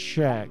can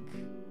check.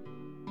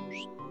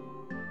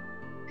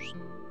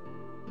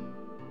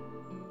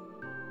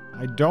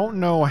 I don't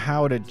know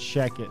how to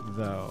check it,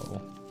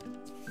 though.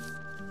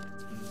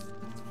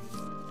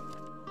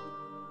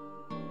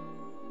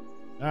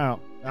 Oh,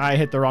 I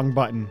hit the wrong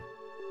button.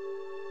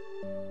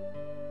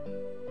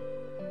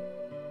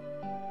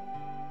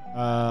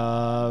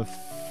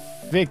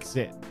 Fix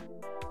it.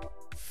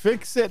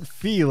 Fix it,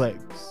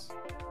 Felix.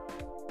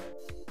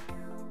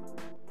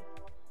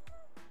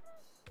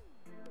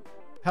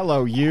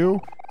 Hello, you.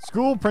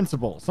 School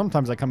principal.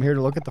 Sometimes I come here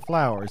to look at the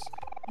flowers.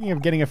 Thinking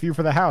of getting a few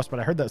for the house, but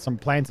I heard that some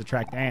plants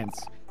attract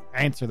ants.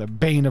 Ants are the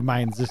bane of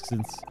my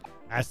existence.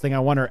 Last thing I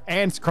want are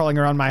ants crawling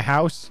around my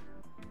house.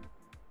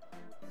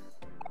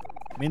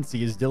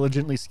 Mincy is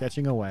diligently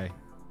sketching away.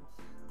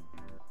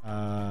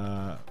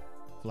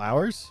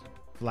 Flowers?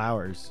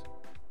 Flowers.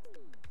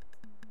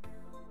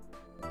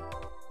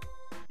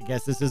 I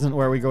guess this isn't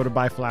where we go to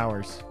buy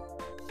flowers.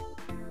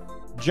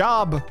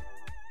 Job.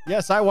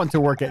 Yes, I want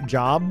to work at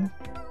job.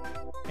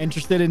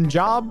 Interested in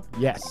job?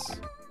 Yes.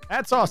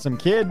 That's awesome,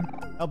 kid.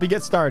 Help you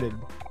get started.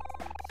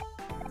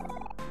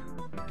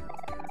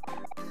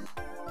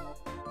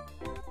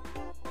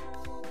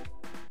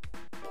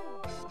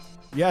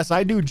 Yes,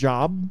 I do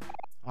job.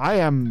 I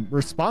am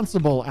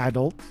responsible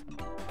adult.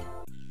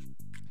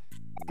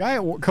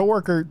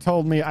 Coworker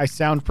told me I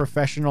sound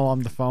professional on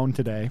the phone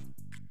today.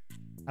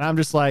 And I'm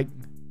just like,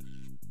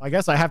 I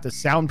guess I have to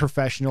sound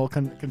professional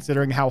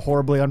considering how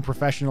horribly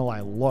unprofessional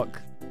I look.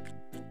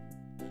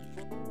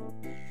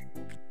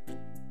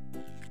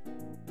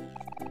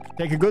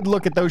 Take a good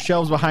look at those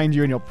shelves behind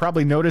you and you'll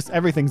probably notice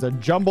everything's a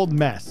jumbled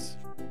mess.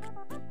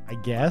 I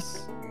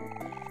guess.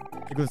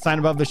 Look at the sign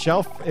above the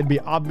shelf. It'd be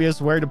obvious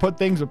where to put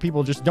things, but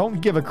people just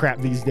don't give a crap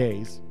these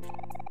days.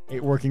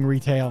 Hate working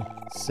retail.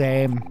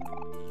 Same.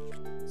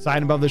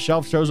 Sign above the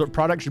shelf shows what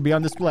product should be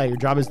on display. Your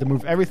job is to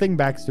move everything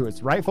back to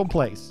its rightful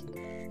place.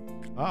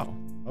 Oh,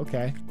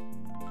 okay.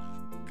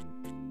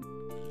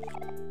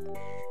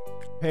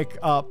 Pick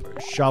up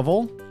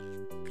shovel.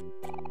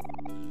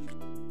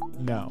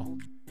 No.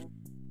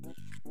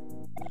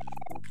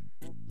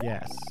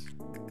 Yes.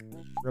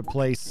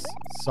 Replace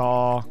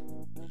saw.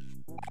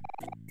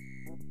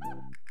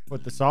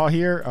 Put the saw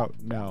here. Oh,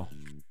 no.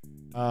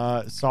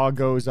 Saw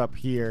goes up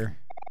here.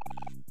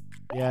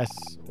 Yes.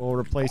 We'll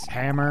replace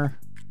hammer.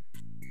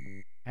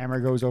 Hammer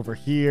goes over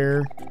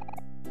here.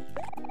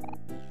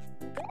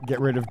 Get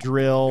rid of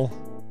drill.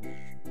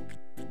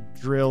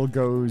 Drill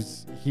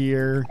goes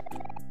here.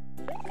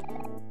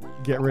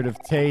 Get rid of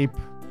tape.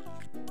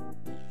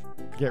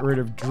 Get rid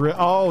of drill.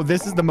 Oh,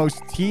 this is the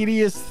most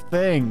tedious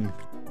thing.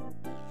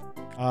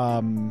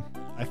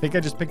 I think I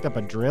just picked up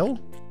a drill.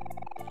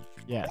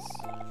 Yes.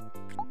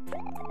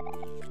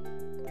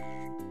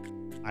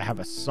 I have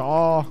a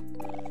saw.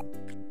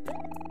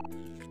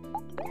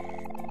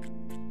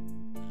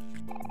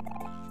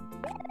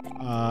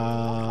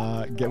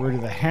 Get rid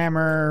of the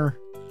hammer.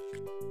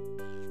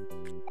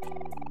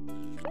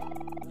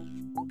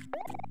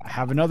 I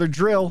have another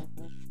drill.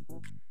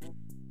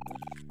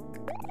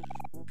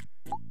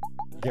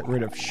 Get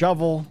rid of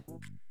shovel.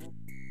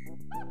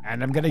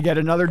 And I'm gonna get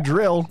another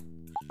drill.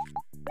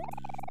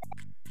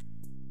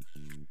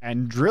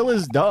 And drill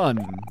is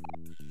done.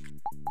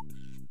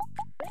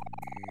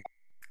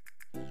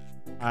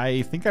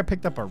 I think I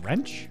picked up a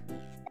wrench.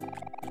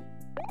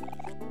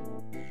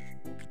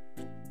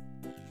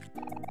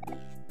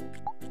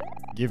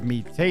 Give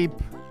me tape.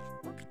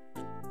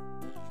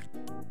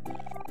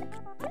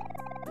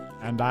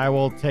 And I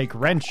will take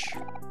wrench.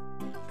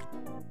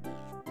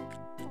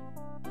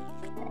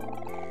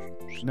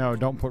 No,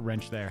 don't put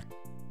wrench there.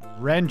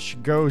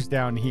 Wrench goes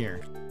down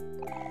here.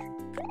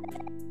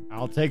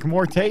 I'll take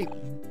more tape.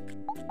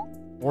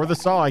 Or the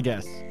saw, I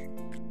guess.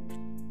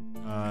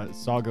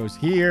 Saw goes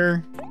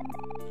here.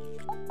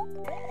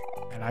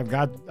 And I've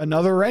got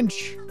another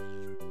wrench.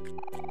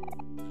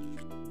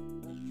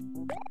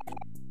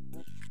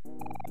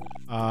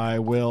 I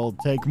will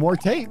take more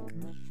tape.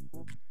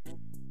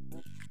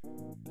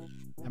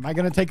 Am I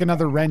going to take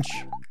another wrench?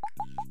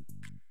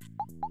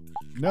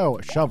 No,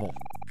 a shovel.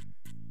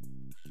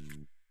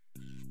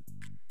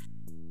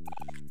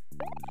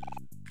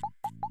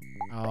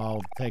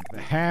 I'll take the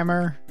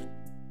hammer.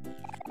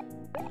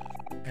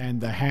 And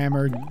the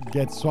hammer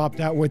gets swapped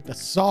out with the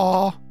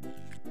saw.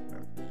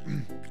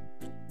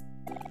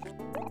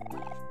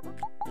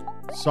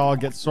 Saw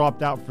gets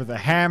swapped out for the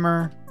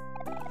hammer.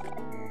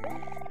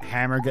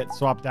 Hammer gets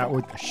swapped out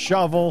with the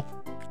shovel.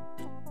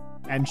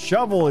 And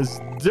shovel is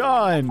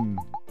done.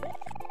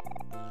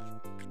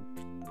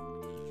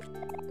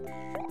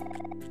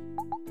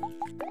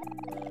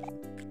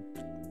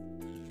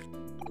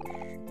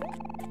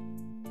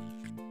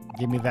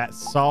 Give me that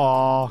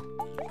saw.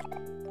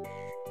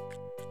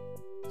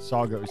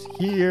 Saw goes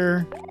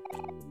here.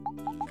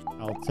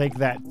 I'll take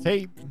that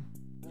tape.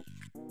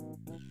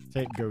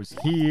 Tape goes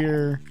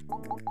here.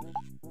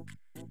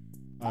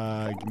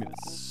 Give me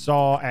the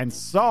saw. And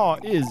saw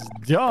is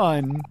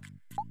done.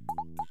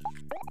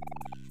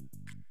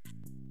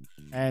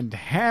 And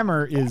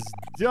hammer is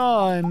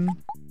done.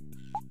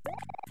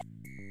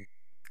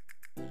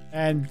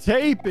 And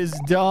tape is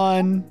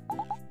done.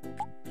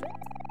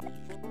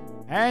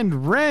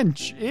 And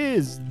wrench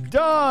is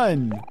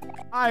done.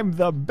 I'm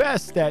the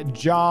best at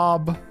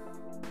job.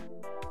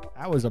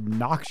 That was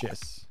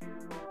obnoxious.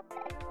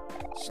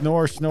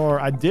 Snore, snore.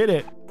 I did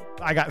it.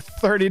 I got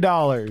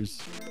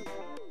 $30.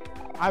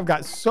 I've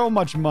got so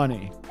much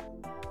money.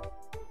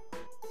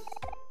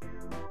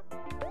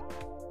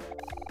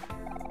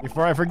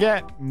 Before I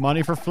forget,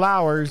 money for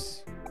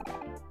flowers.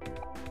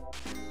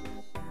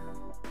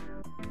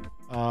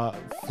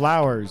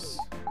 Flowers.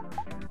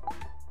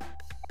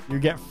 You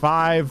get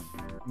 5.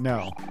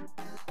 No.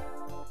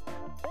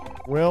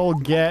 We'll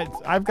get...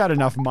 I've got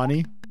enough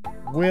money.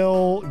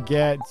 We'll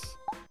get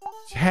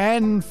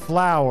 10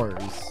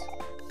 flowers.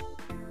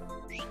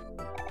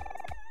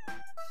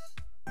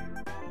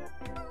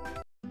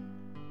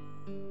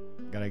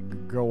 Gotta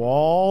go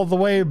all the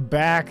way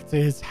back to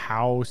his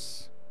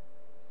house.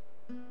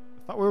 I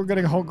thought we were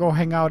gonna go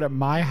hang out at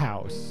my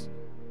house.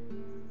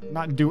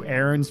 Not do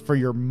errands for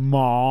your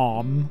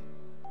mom.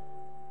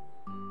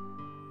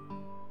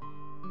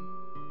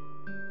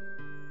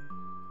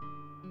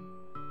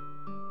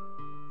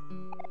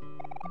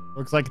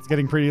 Looks like it's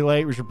getting pretty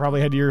late. We should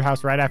probably head to your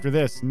house right after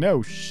this.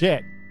 No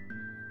shit.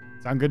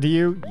 Sound good to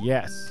you?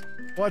 Yes.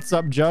 What's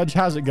up, Judge?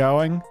 How's it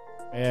going?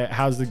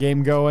 How's the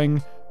game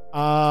going?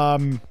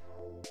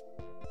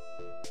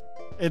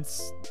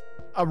 It's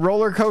a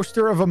roller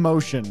coaster of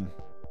emotion.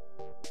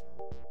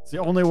 It's the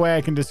only way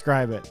I can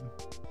describe it.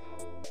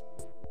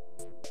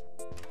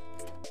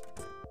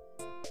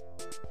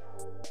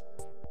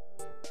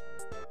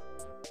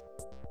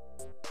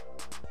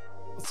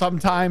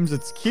 Sometimes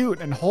it's cute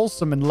and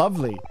wholesome and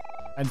lovely.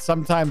 And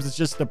sometimes it's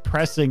just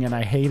depressing and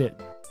I hate it.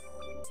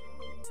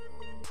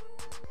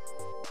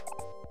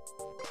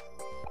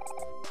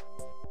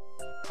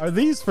 Are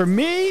these for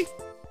me?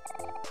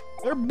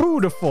 They're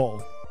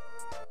beautiful.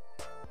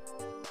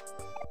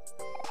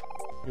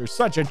 You're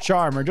such a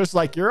charmer, just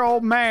like your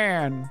old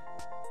man.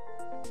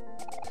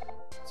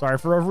 Sorry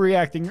for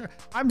overreacting.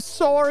 I'm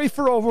sorry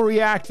for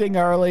overreacting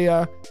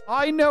earlier.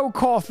 I know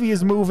coffee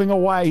is moving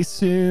away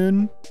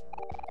soon.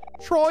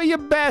 Try your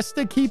best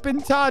to keep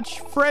in touch.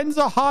 Friends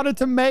are harder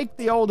to make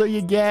the older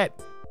you get.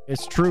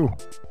 It's true.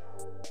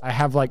 I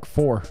have like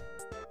 4.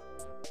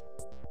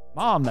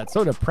 Mom, that's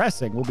so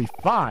depressing. We'll be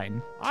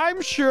fine.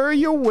 I'm sure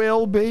you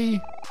will be.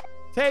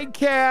 Take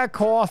care,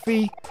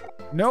 Coffee.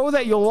 Know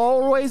that you'll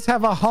always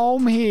have a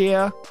home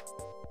here.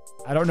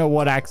 I don't know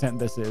what accent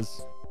this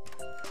is,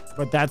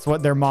 but that's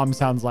what their mom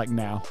sounds like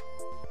now.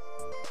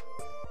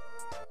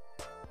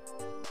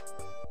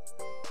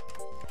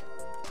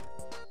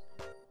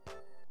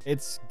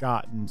 It's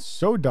gotten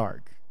so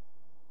dark.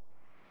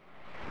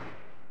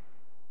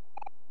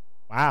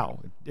 Wow,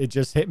 it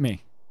just hit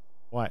me.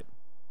 What?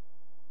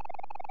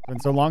 It's been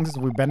so long since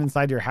we've been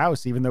inside your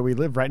house, even though we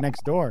live right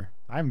next door.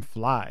 Time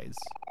flies.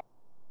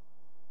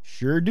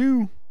 Sure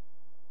do.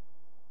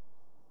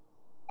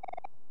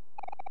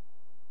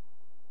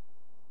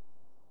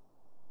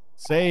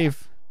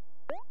 Save.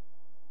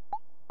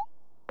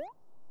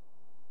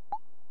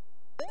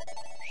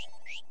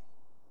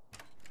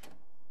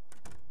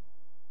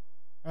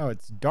 Oh,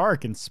 it's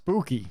dark and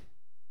spooky.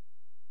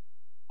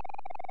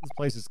 This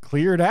place is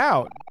cleared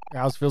out.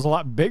 Your house feels a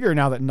lot bigger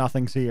now that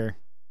nothing's here.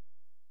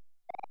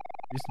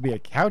 Used to be a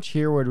couch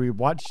here where we'd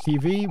watch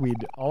TV.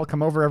 We'd all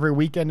come over every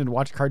weekend and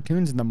watch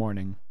cartoons in the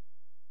morning.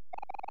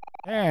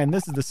 And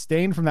this is the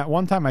stain from that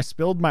one time I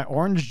spilled my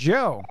Orange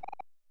Joe.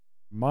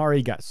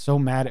 Mari got so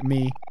mad at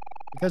me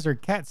because her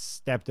cat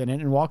stepped in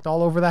it and walked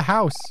all over the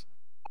house.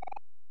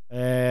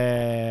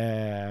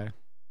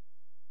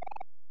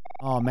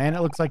 Oh man,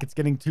 it looks like it's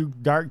getting too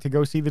dark to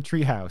go see the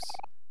treehouse.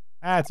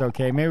 That's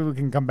okay. Maybe we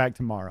can come back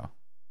tomorrow.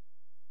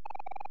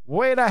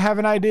 Wait, I have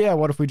an idea.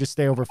 What if we just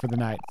stay over for the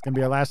night? It's going to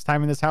be our last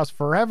time in this house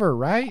forever,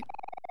 right?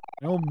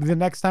 It'll be the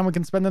next time we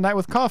can spend the night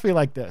with coffee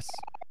like this.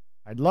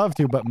 I'd love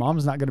to, but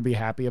Mom's not going to be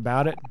happy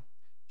about it.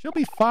 She'll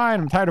be fine.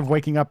 I'm tired of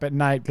waking up at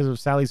night because of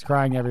Sally's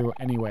crying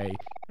anyway.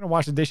 You're going to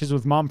wash the dishes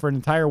with Mom for an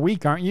entire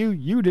week, aren't you?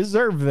 You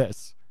deserve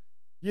this.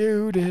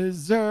 You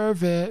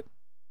deserve it.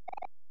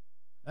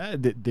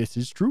 This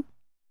is true.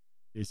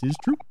 This is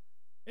true.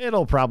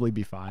 It'll probably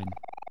be fine.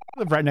 I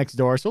live right next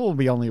door, so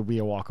we'll only be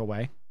a walk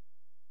away.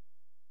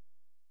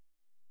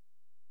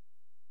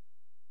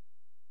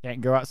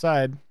 Can't go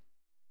outside.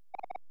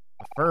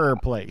 A fur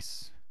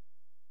place.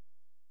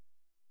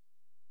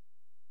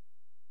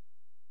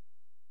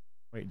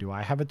 Wait, do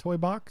I have a toy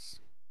box?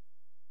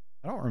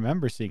 I don't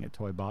remember seeing a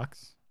toy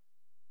box.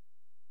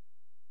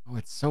 Oh,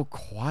 it's so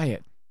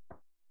quiet.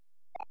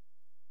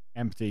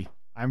 Empty.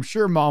 I'm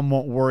sure mom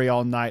won't worry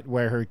all night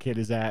where her kid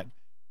is at.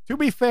 To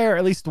be fair,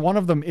 at least one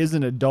of them is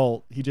an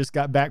adult. He just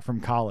got back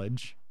from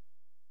college.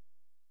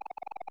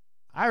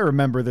 I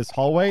remember this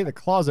hallway. The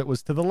closet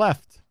was to the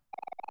left.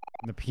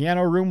 And the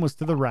piano room was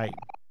to the right.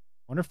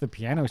 Wonder if the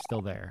piano is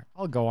still there.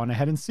 I'll go on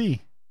ahead and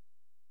see.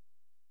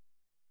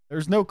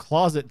 There's no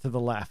closet to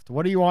the left.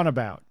 What are you on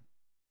about?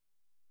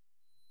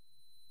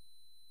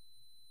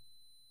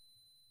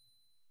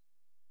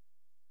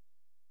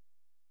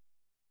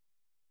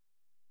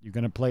 You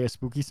gonna play a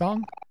spooky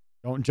song?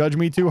 Don't judge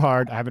me too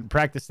hard. I haven't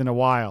practiced in a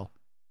while.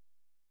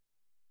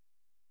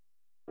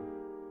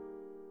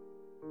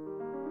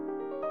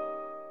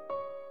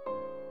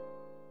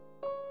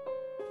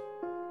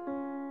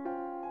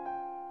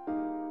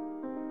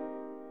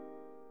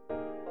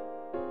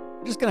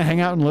 I'm just gonna hang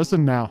out and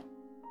listen now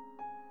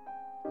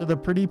to the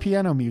pretty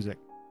piano music.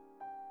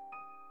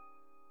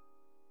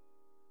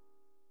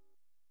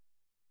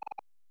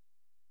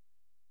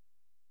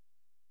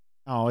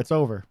 Oh, it's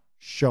over.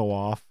 Show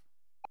off.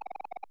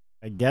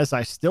 I guess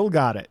I still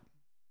got it.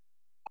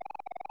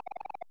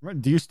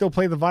 Do you still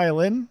play the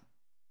violin?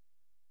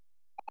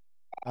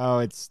 Oh,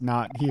 it's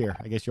not here.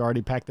 I guess you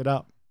already packed it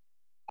up.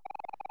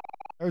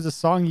 There was a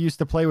song you used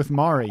to play with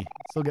Mari. It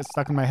still gets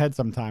stuck in my head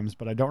sometimes,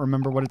 but I don't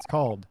remember what it's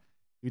called.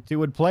 You two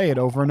would play it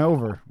over and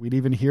over. We'd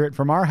even hear it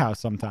from our house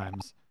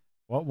sometimes.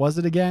 What was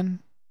it again?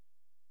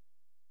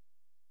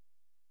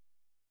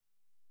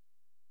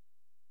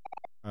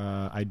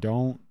 I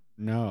don't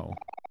know.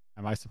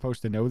 Am I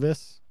supposed to know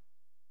this?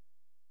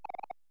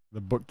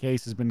 The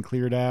bookcase has been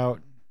cleared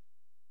out.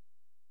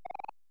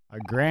 A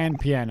grand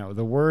piano.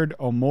 The word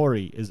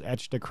Omori is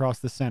etched across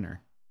the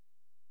center.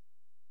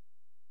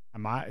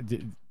 Am I...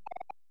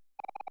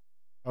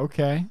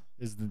 okay.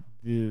 Is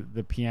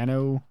the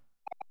piano...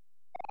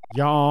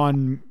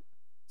 Yawn.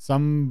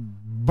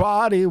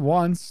 Somebody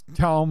once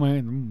told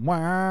me...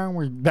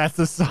 That's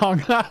the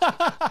song.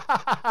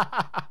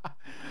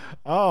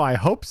 Oh, I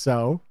hope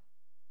so.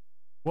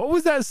 What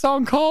was that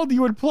song called?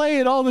 You would play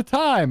it all the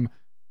time.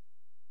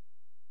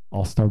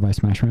 All-Star by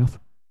Smash Mouth.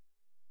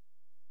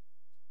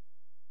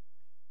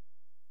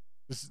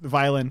 This is the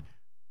violin.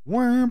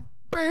 That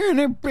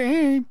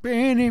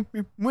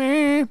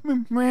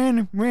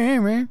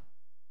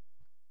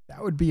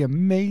would be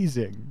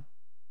amazing.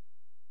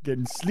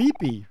 Getting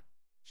sleepy.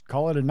 Should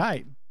call it a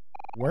night.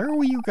 Where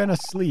were you gonna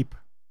sleep?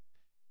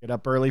 Get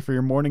up early for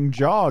your morning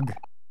jog.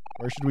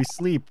 Where should we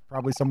sleep?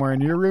 Probably somewhere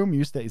in your room. You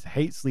used to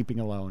hate sleeping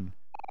alone.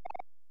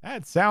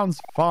 That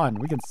sounds fun.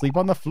 We can sleep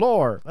on the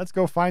floor. Let's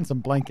go find some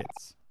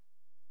blankets.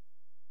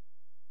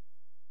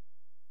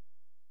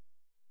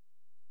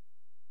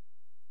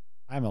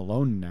 I'm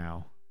alone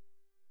now.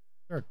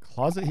 Is there a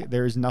closet here?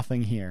 There is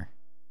nothing here.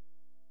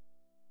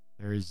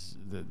 There's...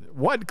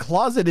 What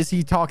closet is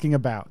he talking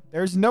about?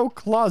 There's no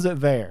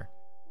closet there.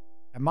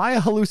 Am I a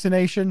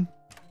hallucination?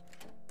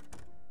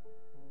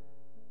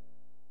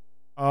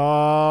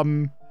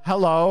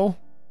 Hello?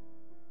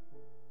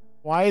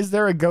 Why is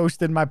there a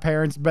ghost in my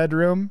parents'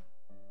 bedroom?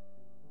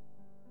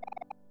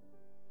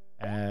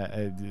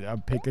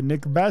 A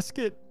picnic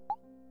basket.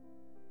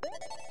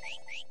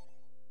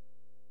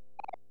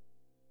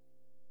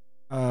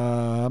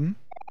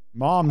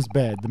 Mom's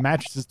bed. The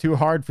mattress is too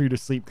hard for you to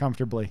sleep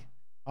comfortably.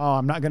 Oh,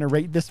 I'm not going to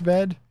rate this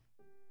bed?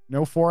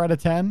 No 4 out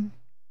of 10?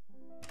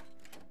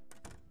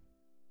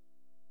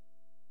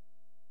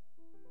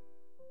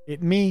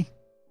 It me.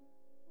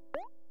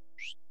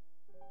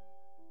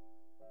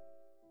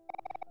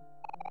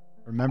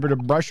 Remember to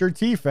brush your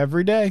teeth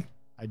every day.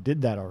 I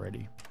did that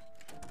already.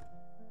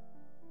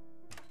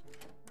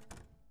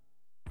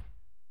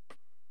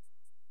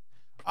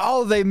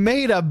 Oh, they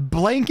made a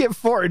blanket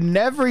for it and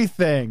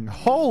everything.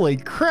 Holy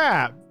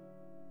crap.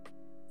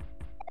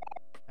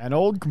 An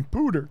old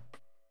computer.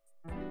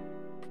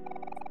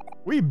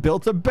 We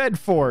built a bed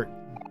fort.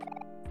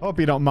 Hope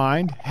you don't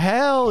mind.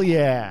 Hell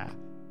yeah.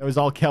 It was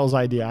all Kel's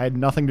idea. I had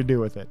nothing to do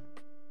with it.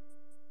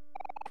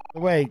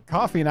 Wait,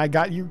 Coffee and I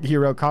got you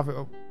Hero coffee.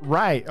 Oh,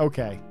 right,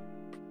 okay.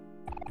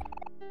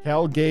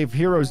 Kel gave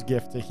Hero's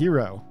gift to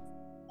Hero.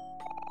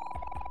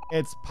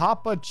 It's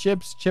Papa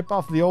Chip's Chip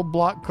Off the Old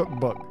Block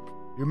cookbook.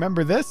 You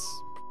remember this?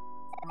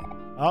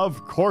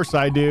 Of course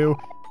I do.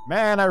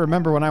 Man, I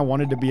remember when I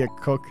wanted to be a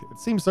cook. It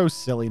seems so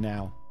silly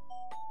now.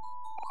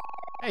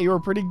 Hey, you were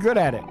pretty good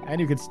at it.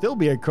 And you could still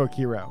be a cook,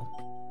 Hero.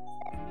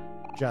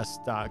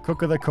 Just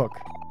cook of the cook.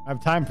 I don't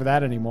have time for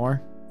that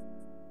anymore.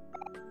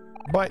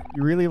 But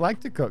you really like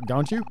to cook,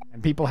 don't you?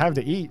 And people have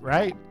to eat,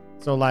 right?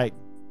 So, like,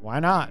 why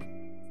not?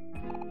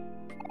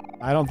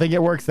 I don't think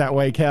it works that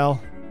way,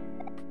 Kel.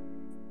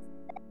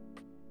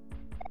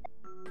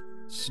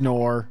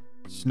 Snore,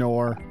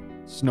 snore,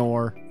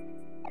 snore.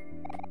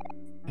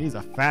 He's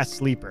a fast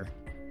sleeper.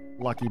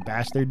 Lucky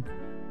bastard.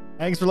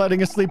 Thanks for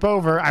letting us sleep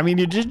over. I mean,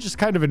 you did just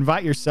kind of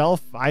invite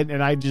yourself.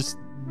 I just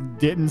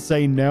didn't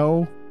say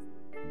no.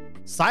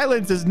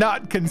 Silence is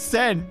not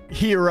consent,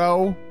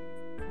 hero.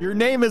 Your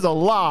name is a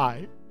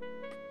lie.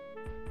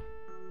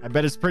 I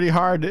bet it's pretty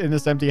hard in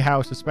this empty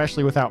house,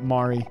 especially without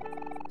Mari.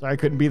 Sorry I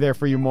couldn't be there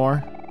for you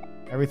more.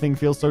 Everything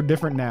feels so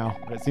different now,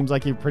 but it seems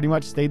like you pretty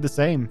much stayed the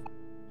same.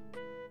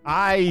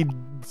 I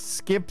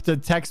skipped a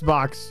text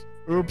box.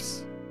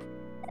 Oops.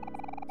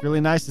 It's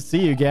really nice to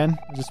see you again.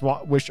 I just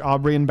wish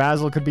Aubrey and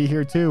Basil could be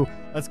here too.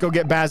 Let's go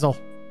get Basil.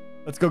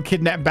 Let's go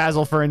kidnap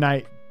Basil for a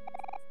night.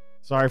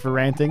 Sorry for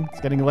ranting.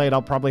 It's getting late.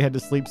 I'll probably head to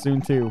sleep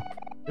soon too.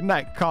 Good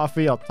night,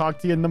 Coffee. I'll talk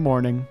to you in the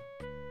morning.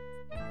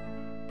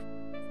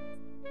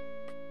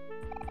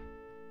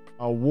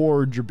 A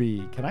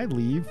Wardrobee. Can I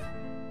leave?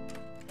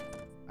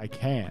 I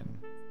can.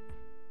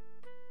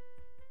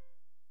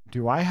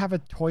 Do I have a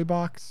toy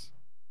box?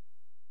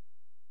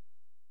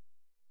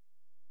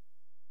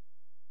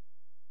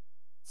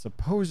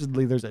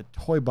 Supposedly there's a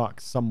toy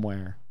box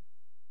somewhere.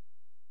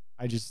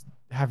 I just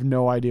have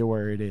no idea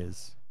where it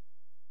is.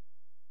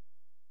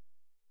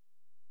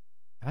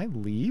 Can I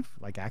leave?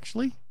 Like,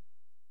 actually?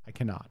 I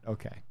cannot.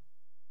 Okay.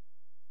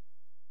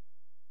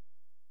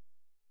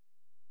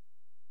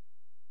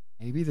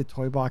 Maybe the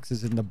toy box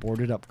is in the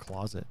boarded up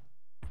closet.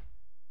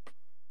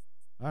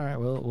 All right,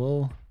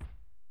 well,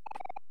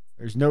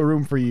 there's no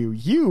room for you.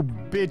 You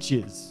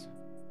bitches.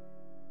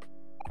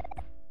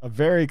 A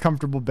very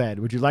comfortable bed.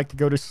 Would you like to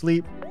go to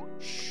sleep?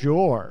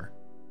 Sure.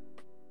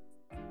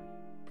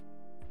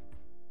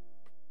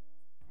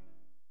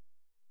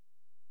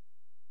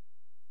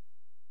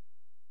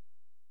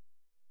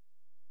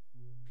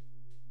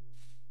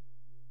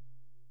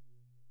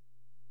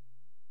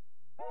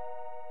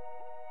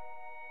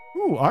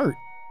 Ooh, art.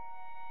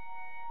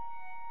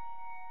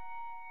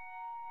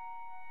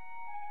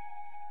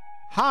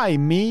 Hi,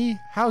 me.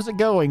 How's it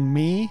going,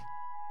 me?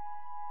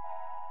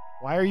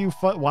 Why are you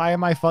why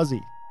am I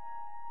fuzzy?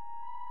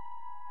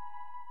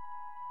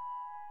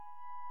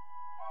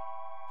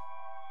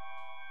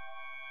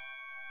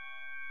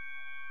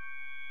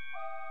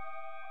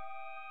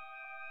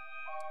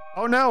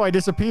 Oh no, I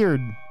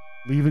disappeared,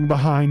 leaving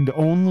behind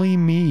only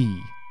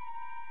me.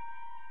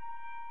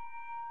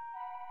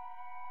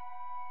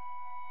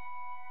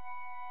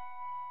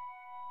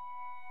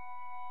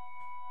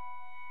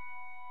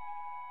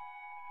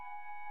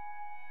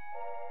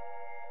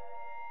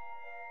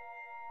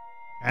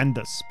 And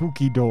the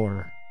spooky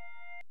door.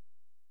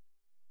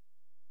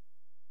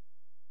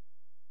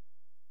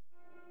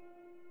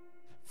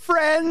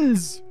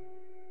 Friends!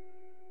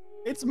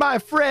 It's my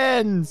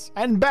friends!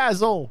 And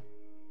Basil!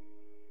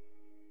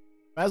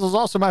 Basil's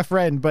also my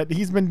friend, but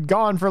he's been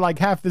gone for like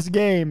half this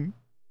game.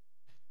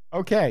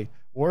 Okay,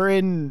 we're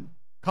in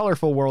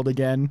colorful world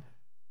again.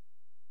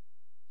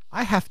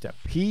 I have to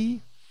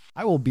pee.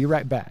 I will be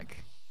right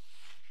back.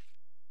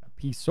 I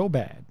pee so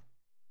bad.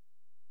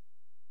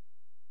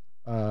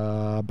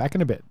 Back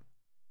in a bit.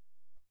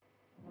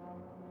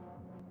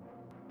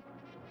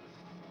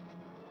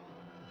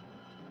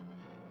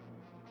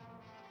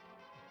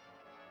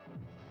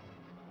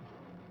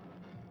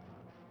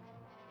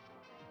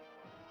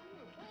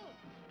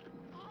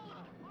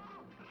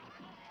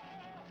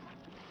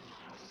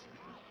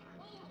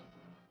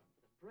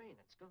 Brain,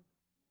 it's gone.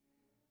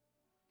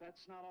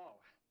 That's not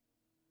all.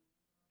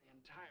 The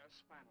entire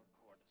spinal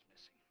cord is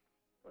missing.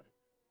 But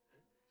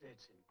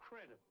it's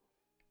incredible.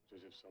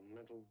 It's as if some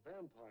mental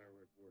vampire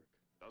were at work.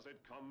 Does it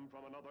come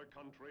from another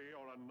country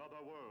or another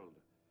world?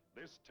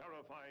 This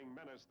terrifying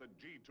menace that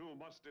G2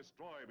 must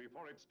destroy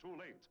before it's too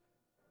late.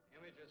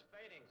 Image is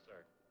fading,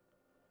 sir.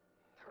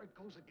 There it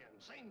goes again.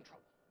 Same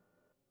trouble.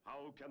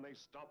 How can they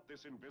stop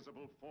this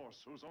invisible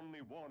force whose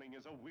only warning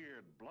is a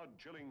weird,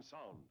 blood-chilling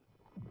sound?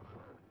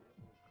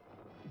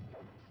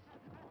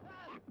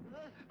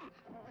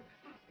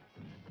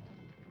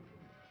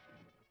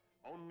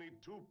 Only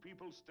two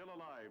people still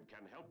alive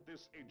can help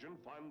this agent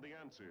find the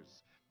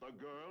answers. The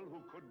girl who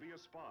could be a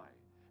spy,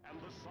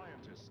 and the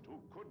scientist who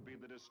could be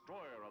the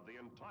destroyer of the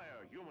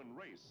entire human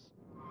race.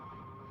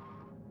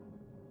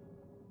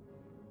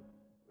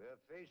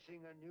 We're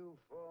facing a new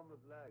form of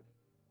life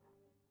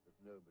that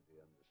nobody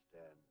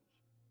understands.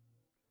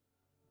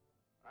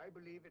 I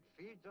believe it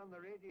feeds on the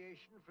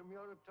radiation from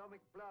your atomic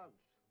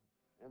plants,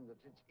 and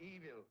that it's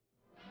evil.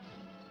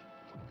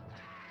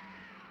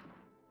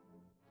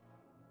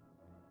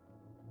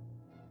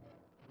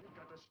 We've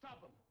got to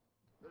stop them.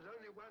 There's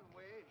only one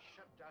way: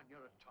 shut down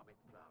your atomic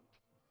plant.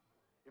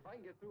 If I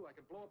can get through, I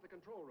can blow up the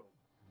control room.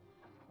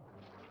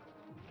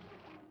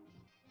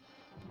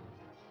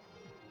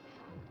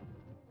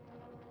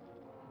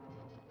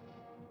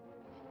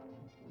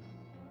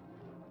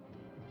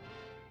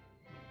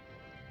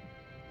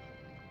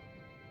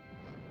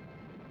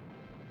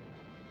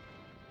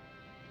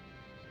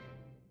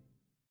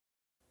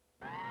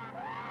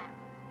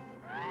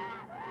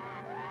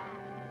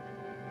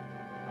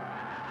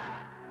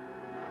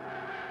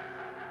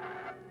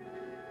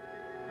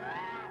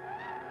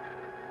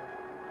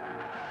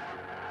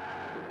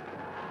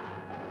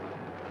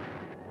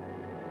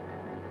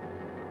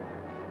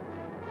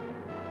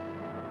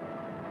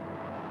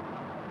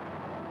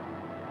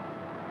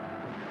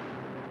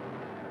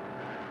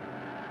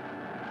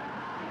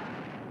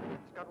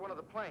 one of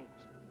the planes.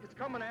 It's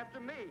coming after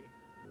me.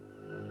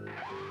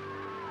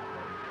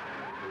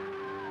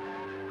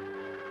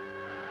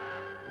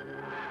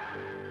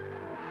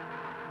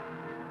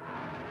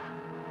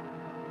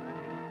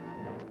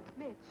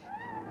 Mitch.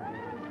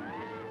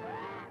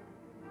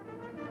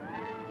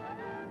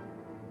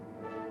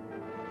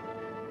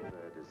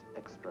 Bird is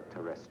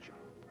extraterrestrial.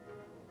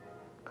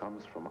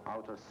 Comes from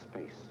outer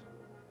space.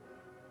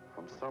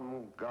 From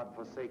some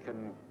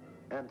godforsaken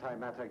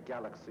antimatter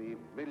galaxy,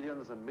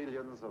 millions and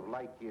millions of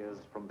light years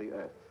from the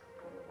Earth.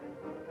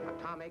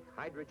 Atomic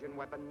hydrogen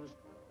weapons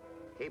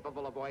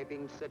capable of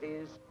wiping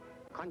cities,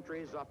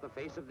 countries off the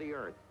face of the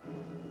Earth,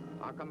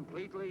 are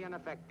completely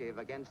ineffective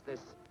against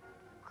this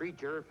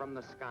creature from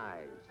the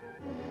skies.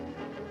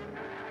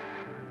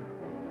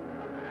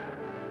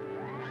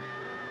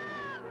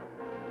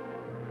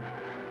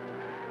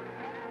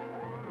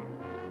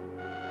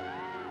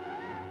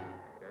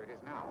 There it is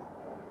now.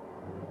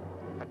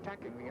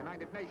 Attacking the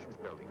United Nations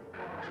building.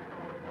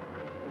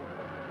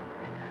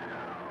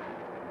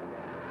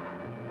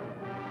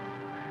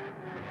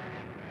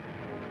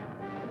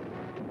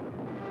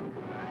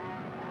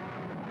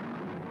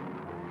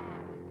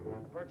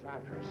 Bird's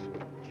after us,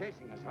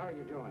 chasing us. How are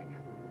you doing?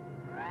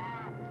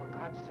 For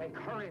God's sake,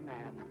 hurry,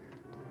 man.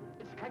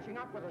 It's catching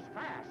up with us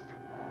fast.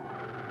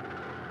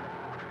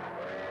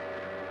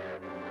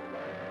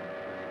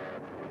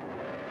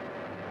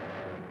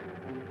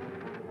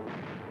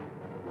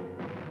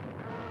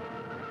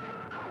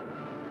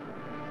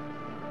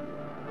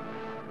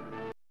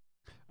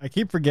 I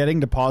keep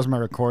forgetting to pause my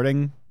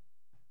recording.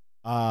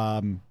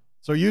 So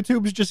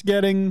YouTube's just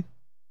getting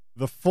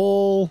the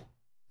full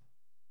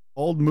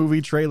old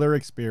movie trailer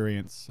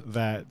experience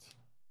that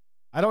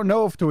I don't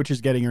know if Twitch is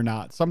getting or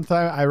not.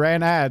 Sometimes I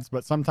ran ads,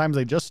 but sometimes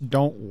they just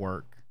don't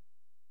work.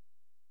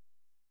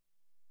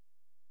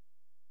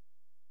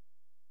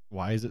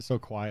 Why is it so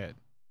quiet?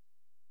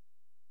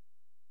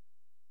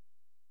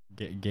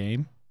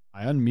 Game?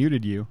 I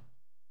unmuted you.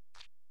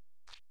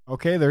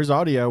 Okay, there's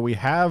audio. We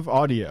have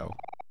audio.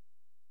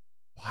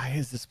 Why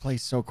is this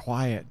place so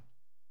quiet?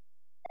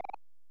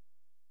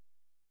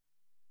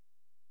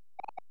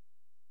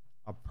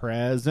 A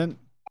present.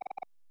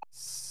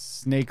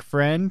 Snake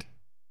friend.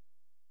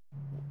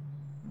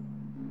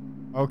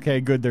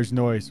 Okay, good. There's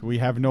noise. We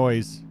have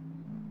noise.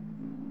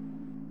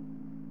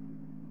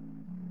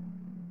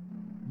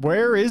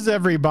 Where is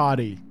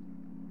everybody?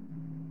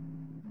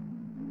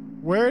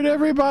 Where'd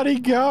everybody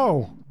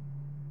go?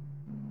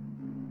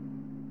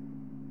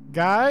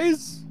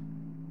 Guys?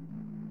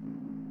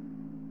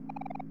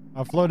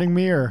 A floating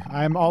mirror.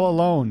 I'm all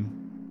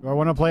alone. Do I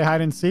want to play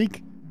hide and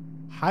seek?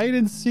 Hide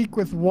and seek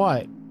with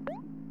what?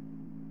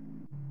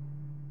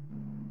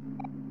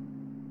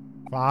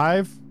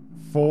 5,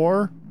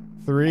 4,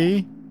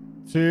 3,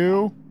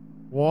 2,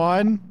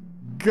 1,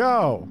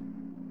 go.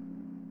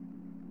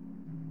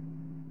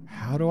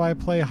 How do I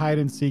play hide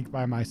and seek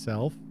by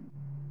myself?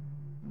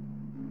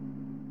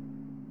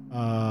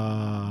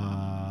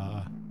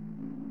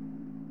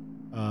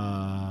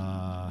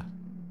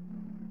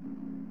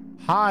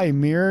 Hi,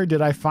 mirror.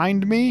 Did I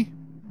find me?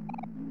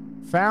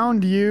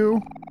 Found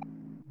you.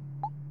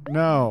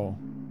 No.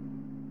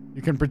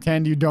 You can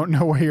pretend you don't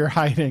know where you're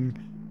hiding.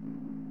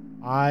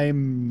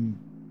 I'm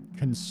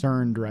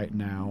concerned right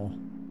now.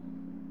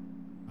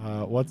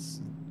 What's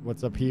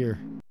up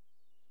here?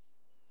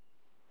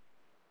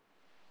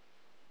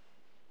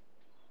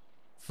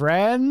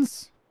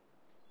 Friends?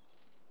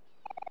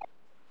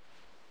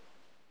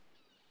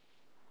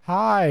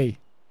 Hi.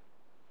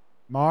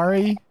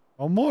 Mari?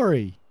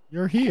 Omori,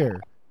 you're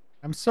here.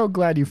 I'm so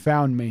glad you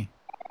found me.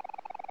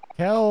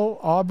 Kel,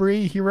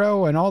 Aubrey,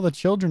 Hiro, and all the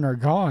children are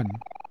gone.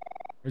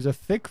 There's a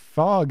thick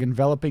fog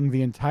enveloping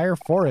the entire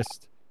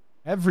forest.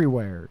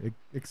 Everywhere,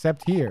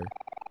 except here.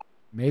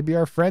 Maybe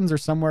our friends are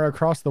somewhere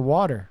across the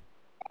water.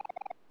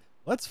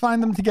 Let's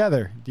find them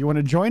together. Do you want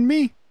to join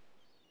me?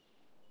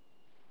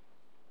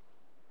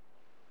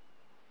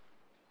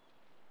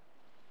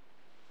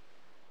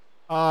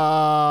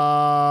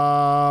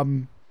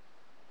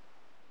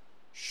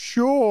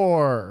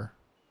 Sure.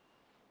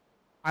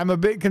 I'm a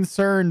bit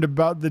concerned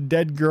about the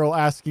dead girl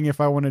asking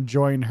if I want to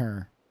join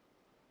her.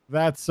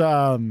 That's,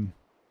 some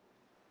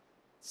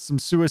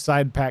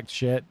suicide pact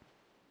shit.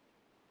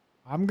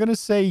 I'm gonna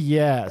say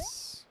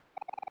yes.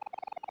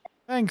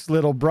 Thanks,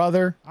 little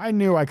brother. I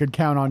knew I could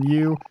count on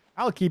you.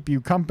 I'll keep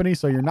you company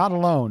so you're not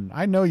alone.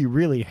 I know you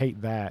really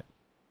hate that.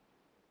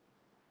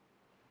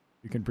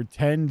 You can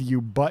pretend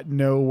you but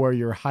know where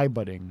you're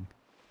high-butting.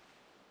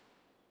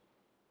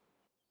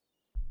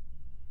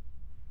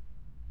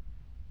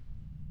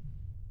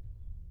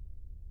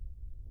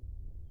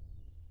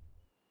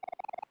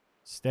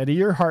 Steady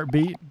your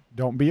heartbeat.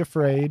 Don't be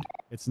afraid.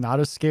 It's not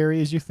as scary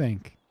as you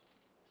think.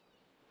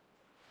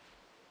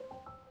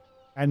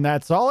 And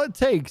that's all it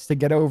takes to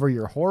get over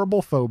your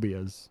horrible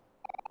phobias.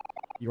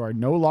 You are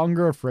no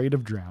longer afraid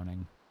of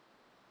drowning.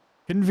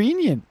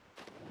 Convenient.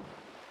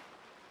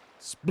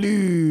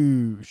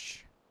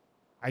 Sploosh.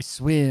 I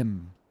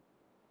swim.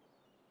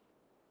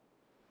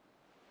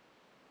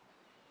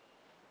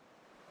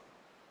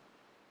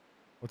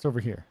 What's over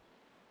here?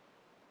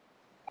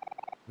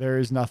 There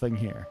is nothing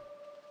here.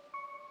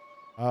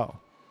 Oh.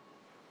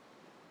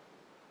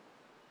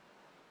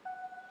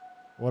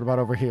 What about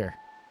over here?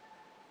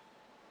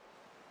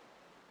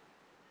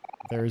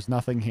 There is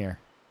nothing here.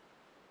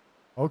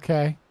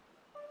 Okay.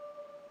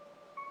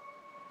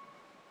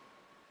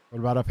 What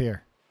about up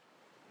here?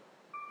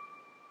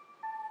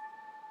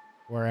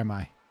 Where am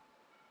I?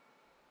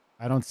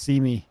 I don't see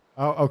me.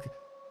 Oh, okay.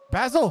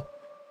 Basil!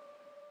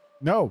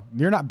 No,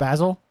 you're not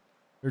Basil.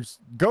 There's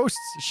ghosts,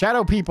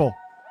 shadow people.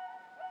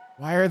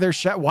 Why are there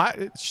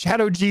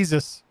shadow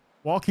Jesus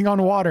walking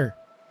on water?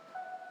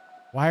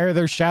 Why are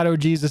there shadow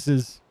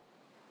Jesuses?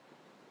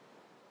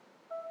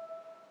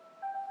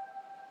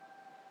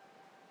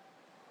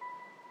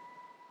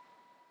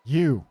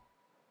 You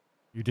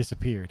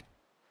disappeared.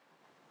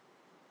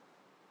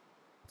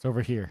 It's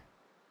over here.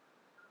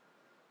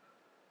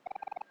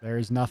 There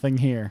is nothing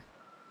here.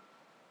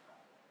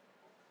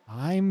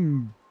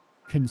 I'm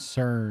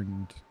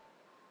concerned.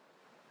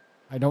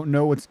 I don't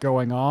know what's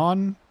going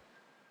on.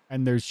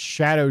 And there's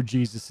shadow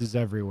Jesuses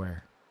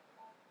everywhere.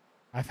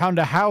 I found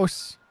a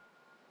house.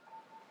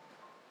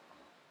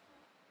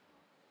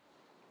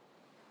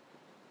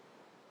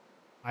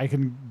 I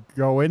can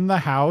go in the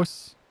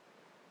house.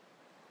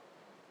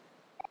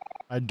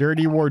 A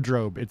dirty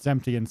wardrobe. It's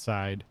empty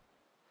inside.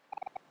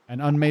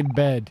 An unmade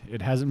bed.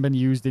 It hasn't been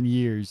used in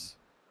years.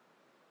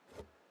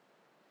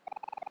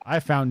 I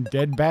found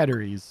dead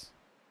batteries.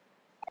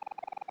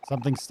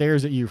 Something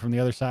stares at you from the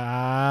other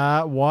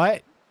side.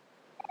 What?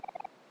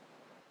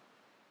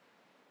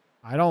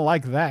 I don't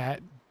like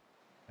that.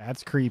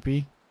 That's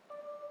creepy.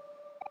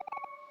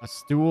 A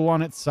stool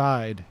on its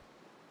side.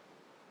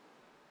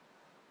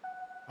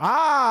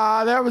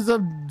 Ah, that was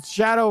a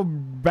shadow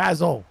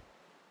Basil.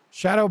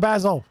 Shadow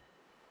Basil.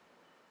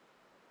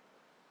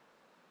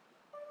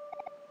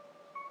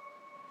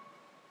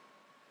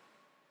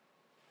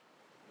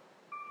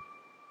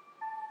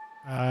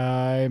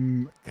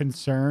 I'm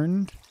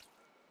concerned.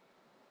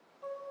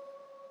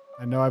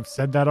 I know I've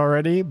said that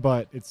already,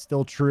 but it's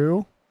still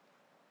true.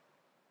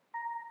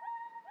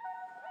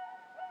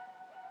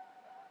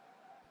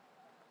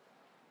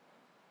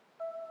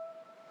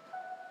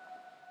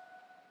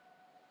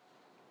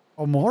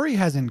 Omori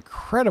has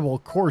incredible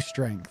core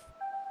strength.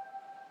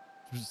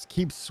 Just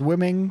keeps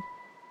swimming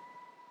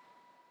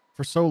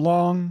for so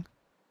long.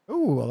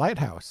 Ooh, a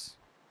lighthouse.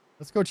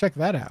 Let's go check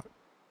that out.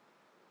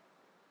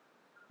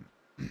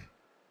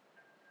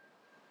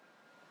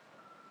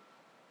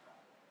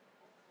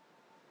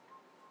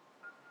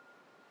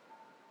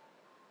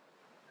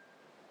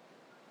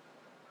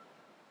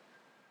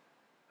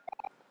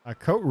 A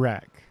coat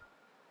rack.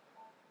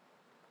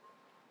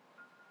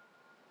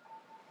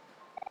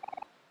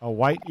 A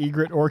white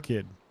egret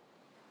orchid.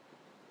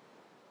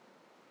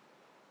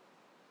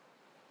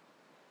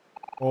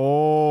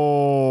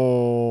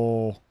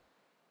 Oh.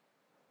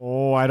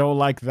 Oh, I don't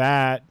like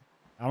that.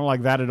 I don't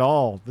like that at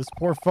all. This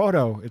poor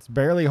photo. It's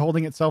barely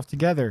holding itself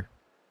together.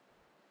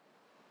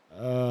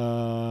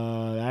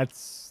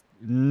 That's...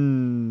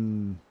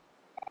 An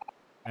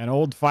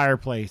old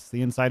fireplace.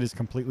 The inside is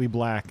completely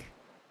black.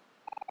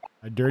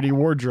 A dirty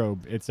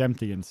wardrobe. It's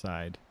empty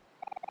inside.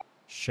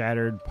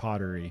 Shattered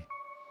pottery.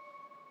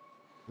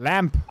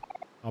 Lamp.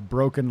 A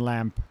broken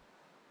lamp.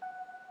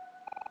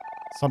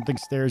 Something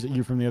stares at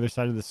you from the other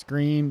side of the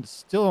screen.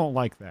 Still don't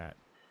like that.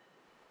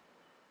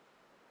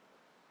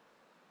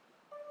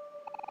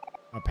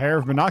 A pair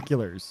of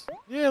binoculars.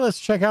 Yeah, let's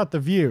check out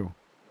the view.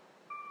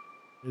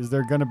 Is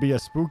there gonna be a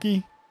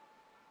spooky?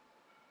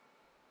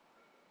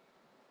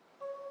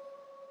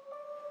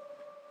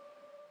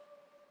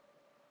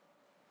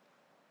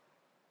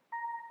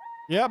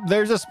 Yep,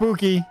 there's a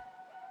spooky.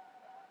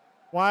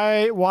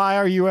 Why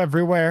are you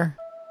everywhere?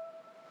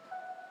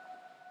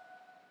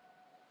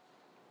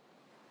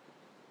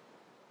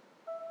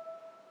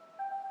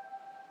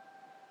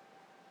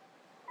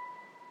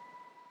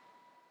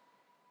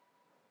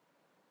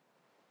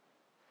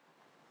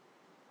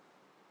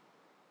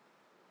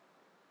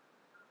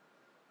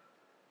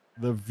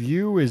 The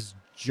view is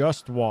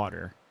just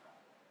water.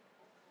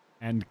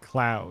 And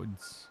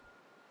clouds.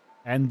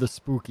 And the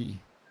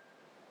spooky.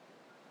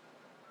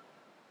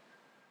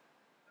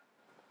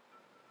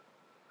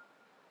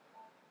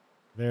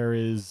 There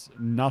is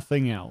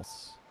nothing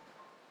else.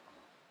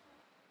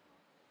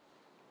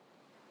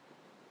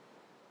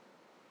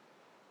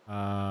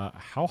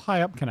 How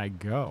high up can I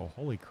go?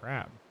 Holy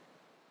crap.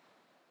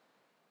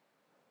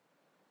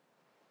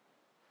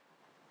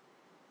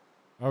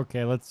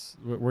 Okay,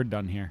 we're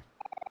done here.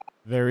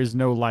 There is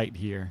no light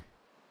here.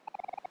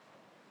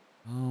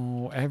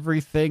 Oh,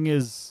 everything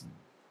is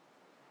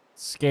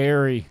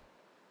scary.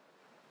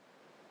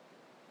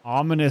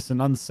 Ominous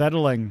and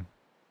unsettling.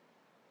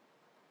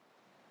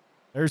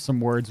 There's some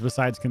words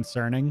besides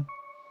concerning.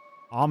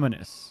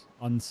 Ominous,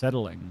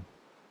 unsettling.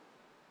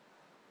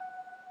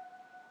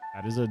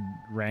 That is a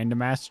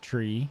random ass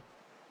tree.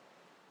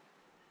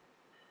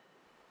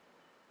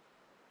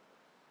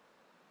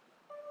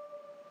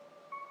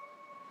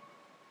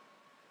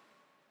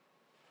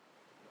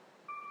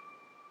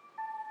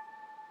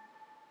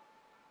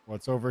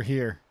 What's over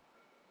here?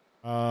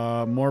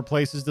 More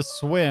places to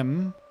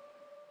swim.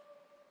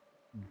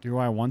 Do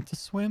I want to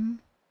swim?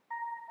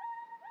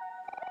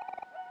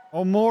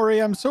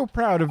 Omori, I'm so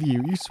proud of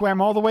you. You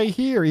swam all the way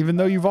here, even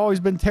though you've always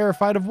been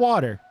terrified of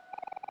water.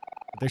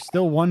 But there's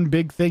still one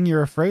big thing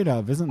you're afraid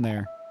of, isn't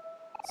there?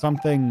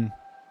 Something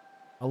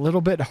a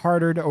little bit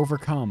harder to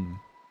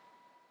overcome.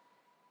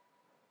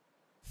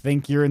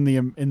 Think you're in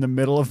the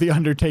middle of the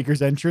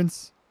Undertaker's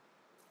entrance?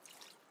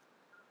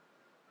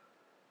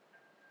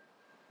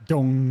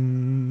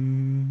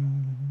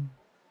 Dong.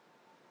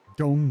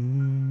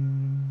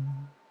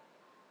 Dong.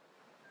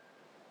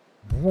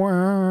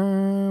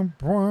 Bwah,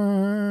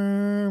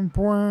 bwah,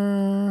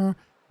 bwah,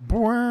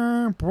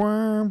 bwah,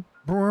 bwah,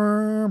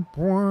 bwah,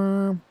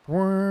 bwah,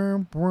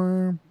 bwah,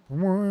 bwah,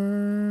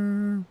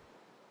 bwah.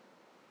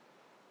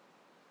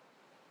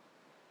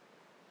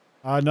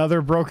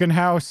 Another broken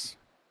house.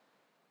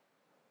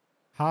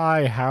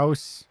 Hi,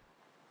 house.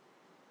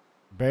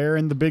 Bear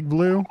in the big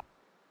blue.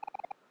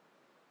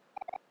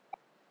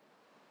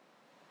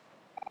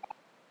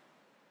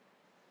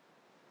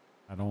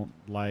 I don't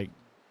like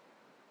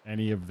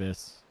any of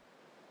this.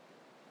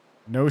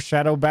 No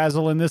Shadow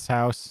Basil in this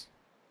house.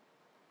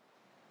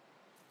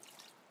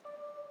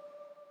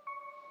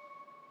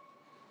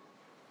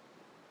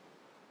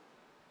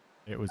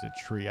 It was a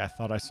tree. I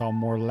thought I saw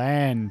more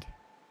land.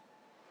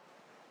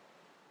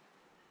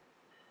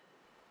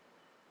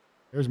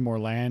 There's more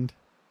land.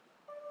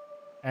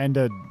 And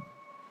a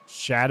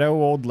shadow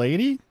old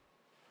lady?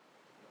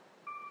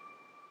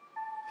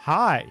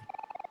 Hi.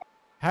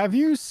 Have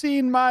you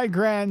seen my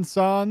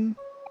grandson?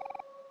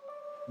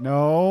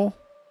 No.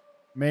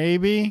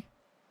 Maybe.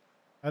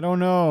 I don't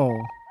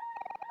know.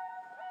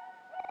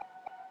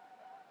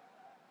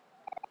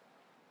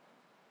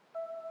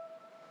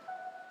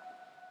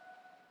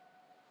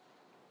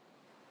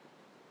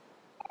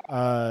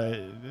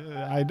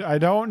 I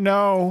don't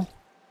know.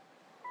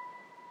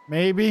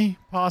 Maybe,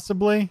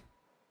 possibly.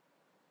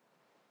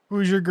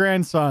 Who's your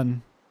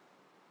grandson?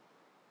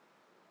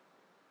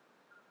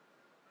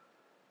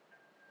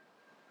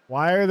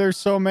 Why are there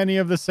so many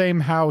of the same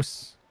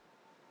house?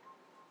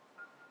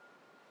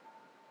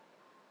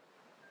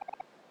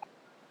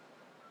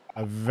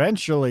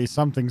 Eventually,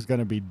 something's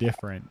going to be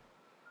different.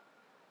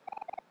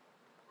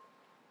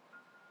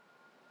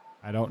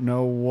 I don't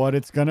know what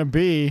it's going to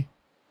be,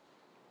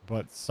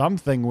 but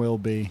something will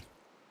be.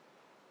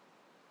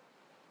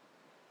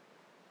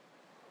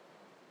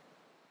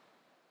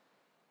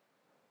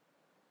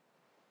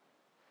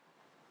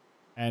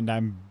 And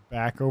I'm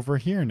back over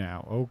here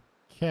now.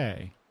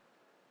 Okay.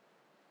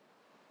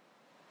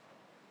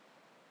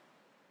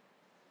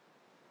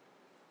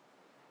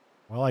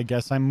 Well, I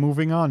guess I'm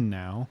moving on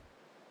now.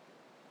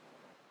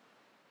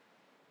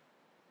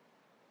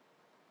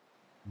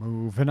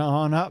 Moving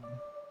on up.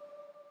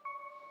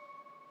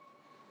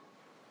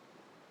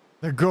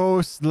 The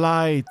ghost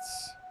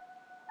lights.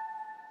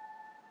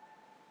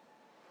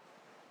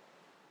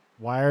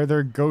 Why are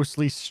there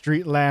ghostly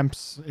street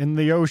lamps in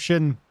the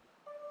ocean?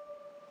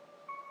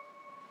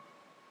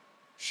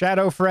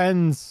 Shadow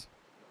friends.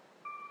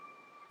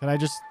 Can I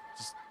just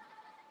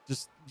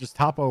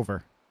hop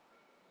over?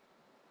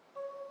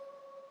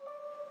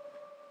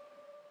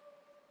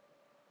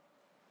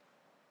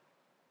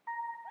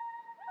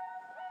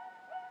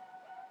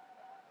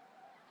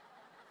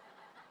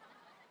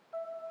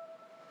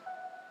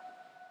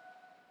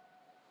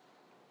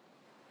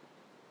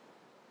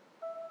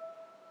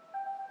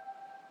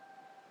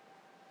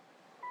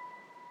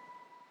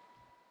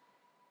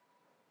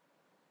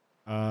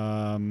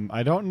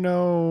 I don't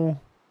know.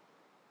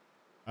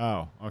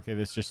 Oh, okay.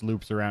 This just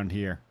loops around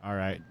here. All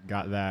right.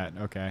 Got that.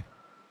 Okay.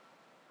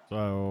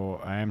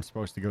 So I am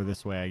supposed to go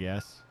this way, I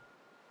guess.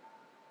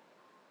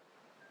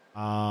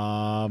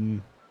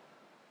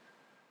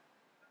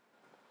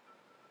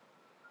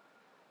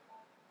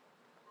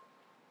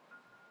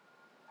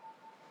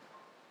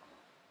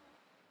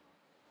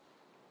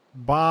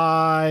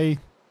 Bye,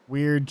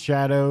 weird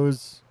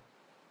shadows.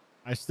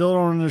 I still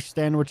don't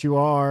understand what you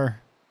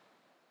are.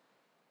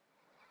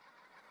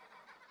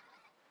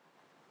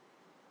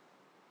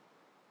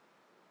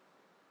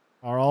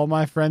 Are all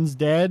my friends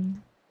dead?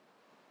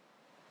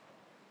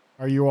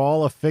 Are you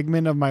all a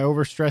figment of my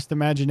overstressed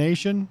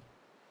imagination?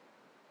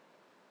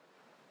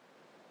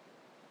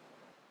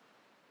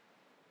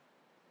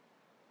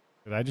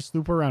 Did I just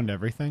loop around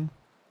everything?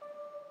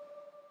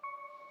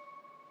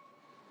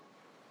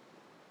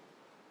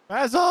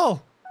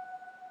 Basil!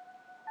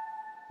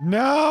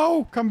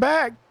 No! Come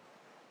back!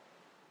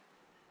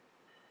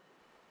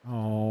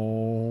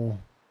 Oh.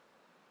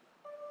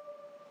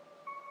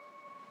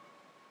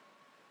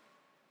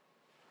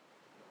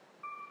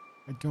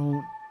 I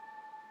don't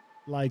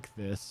like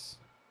this.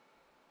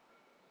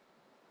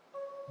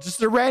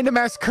 Just a random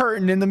ass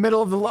curtain in the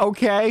middle of the...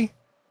 Okay.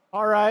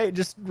 Alright,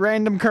 just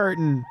random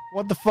curtain.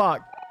 What the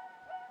fuck?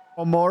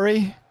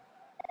 Omori?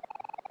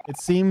 It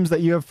seems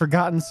that you have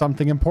forgotten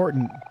something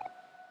important.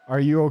 Are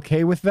you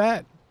okay with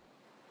that?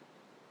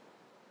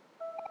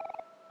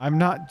 I'm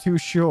not too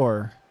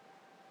sure.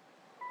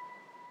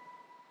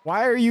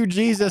 Why are you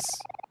Jesus?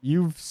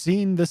 You've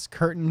seen this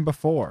curtain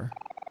before.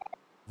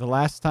 The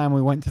last time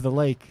we went to the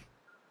lake.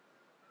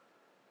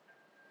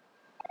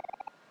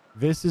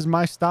 This is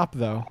my stop,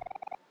 though.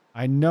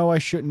 I know I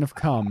shouldn't have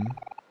come.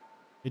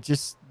 It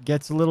just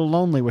gets a little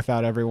lonely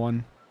without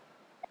everyone.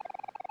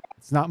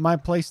 It's not my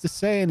place to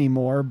say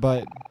anymore,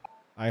 but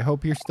I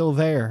hope you're still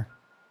there,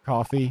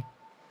 Coffee.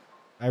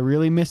 I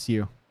really miss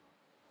you.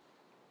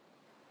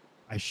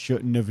 I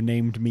shouldn't have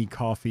named me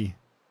Coffee.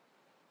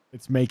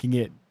 It's making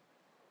it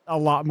a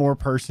lot more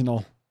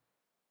personal.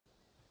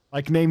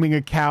 Like naming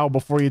a cow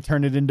before you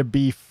turn it into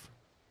beef.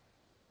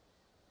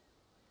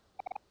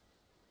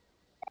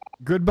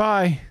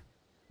 Goodbye,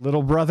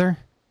 little brother.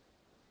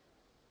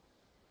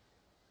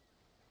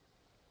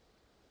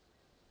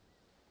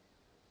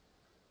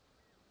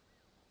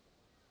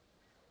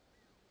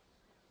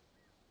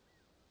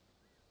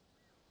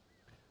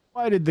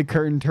 Why did the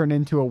curtain turn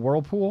into a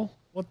whirlpool?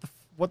 What the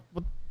what?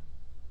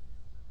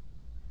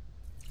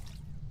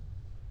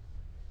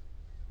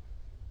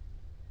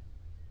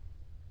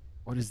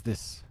 What is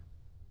this?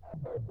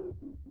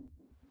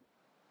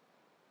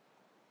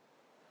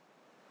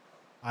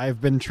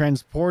 I've been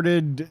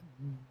transported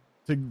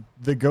to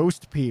the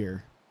ghost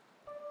pier.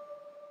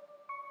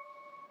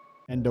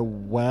 And a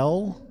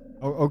well?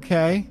 Oh,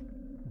 okay.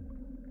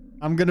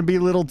 I'm gonna be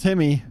little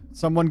Timmy.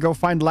 Someone go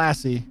find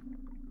Lassie.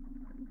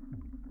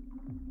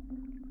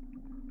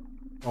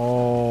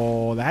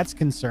 Oh, that's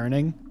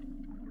concerning.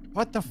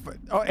 What the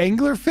oh,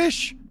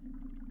 anglerfish?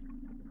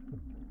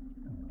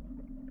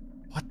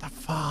 What the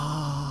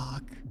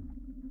fuck?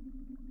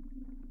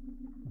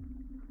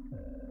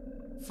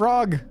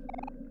 Frog.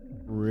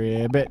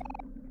 Ribbit.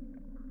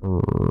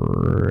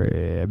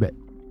 Ribbit.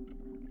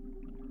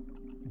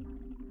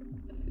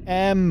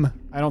 M.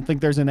 I don't think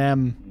there's an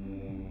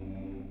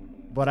M.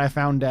 But I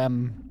found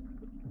M.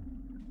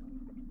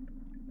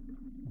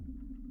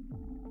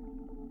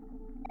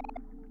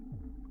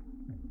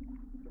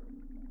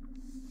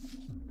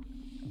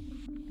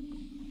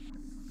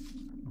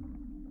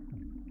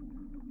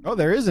 Oh,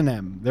 there is an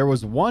M. There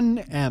was one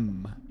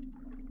M.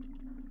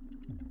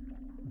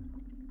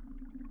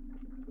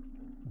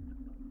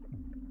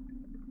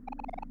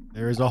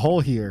 There is a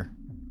hole here.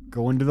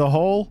 Go into the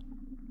hole?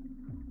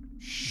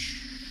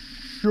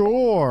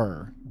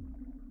 Sure.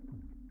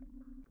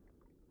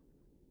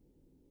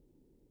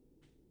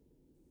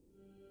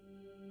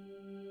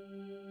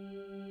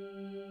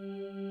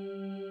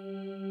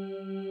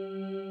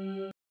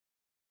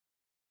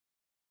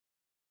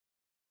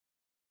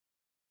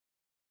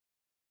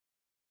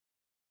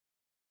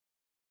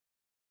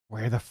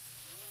 Where the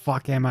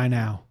fuck am I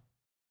now?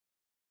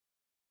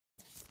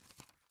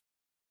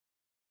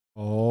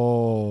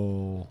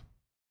 Oh.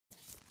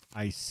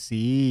 I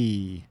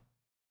see.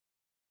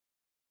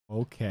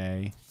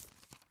 Okay.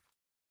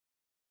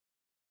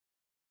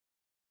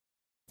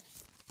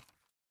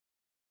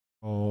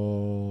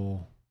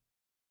 Oh.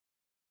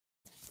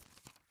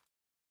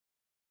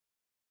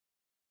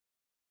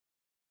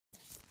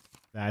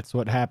 That's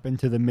what happened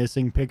to the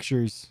missing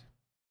pictures.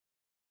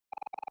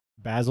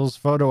 Basil's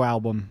photo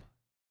album.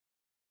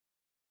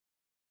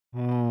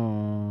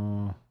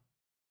 Oh.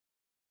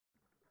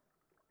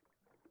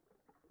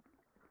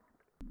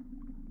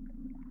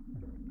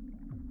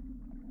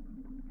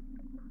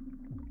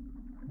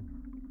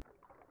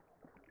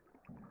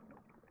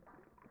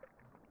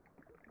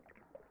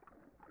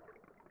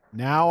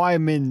 Now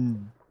I'm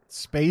in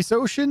Space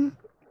Ocean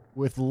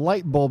with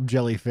light bulb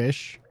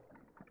jellyfish.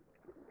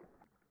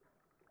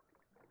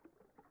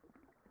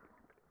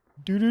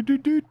 Do do do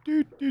do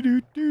do do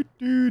do do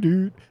do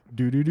do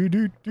do do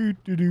do do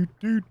do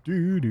do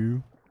do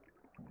do.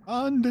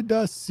 Under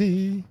the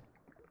sea,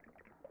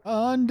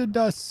 under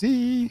the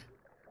sea,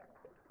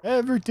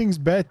 everything's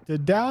better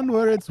down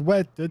where it's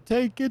wetter.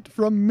 Take it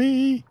from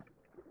me.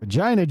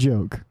 Vagina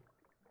joke.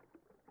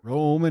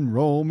 Roman,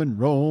 Roman,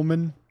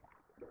 Roman.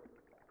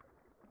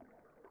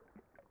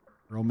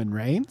 Roman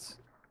Reigns?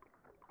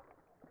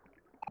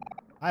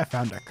 I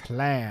found a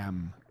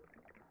clam.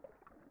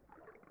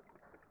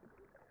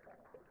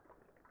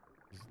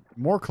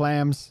 More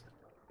clams.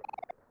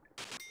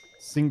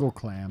 Single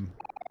clam.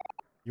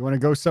 You want to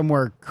go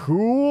somewhere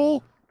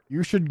cool?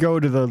 You should go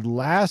to the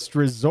Last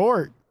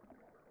Resort.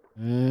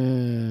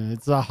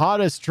 It's the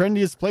hottest,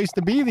 trendiest place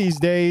to be these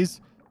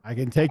days. I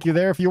can take you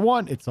there if you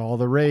want. It's all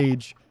the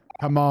rage.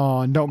 Come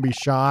on, don't be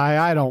shy.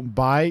 I don't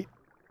bite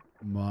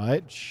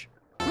much.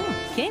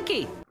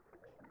 Kinky.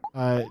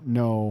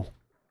 No.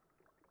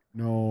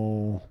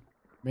 No.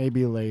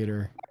 Maybe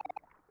later.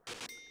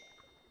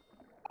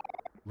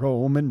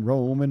 Roman,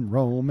 Roman,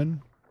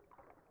 Roman.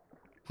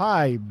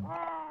 Hi.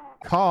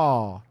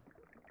 Caw.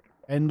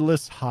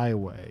 Endless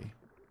highway.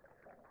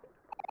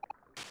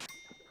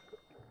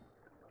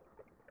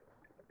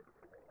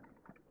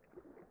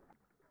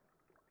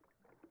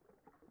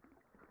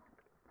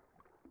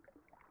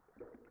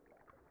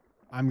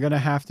 I'm gonna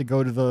have to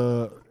go to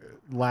the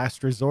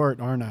Last Resort,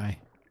 aren't I?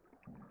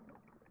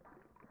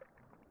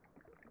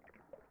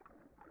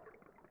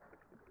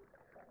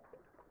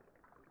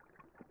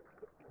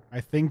 I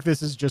think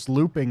this is just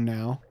looping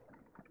now.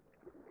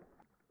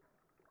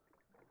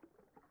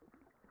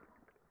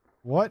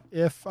 What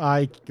if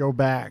I go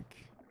back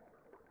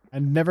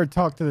and never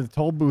talk to the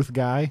toll booth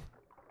guy?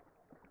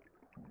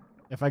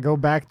 If I go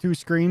back 2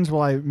 screens,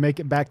 will I make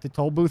it back to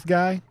toll booth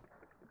guy?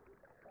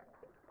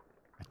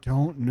 I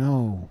don't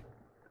know.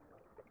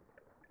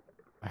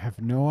 I have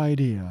no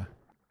idea.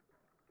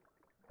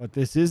 But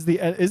this is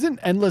isn't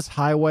Endless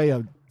Highway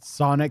a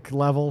Sonic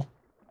level?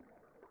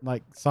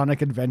 Like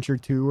Sonic Adventure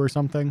 2 or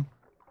something?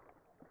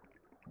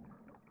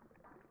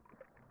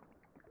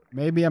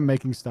 Maybe I'm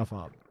making stuff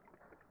up.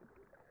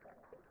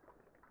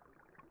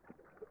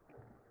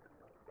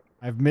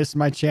 I've missed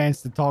my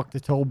chance to talk to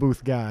toll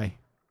booth guy.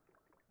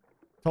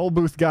 Toll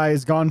booth guy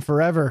is gone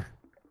forever.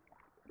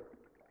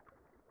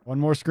 One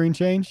more screen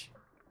change.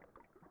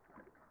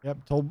 Yep,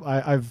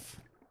 I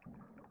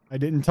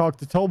didn't talk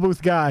to toll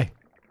booth guy.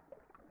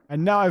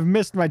 And now I've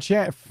missed my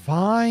chance.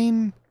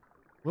 Fine.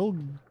 We'll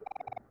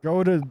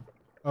go to...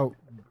 Oh,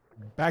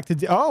 back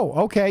to...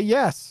 Oh, okay,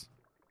 yes.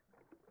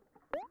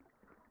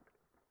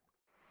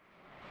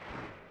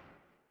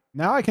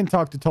 Now I can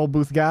talk to toll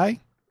booth guy.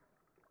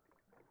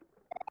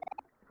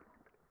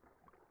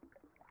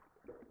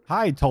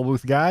 Hi, toll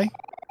booth guy.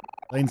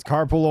 Lane's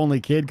carpool only,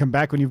 kid. Come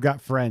back when you've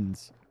got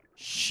friends.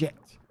 Shit.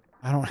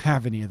 I don't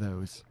have any of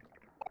those.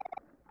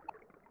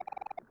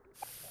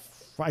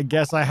 I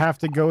guess I have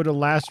to go to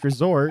last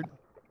resort.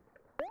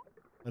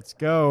 Let's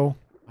go.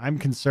 I'm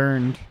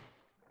concerned.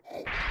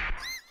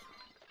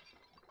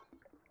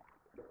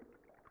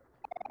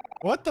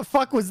 What the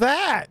fuck was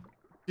that?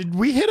 Did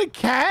we hit a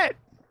cat?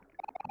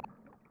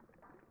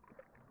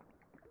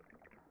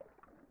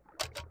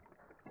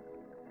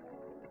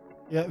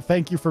 Yeah,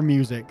 thank you for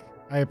music.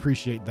 I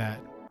appreciate that.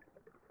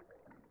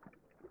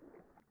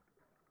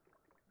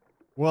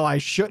 Well, I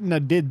shouldn't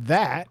have did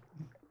that.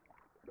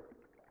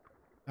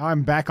 Now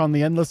I'm back on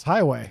the Endless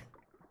Highway.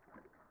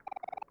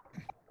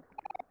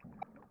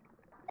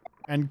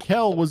 And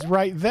Kel was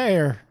right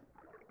there.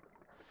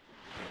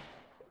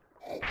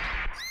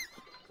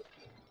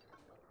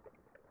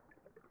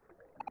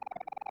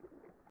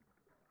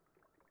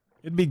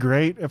 It'd be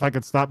great if I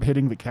could stop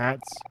hitting the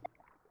cats.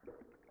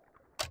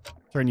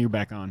 Turn you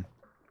back on.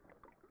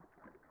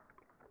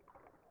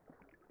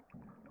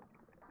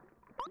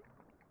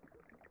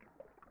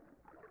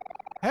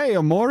 Hey,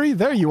 Omori,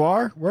 there you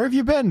are. Where have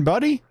you been,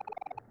 buddy?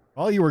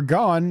 While you were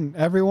gone,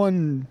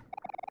 everyone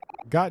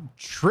got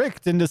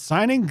tricked into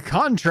signing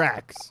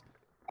contracts.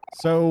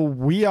 So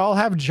we all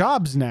have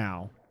jobs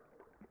now.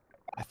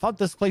 I thought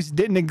this place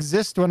didn't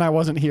exist when I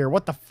wasn't here.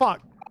 What the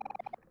fuck?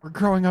 We're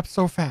growing up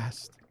so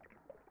fast.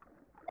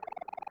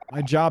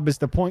 My job is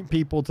to point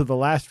people to the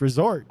last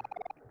resort.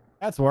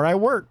 That's where I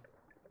work.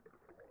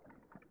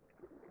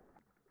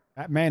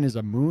 That man is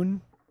a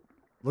moon.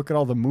 Look at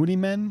all the moody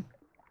men.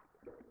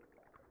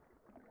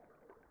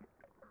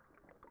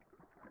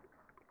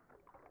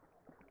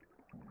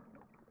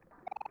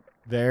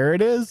 There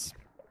it is.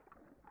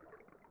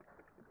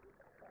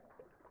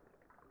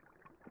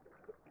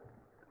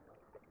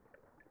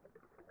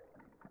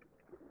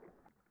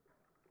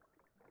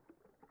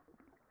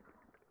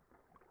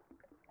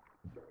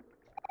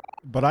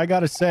 But I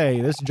gotta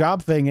say, this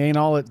job thing ain't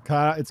all it's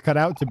cut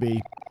out to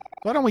be.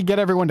 Why don't we get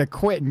everyone to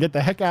quit and get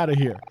the heck out of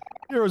here?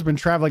 Hero's been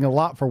traveling a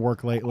lot for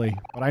work lately,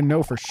 but I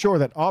know for sure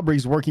that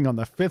Aubrey's working on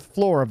the 5th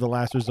floor of the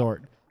last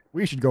resort.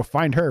 We should go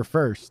find her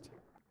first.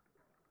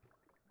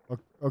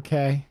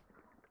 Okay.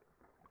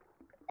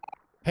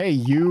 Hey,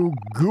 you,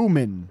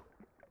 Gooman.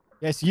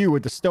 Yes, you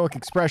with the stoic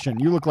expression.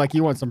 You look like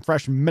you want some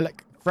fresh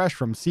milk, fresh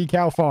from Sea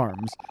Cow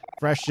Farms.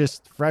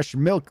 Freshest fresh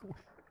milk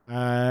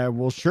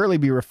will surely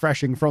be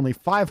refreshing for only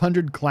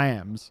 500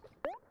 clams.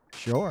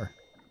 Sure.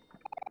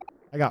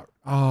 I got...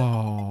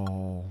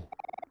 Oh.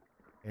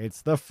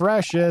 It's the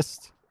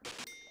freshest.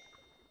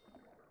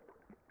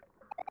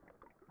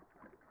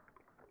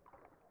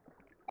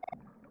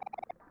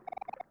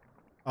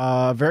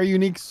 Very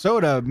unique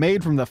soda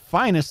made from the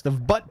finest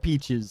of butt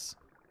peaches.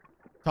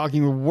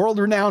 Talking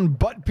world-renowned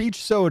butt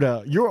peach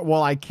soda.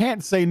 Well, I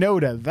can't say no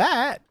to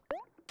that.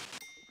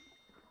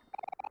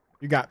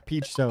 You got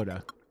peach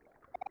soda.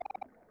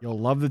 You'll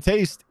love the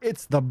taste.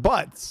 It's the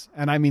butts.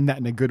 And I mean that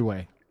in a good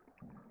way.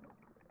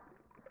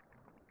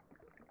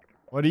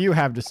 What do you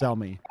have to sell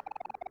me?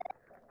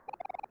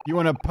 You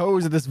want to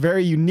pose this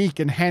very unique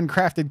and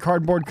handcrafted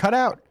cardboard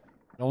cutout?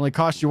 It only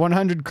costs you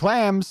 100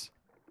 clams.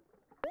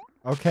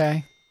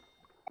 Okay.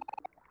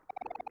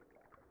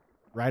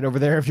 Right over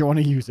there if you want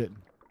to use it.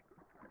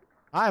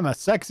 I'm a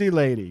sexy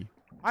lady.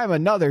 I'm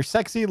another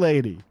sexy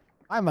lady.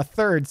 I'm a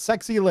third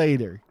sexy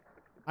lady.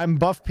 I'm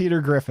Buff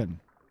Peter Griffin.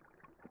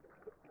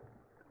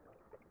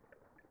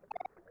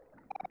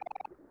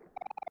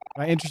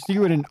 I interest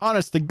you in an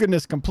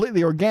honest-to-goodness,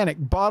 completely organic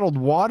bottled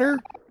water?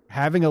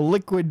 Having a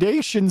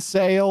liquidation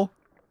sale.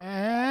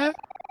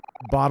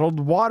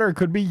 Bottled water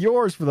could be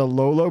yours for the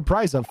low, low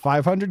price of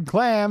 500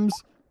 clams.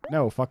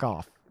 No, fuck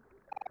off.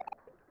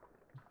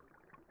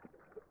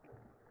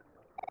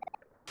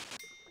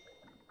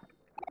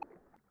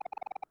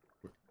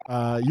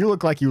 You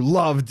look like you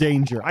love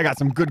danger. I got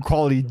some good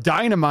quality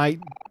dynamite.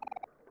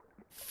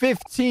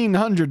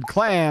 1,500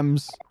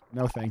 clams.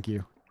 No, thank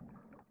you.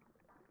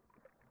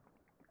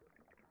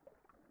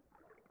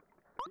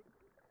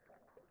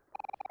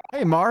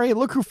 Hey, Mari,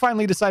 look who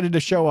finally decided to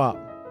show up.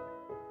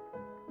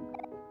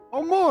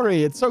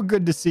 Omori, it's so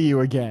good to see you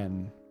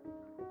again.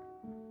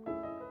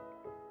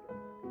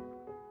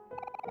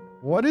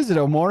 What is it,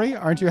 Omori?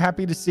 Aren't you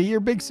happy to see your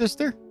big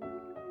sister?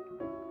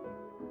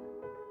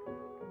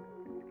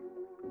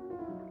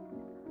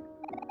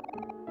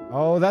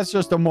 Oh, that's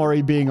just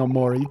Omori being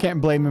Omori. You can't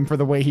blame him for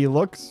the way he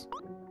looks.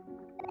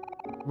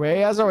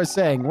 Well, as I was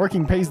saying,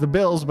 working pays the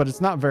bills, but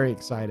it's not very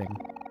exciting.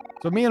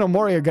 So me and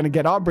Omori are going to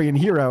get Aubrey and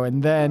Hiro,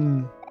 and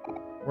then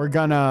we're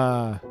going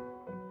to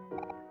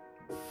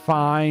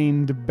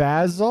find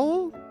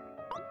Basil?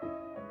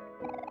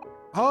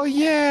 Oh,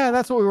 yeah,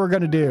 that's what we were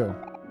going to do.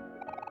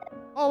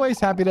 Always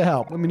happy to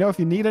help. Let me know if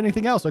you need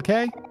anything else,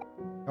 okay?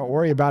 Don't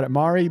worry about it,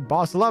 Mari.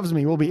 Boss loves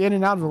me. We'll be in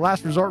and out of the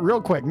last resort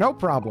real quick. No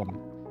problem.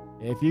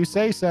 If you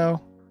say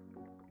so.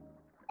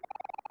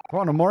 Come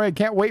on, Omori. I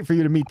can't wait for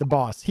you to meet the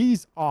boss.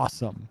 He's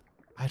awesome.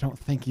 I don't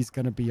think he's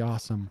going to be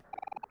awesome.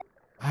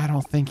 I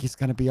don't think he's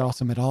going to be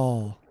awesome at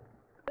all.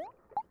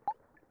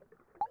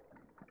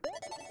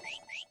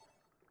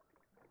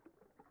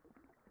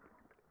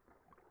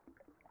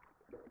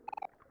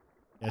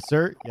 Yes,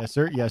 sir. Yes,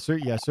 sir. Yes, sir.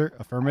 Yes, sir.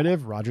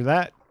 Affirmative. Roger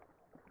that.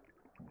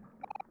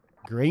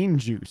 Grain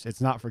juice. It's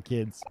not for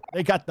kids.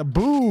 They got the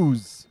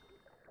booze.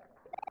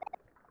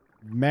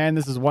 Man,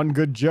 this is one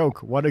good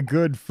joke. What a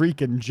good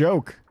freaking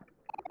joke.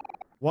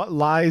 What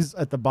lies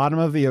at the bottom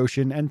of the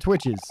ocean and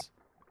twitches?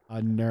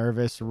 A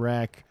nervous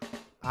wreck.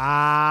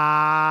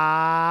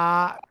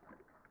 Ah.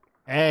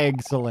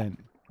 Excellent.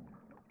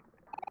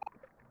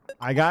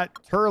 I got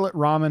turlet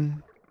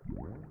ramen.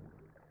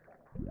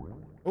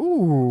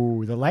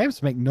 Ooh, the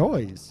lamps make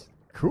noise.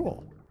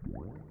 Cool.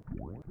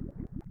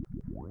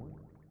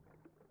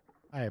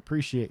 I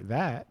appreciate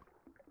that.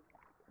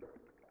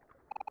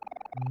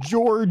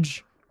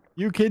 George,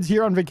 you kids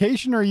here on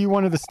vacation, or are you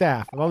one of the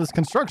staff? With all this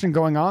construction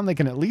going on, they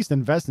can at least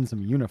invest in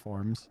some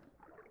uniforms.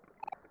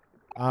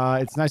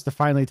 It's nice to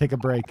finally take a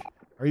break.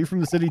 Are you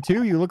from the city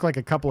too? You look like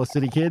a couple of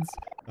city kids.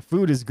 The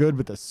food is good,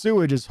 but the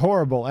sewage is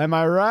horrible. Am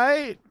I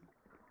right?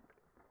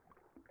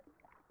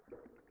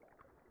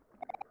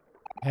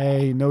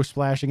 Hey, no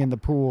splashing in the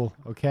pool,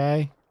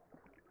 okay?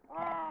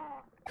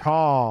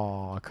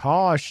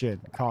 Caution.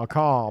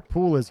 Caw.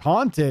 Pool is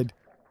haunted.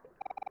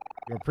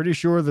 You're pretty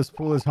sure this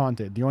pool is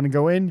haunted. Do you want to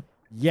go in?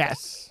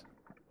 Yes.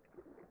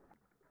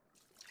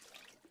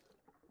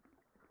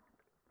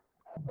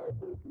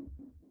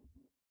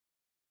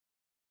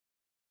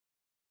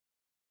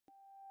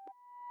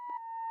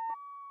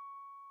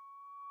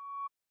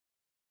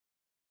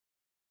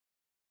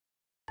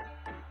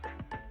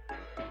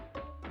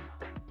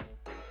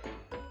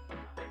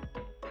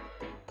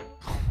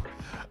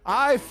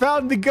 I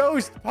found the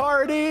ghost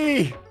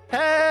party!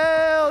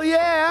 Hell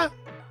yeah!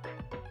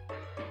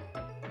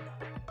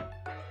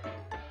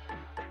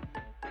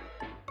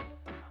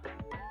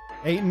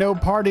 Ain't no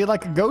party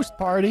like a ghost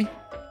party.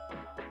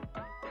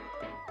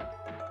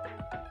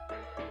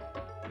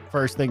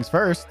 First things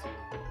first,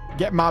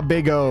 get my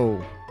big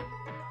O.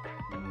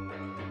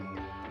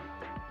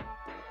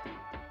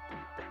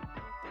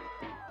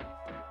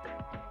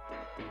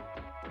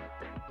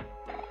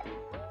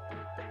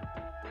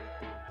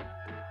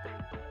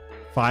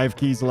 Five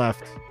keys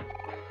left.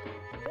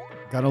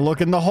 Gotta look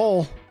in the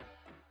hole.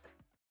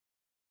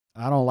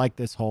 I don't like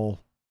this hole.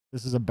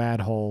 This is a bad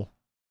hole.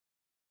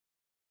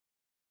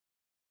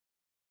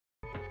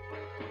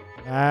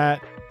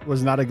 That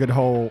was not a good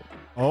hole.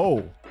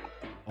 Oh.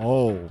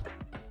 Oh.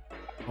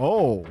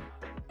 Oh.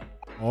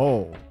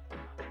 Oh.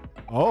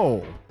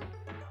 Oh.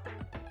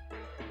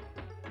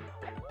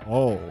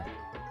 Oh.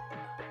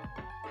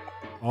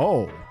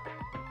 Oh.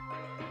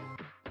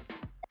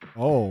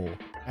 Oh.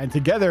 And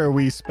together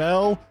we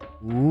spell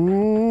ooh.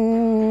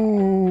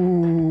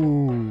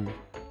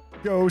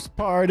 Ghost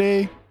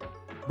party.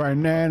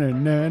 Banana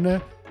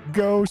nana.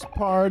 Ghost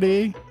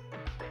party.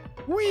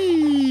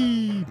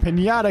 Whee!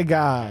 Pinata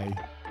guy.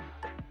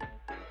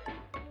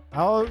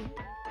 How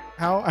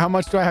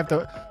much do I have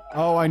to...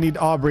 Oh, I need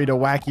Aubrey to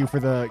whack you for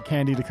the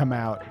candy to come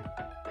out.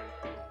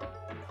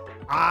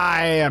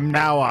 I am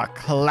now a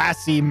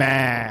classy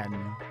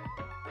man.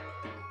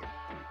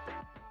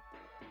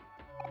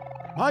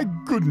 My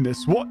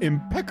goodness, what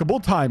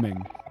impeccable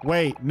timing.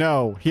 Wait,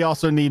 no. He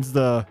also needs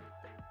the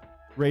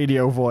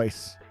radio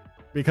voice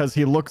because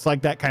he looks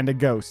like that kind of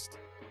ghost.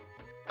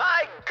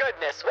 My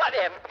goodness, what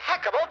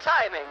impeccable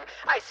timing!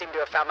 I seem to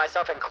have found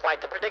myself in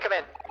quite the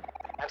predicament.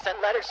 I've sent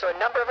letters to a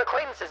number of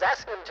acquaintances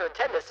asking them to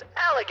attend this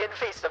elegant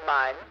feast of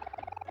mine.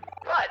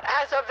 But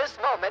as of this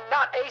moment,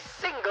 not a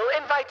single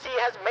invitee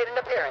has made an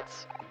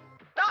appearance.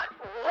 Not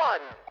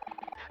one.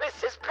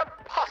 This is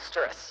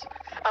preposterous.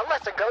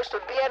 Unless a ghost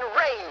would be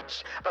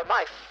enraged, but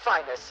my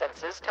finer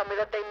senses tell me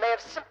that they may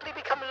have simply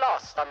become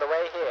lost on the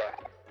way here.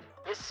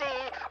 You see,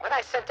 when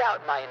I sent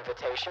out my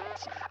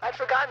invitations, I'd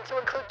forgotten to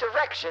include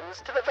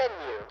directions to the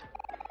venue.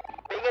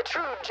 Being a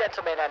true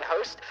gentleman and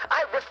host,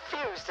 I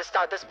refuse to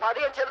start this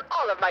party until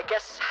all of my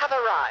guests have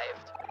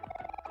arrived.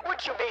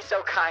 Would you be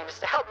so kind as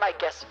to help my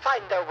guests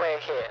find their way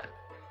here?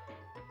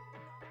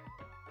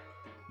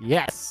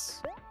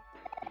 Yes.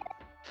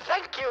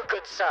 Thank you,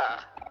 good sir.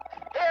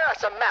 Here are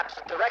some maps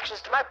with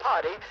directions to my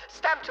party,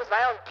 stamped with my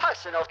own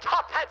personal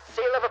top hat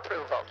seal of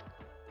approval.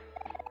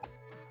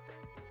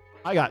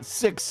 I got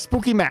 6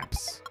 spooky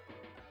maps.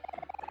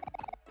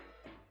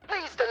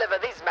 Please deliver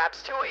these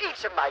maps to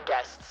each of my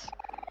guests.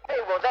 They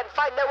will then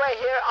find their way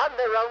here on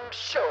their own,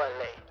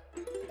 surely.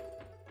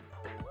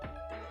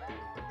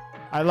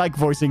 I like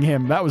voicing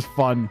him. That was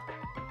fun.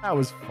 That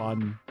was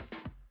fun.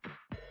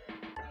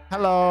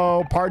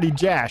 Hello, Party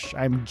Jash.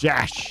 I'm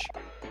Jash.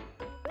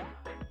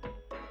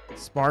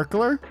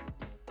 Sparkler?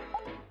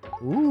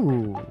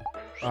 Ooh.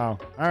 Oh, all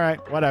right.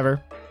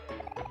 Whatever.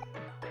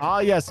 Ah,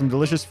 yes, some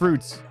delicious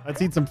fruits.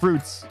 Let's eat some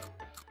fruits.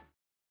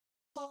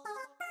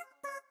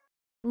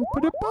 All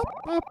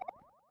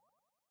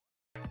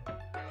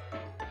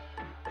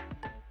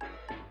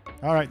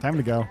right, time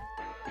to go.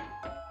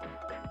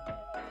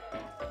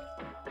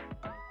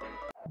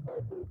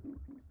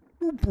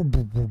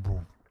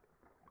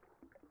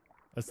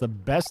 That's the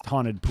best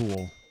haunted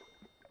pool.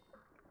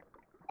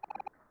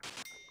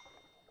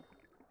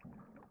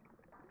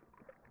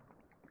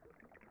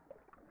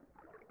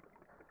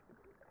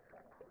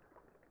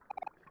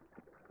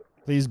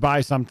 Please buy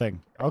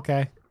something.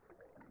 Okay.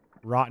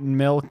 Rotten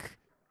milk.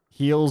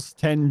 Heals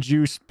 10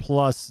 juice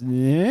plus.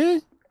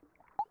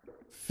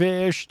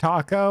 Fish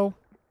taco.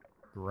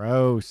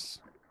 Gross.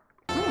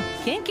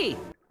 Kinky.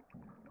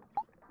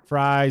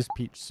 Fries,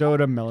 peach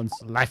soda, melons,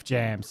 life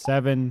jam.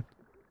 7.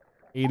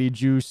 80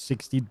 juice,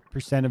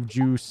 60% of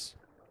juice.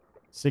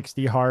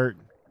 60 heart.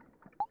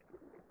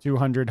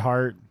 200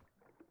 heart.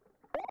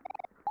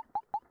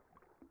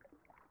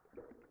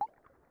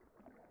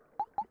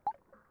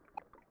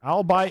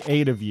 I'll buy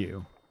 8 of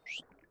you.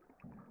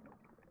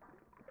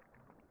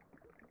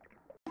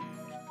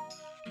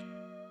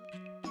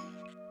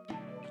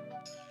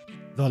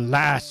 The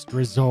last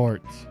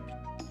resort.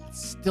 It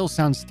still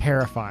sounds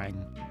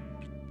terrifying.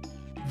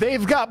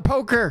 They've got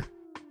poker.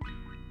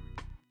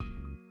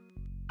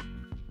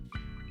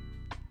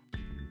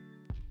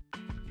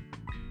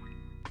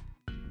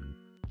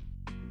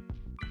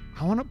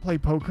 I want to play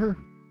poker.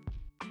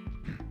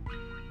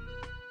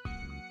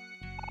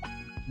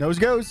 Nose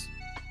goes.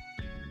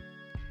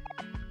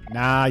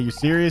 Nah, you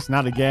serious?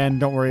 Not again.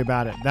 Don't worry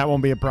about it. That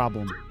won't be a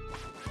problem.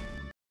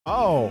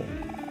 Oh.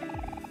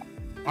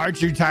 Aren't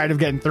you tired of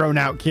getting thrown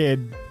out,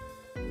 kid?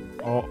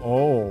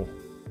 Oh.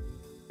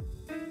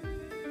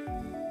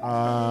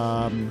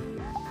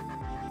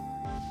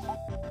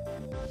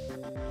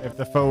 If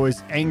the foe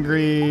is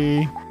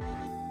angry.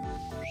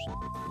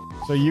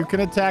 So you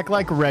can attack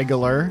like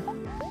regular.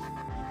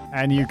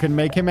 And you can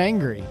make him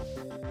angry.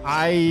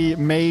 I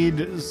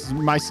made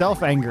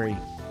myself angry.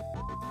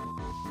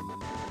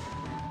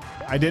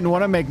 I didn't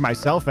want to make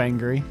myself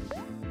angry.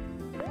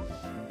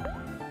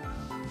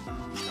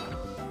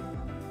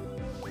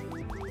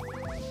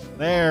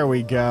 There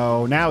we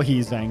go. Now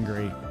he's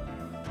angry.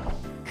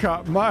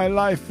 Cut my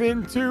life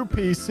into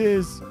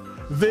pieces.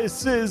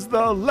 This is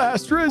the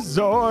last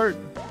resort.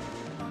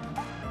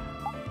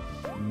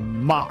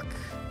 Mock.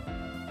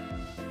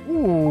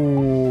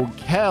 Ooh,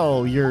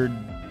 Kel, you're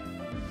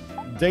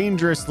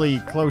dangerously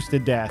close to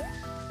death.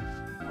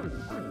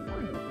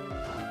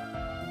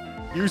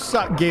 You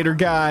suck, Gator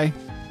guy.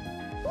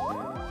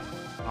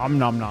 Om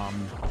nom nom.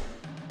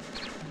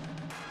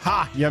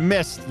 Ha! You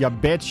missed, you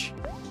bitch.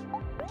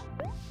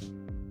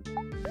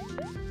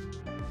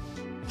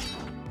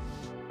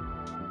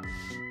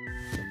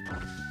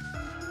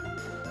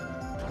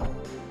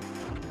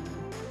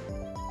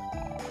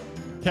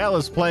 Kel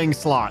is playing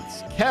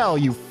slots. Kel,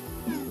 you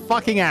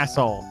fucking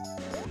asshole.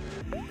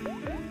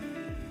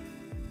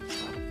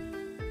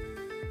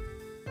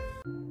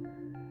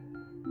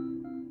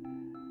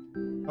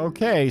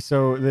 Okay,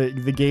 so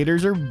the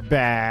gators are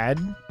bad.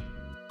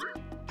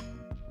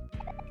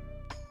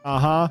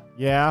 Uh-huh.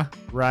 Yeah,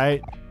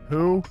 right.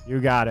 Who?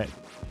 You got it.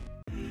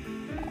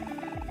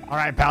 All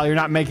right, pal, you're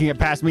not making it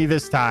past me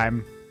this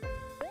time.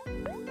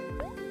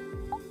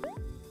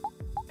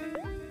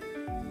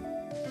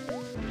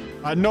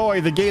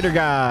 Annoy the gator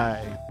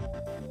guy.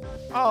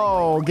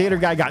 Oh, gator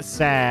guy got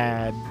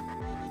sad.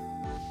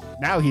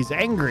 Now he's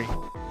angry.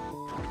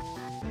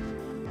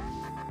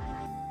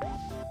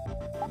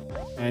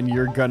 And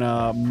you're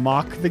gonna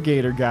mock the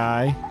gator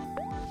guy.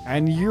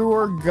 And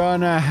you're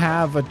gonna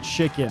have a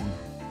chicken.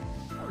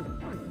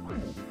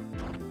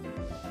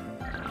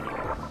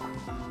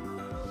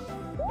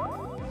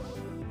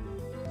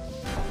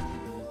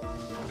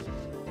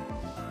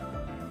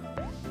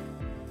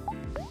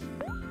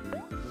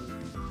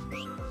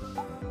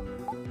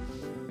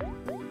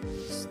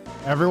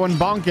 Everyone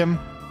bonk him.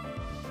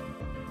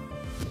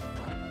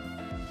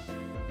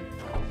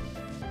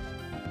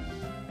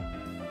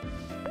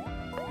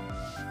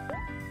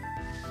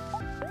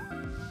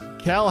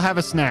 Kel, have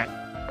a snack.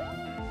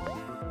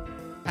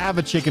 Have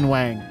a chicken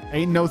wang.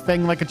 Ain't no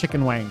thing like a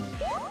chicken wang.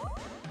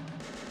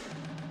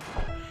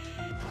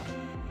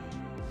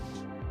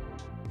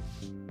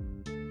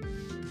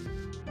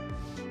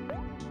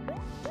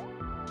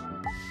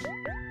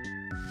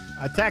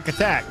 Attack,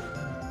 attack.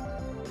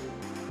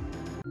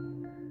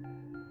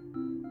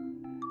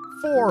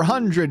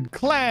 400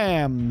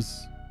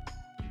 clams.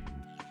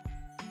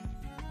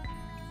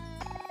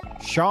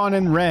 Sean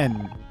and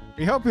Ren.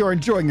 We hope you are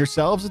enjoying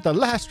yourselves at the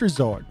last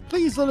resort.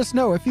 Please let us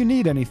know if you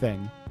need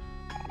anything.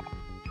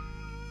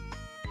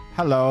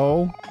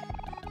 Hello.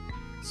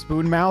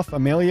 Spoonmouth,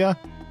 Amelia.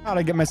 How'd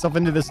I get myself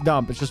into this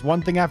dump? It's just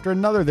one thing after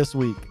another this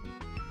week.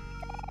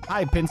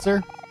 Hi,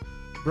 Pincer.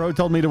 Bro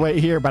told me to wait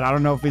here, but I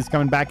don't know if he's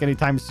coming back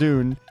anytime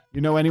soon.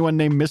 You know anyone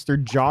named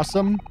Mr.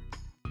 Jawsome?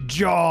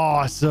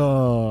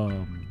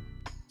 Jawsome.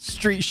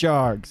 Street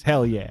Sharks.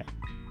 Hell yeah.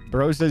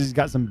 Bro says he's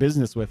got some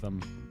business with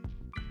them.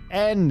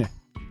 N.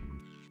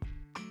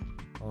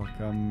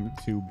 Welcome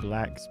to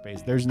Black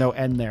Space. There's no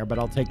N there, but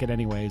I'll take it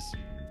anyways.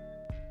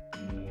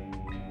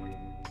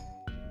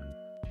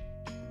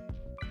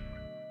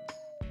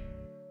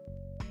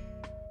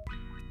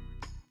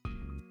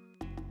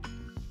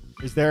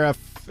 Is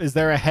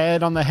there a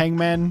head on the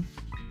hangman?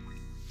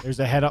 There's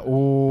a head.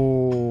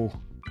 Ooh.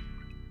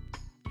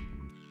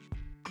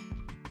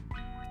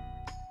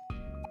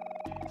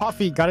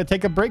 Coffee, gotta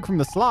take a break from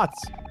the slots.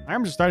 My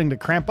arms are starting to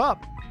cramp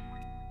up.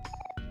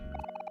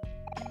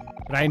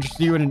 Could I interest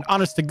you in an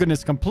honest to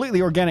goodness,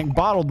 completely organic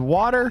bottled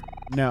water?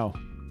 No.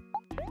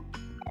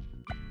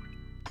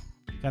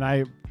 Can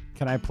I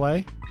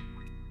play?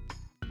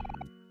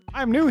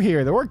 I'm new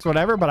here. The work's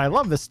whatever, but I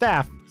love the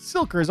staff.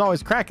 Silker is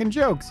always cracking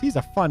jokes. He's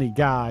a funny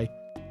guy.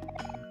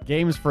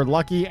 Games for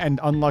lucky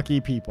and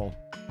unlucky people.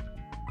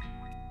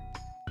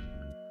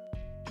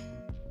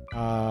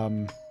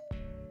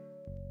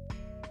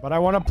 But I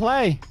want to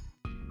play.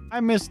 I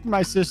missed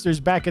my sisters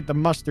back at the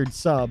mustard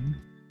sub.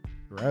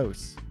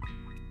 Gross.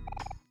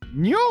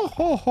 Yo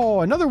ho ho,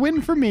 another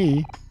win for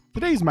me.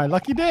 Today's my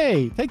lucky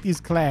day. Take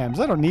these clams.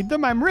 I don't need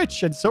them. I'm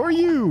rich and so are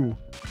you.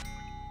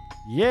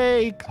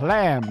 Yay,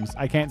 clams.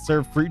 I can't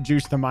serve fruit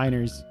juice to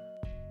minors.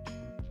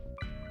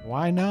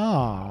 Why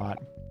not?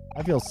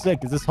 I feel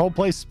sick. Is this whole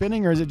place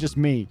spinning or is it just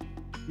me?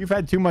 You've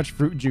had too much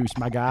fruit juice,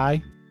 my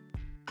guy.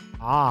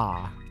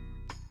 Ah.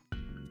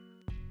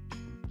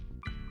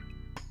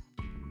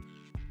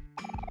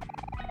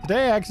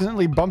 Today I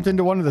accidentally bumped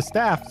into one of the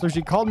staff, so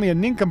she called me a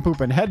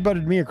nincompoop and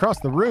headbutted me across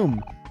the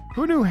room.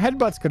 Who knew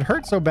headbutts could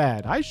hurt so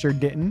bad? I sure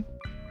didn't.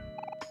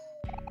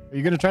 Are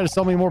you going to try to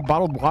sell me more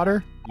bottled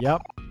water?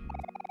 Yep.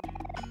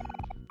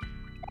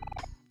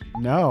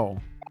 No.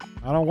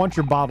 I don't want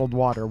your bottled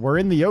water. We're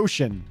in the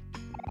ocean.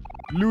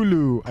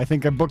 Lulu. I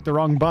think I booked the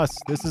wrong bus.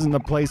 This isn't the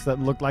place that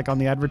looked like on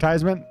the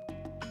advertisement.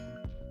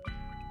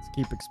 Let's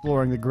keep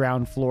exploring the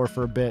ground floor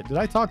for a bit. Did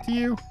I talk to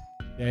you?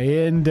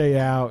 Day in, day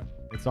out.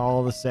 It's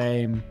all the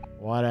same.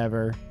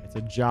 Whatever. It's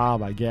a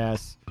job, I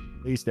guess.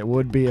 At least it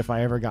would be if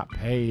I ever got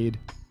paid.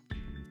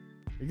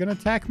 You gonna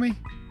attack me?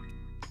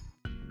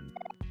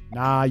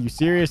 Nah, you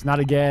serious? Not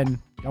again.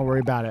 Don't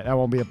worry about it. That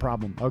won't be a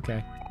problem.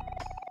 Okay.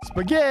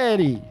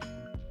 Spaghetti!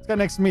 This guy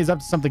next to me is up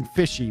to something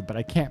fishy, but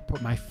I can't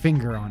put my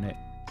finger on it.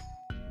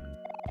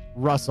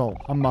 Russell.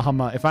 Humma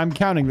humma. If I'm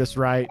counting this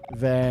right,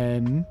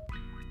 then...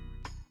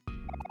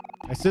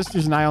 My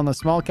sisters and I own a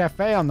small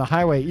cafe on the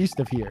highway east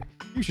of here.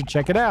 You should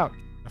check it out.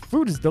 The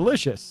food is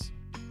delicious.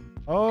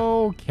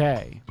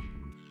 Okay.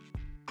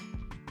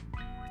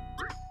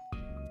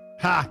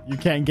 Ha! You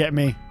can't get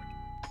me.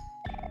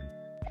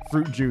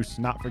 Fruit juice,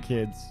 not for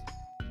kids.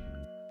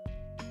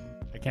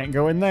 I can't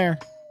go in there.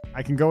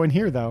 I can go in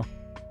here, though.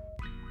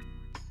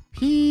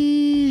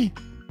 Pee!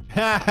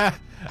 Ha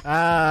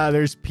ha!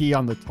 There's pee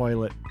on the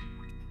toilet.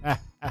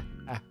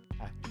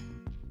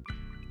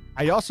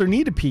 I also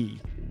need to pee.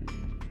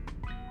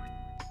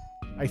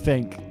 I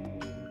think.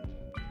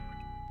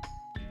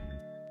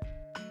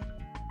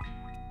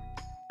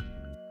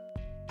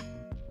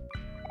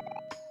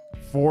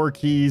 Four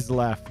keys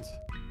left.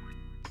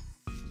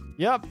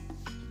 Yep.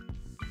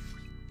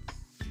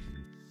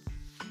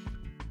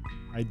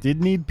 I did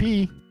need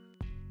pee.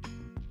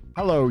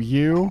 Hello,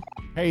 you.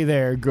 Hey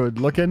there, good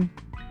looking.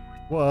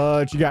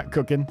 What you got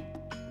cooking?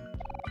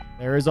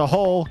 There is a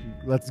hole.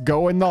 Let's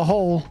go in the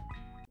hole.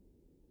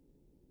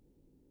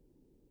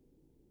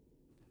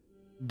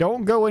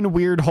 Don't go in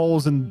weird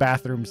holes in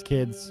bathrooms,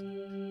 kids.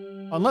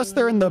 Unless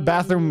they're in the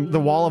bathroom, the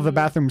wall of the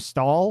bathroom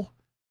stall,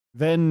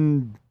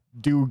 then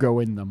do go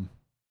in them.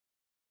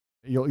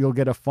 You'll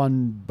get a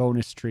fun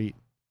bonus treat,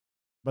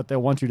 but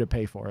they'll want you to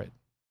pay for it.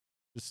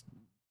 Just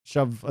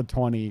shove a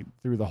 20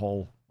 through the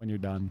hole when you're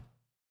done.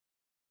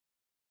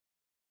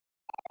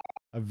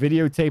 A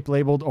videotape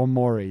labeled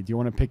Omori. Do you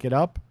want to pick it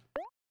up?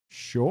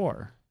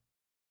 Sure.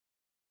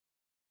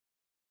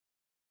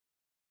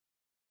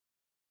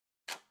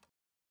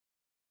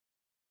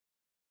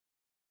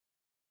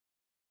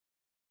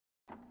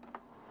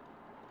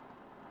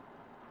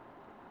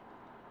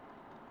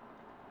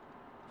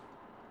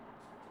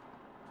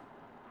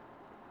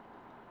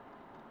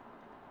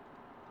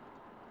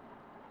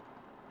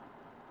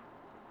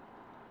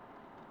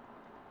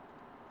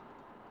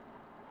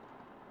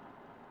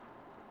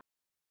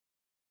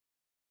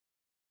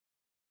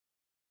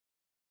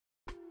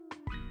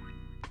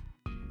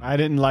 I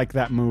didn't like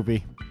that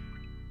movie.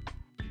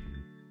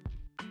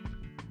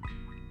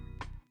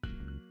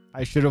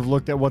 I should have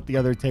looked at what the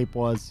other tape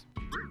was.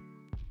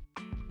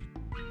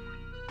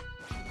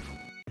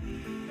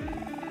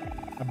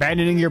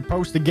 Abandoning your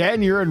post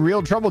again. You're in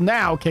real trouble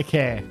now,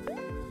 Keke.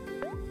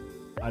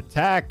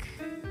 Attack.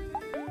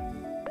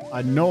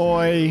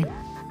 Annoy.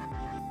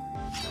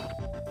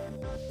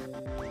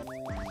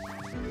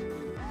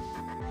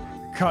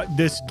 Cut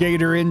this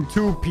gator in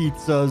 2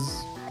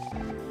 pizzas.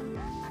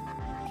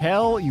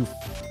 Hell, you...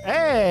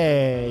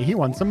 Hey, he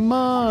wants some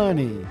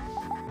money.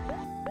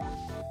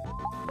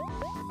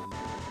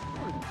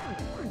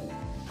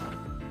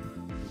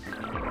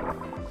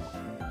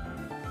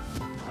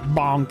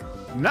 Bonk.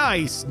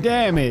 Nice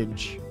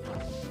damage.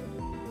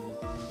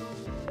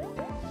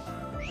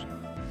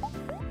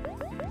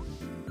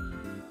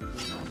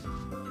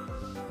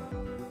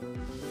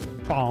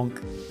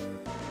 Bonk.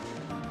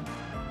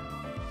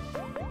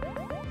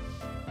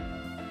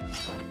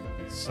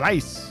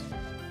 Slice.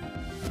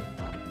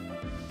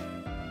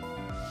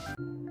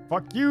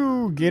 Fuck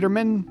you,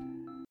 Gatorman.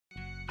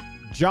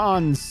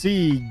 John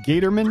C.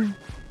 Gatorman.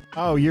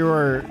 Oh, you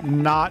are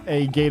not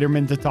a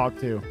Gatorman to talk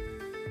to.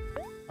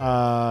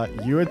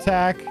 You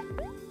attack.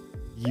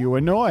 You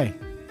annoy.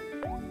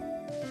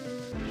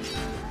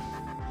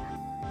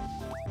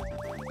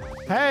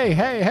 Hey,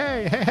 hey,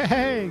 hey, hey, hey,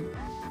 hey.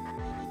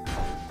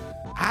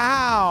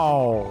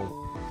 Ow.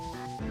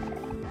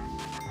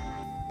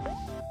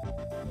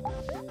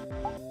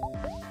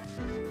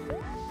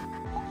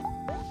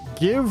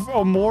 Give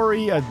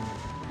Omori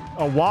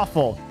a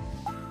waffle.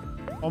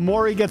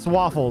 Omori gets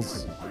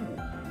waffles.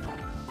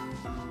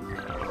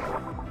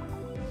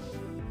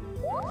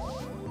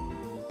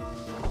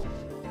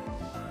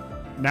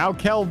 Now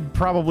Kel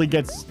probably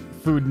gets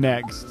food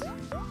next.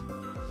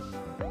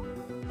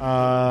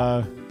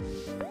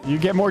 You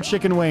get more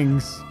chicken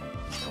wings.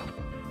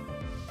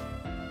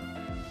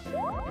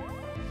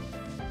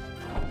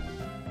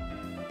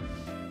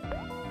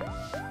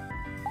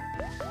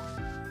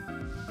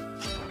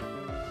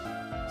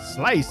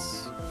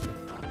 Slice.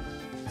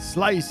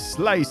 Slice,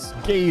 slice,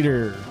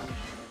 gator.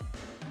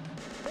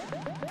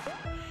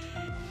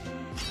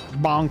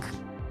 Bonk.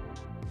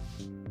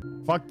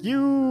 Fuck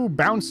you,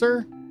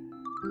 bouncer.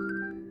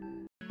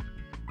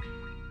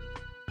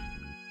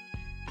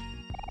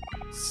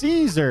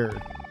 Caesar.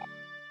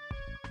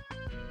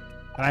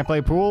 Can I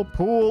play pool?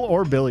 Pool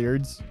or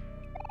billiards?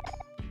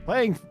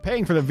 Paying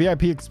for the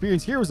VIP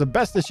experience here was the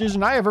best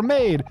decision I ever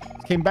made.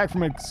 Came back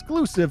from an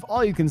exclusive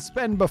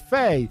all-you-can-spend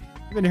buffet.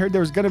 Even heard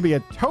there was going to be a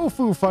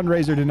tofu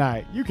fundraiser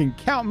tonight. You can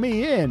count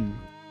me in.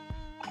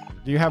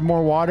 Do you have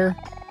more water?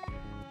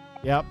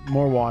 Yep,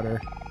 more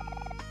water.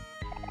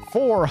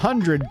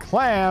 400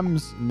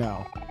 clams?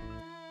 No.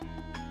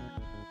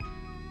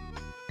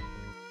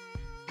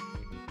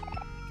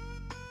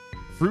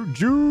 Fruit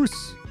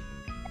juice.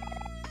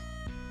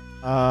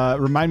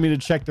 Remind me to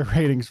check the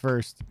ratings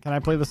first. Can I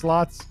play the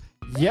slots?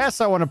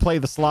 Yes, I want to play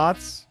the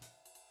slots.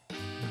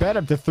 Bet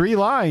up to 3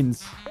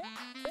 lines.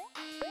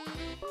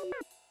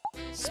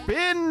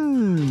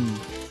 Spin!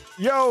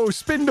 Yo,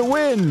 spin to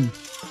win!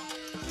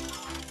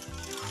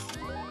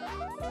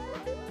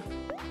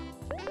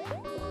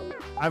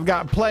 I've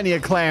got plenty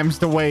of clams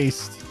to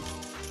waste.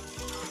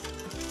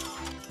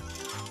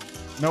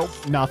 Nope,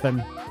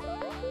 nothing.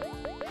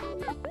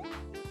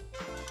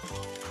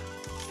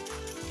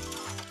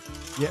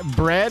 Yeah,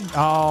 bread?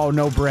 Oh,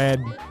 no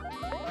bread.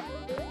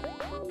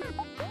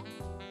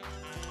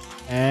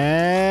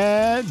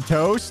 And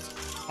toast.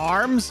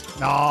 Arms?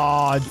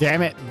 Oh,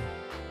 damn it.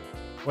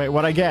 Wait,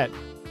 what'd I get?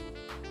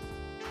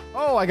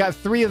 Oh, I got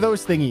 3 of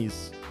those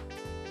thingies.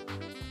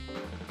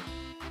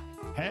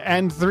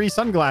 And 3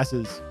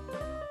 sunglasses.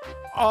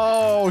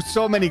 Oh,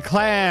 so many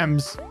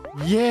clams.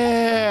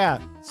 Yeah.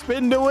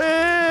 Spin to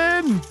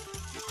win.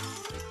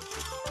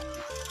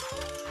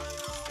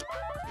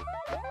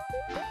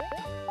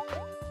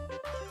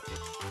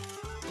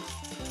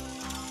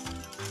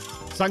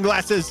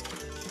 Sunglasses.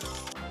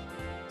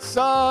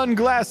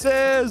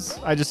 Sunglasses.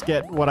 I just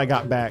get what I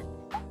got back.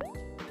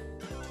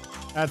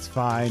 That's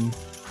fine.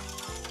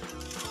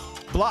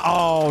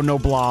 Oh, no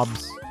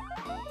blobs.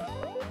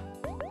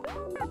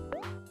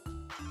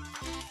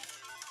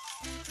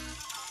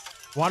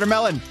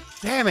 Watermelon.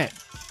 Damn it.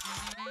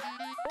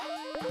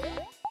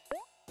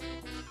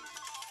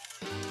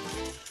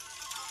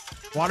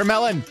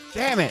 Watermelon.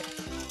 Damn it.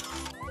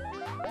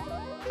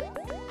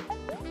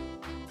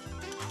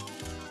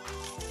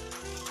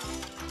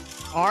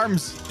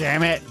 Arms.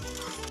 Damn it.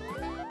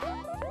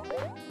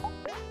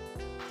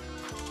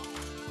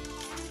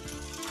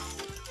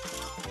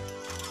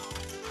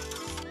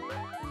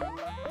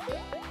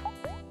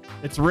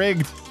 It's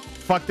rigged.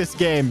 Fuck this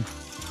game.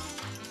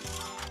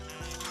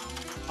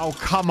 Oh,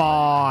 come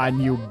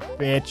on, you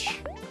bitch.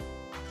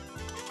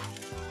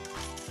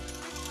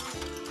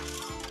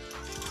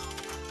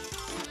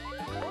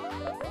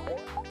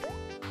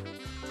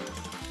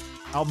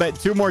 I'll bet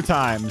 2 more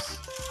times.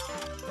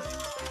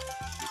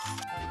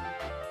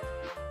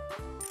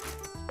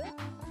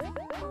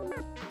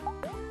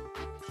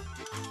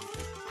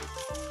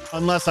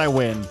 Unless I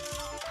win.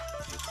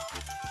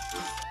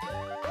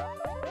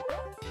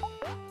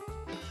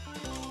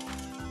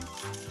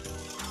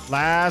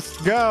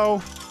 Last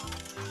go.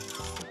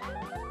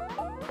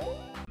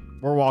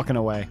 We're walking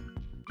away.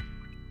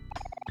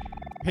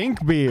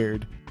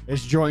 Pinkbeard.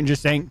 This joint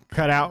just ain't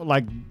cut out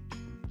like...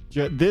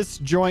 This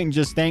joint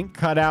just ain't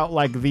cut out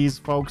like these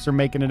folks are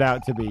making it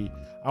out to be.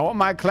 I want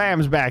my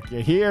clams back, you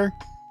hear?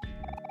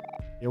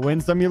 You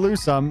win some, you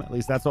lose some. At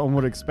least that's what one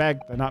would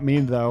expect. I'm not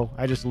mean, though.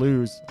 I just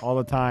lose all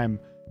the time.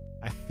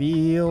 I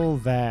feel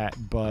that,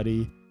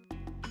 buddy.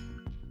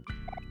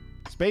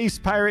 Space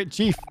Pirate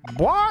Chief.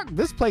 What?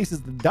 This place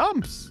is the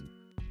dumps.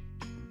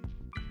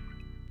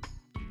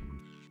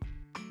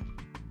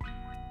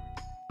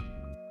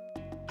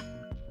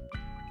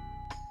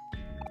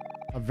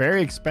 A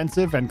very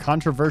expensive and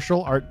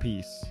controversial art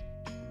piece.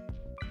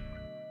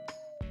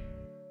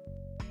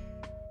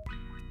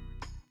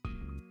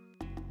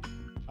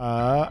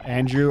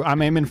 Andrew,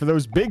 I'm aiming for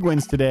those big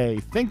wins today.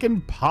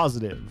 Thinking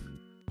positive.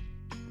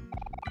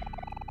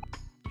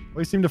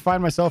 Always seem to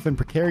find myself in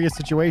precarious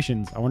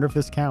situations. I wonder if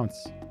this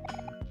counts.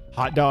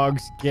 Hot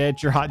dogs.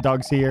 Get your hot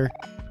dogs here.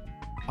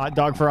 Hot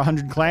dog for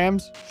 100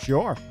 clams?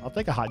 Sure. I'll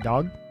take a hot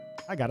dog.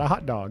 I got a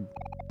hot dog.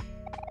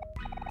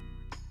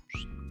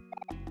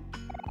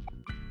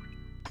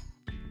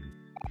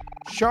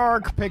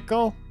 Shark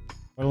pickle.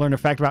 Want to learn a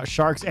fact about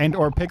sharks and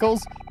or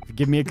pickles? If you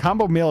give me a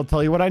combo meal, I'll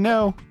tell you what I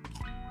know.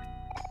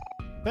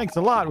 Thanks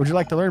a lot. Would you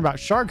like to learn about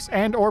sharks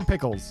and or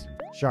pickles?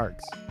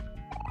 Sharks.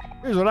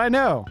 Here's what I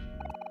know.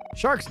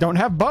 Sharks don't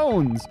have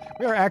bones.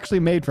 We are actually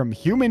made from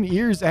human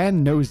ears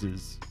and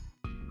noses.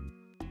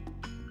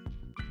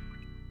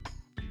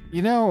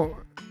 You know,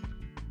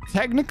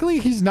 technically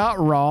he's not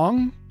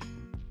wrong.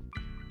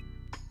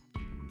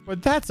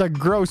 But that's a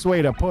gross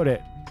way to put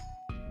it.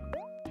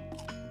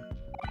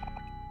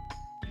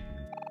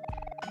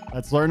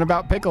 Let's learn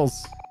about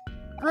pickles.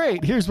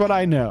 Great, here's what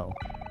I know.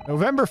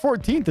 November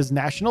 14th is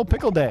National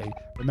Pickle Day.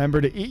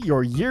 Remember to eat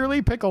your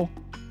yearly pickle.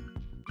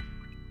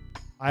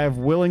 I have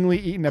willingly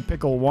eaten a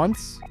pickle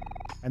once,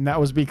 and that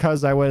was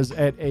because I was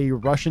at a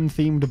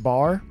Russian-themed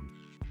bar.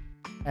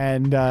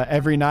 And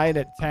every night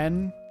at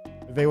 10,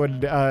 they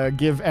would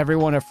give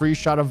everyone a free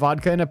shot of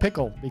vodka and a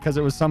pickle because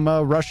it was some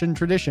Russian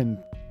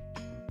tradition.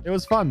 It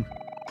was fun.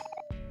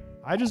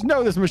 I just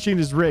know this machine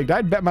is rigged.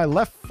 I'd bet my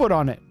left foot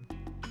on it.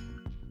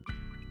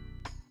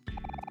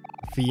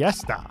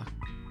 Fiesta.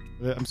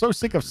 I'm so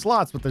sick of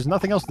slots, but there's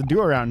nothing else to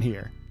do around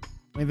here.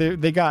 I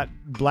mean, they got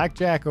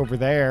blackjack over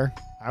there.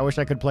 I wish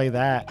I could play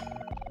that.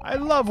 I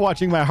love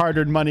watching my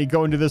hard-earned money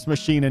go into this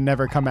machine and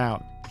never come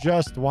out.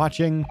 Just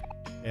watching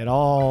it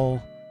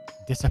all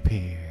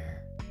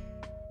disappear.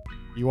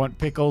 You want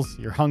pickles?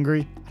 You're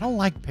hungry? I don't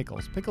like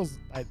pickles. Pickles,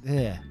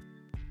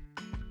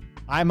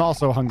 I'm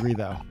also hungry,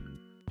 though.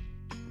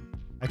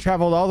 I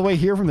traveled all the way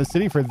here from the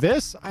city for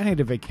this? I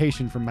need a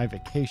vacation from my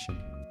vacation.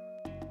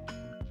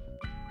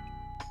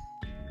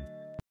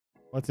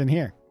 What's in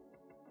here?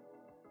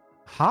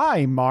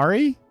 Hi,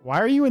 Mari. Why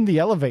are you in the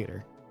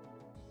elevator?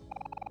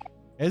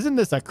 Isn't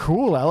this a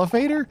cool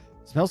elevator?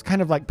 It smells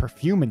kind of like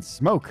perfume and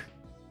smoke.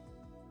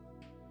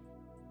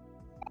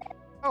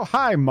 Oh,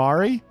 hi,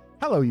 Mari.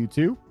 Hello, you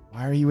two.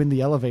 Why are you in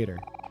the elevator?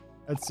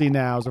 Let's see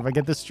now. So if I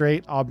get this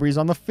straight, Aubrey's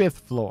on the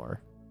 5th floor.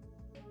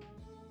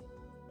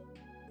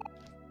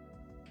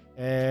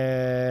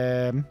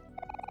 Why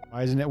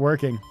isn't it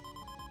working?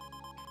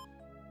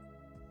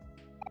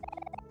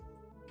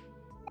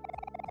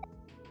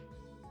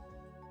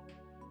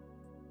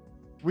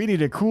 We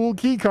need a cool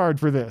key card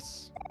for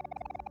this.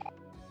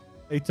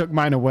 They took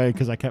mine away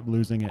because I kept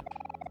losing it.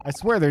 I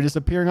swear they're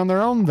disappearing on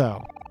their own,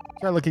 though.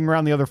 Try looking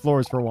around the other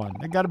floors for one.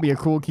 There got to be a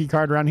cool key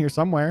card around here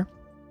somewhere.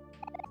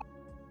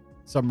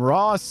 Some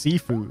raw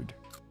seafood.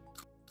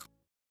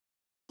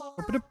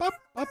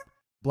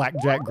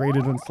 Blackjack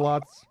graded in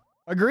slots.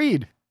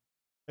 Agreed.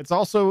 It's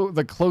also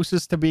the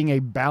closest to being a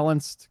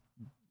balanced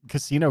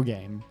casino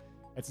game.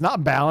 It's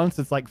not balanced.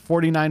 It's like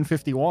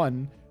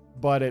 49.51,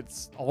 but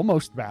it's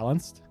almost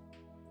balanced.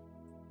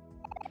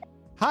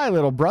 Hi,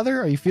 little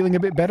brother. Are you feeling a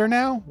bit better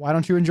now? Why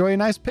don't you enjoy a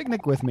nice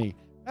picnic with me?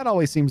 That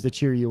always seems to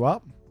cheer you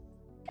up.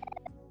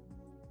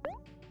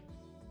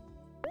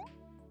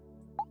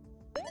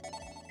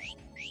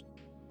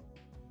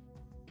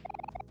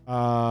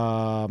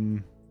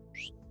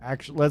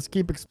 Actually, let's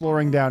keep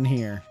exploring down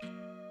here.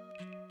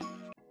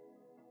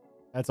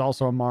 That's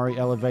also a Mari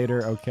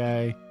elevator.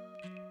 Okay.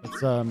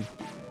 Let's,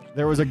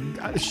 there was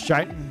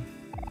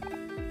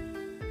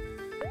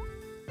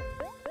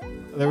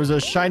a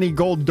shiny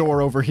gold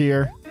door over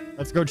here.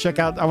 Let's go check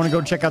out. I want to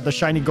go check out the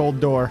shiny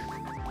gold door.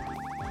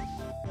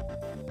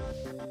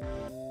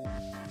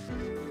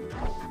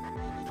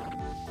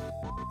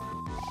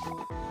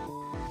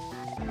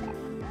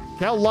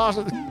 Kel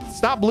lost.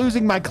 Stop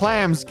losing my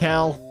clams,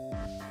 Kel.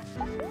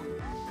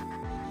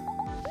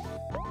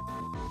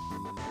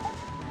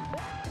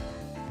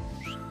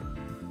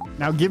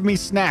 Now give me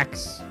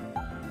snacks.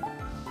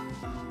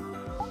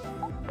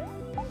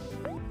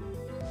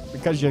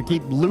 Because you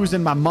keep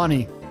losing my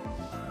money.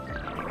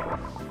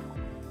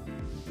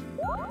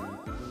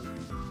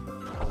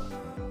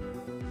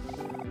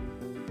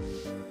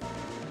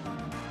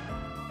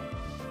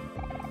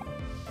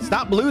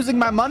 Stop losing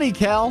my money,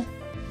 Kel.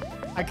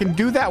 I can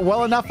do that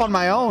well enough on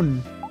my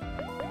own.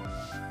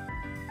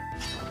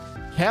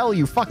 Kel,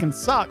 you fucking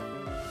suck.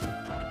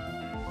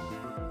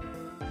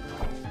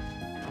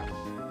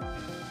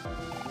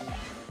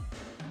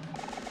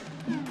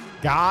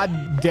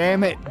 God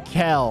damn it,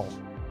 Kel.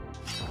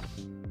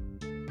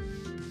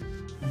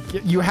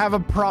 You have a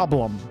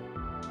problem.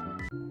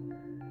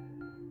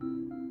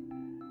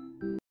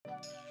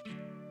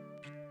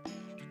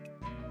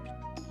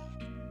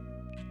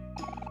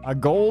 A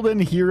golden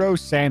hero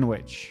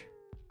sandwich.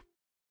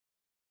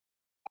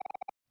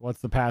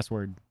 What's the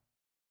password?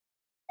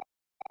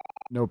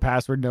 No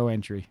password, no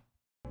entry.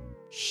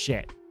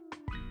 Shit.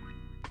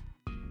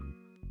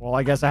 Well,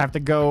 I guess I have to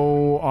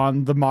go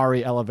on the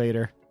Mari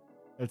elevator.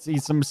 Let's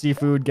eat some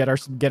seafood, get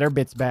our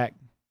bits back.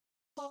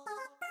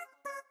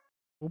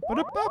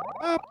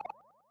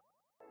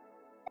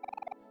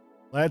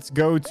 Let's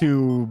go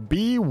to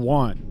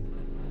B1.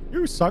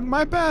 You sunk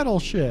my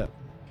battleship.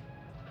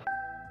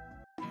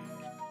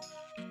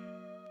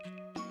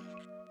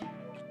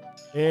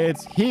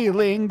 It's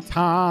healing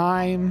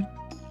time.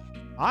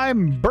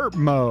 I'm Burp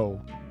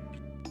Mo.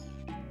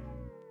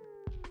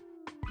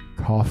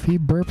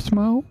 CoffeeBurps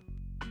Mo?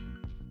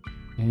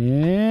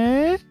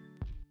 Eh?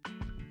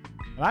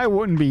 I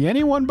wouldn't be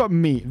anyone but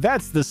me.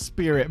 That's the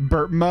spirit,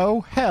 Burp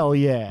Mo. Hell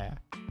yeah.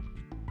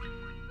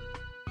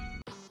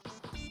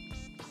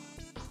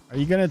 Are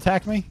you gonna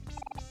attack me?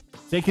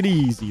 Take it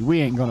easy. We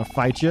ain't gonna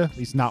fight you. At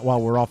least not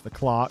while we're off the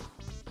clock.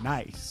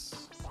 Nice.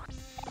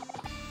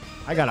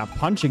 I got a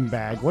punching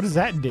bag. What does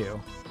that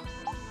do?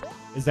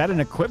 Is that an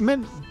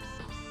equipment?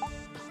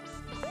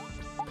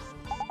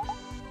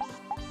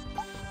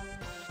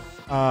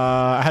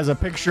 Has a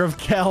picture of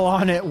Kel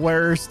on it.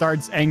 Where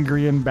starts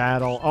angry in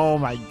battle. Oh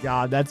my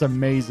god, that's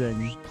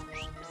amazing.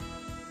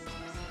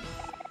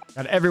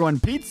 Got everyone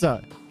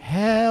pizza.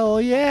 Hell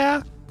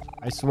yeah.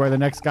 I swear the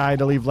next guy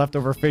to leave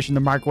leftover fish in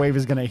the microwave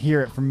is gonna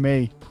hear it from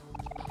me.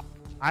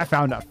 I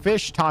found a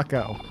fish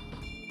taco.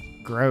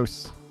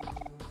 Gross.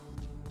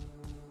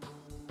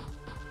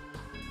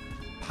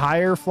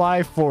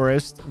 Firefly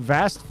Forest,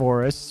 Vast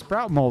Forest,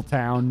 Sprout Mole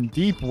Town,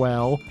 Deep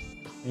Well,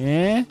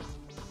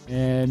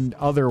 and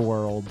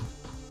Otherworld.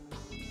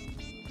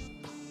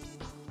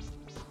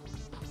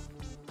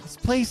 This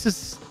place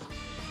is...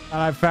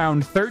 I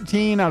found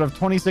 13 out of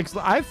 26.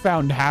 I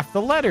found half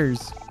the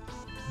letters.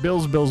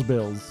 Bills, bills,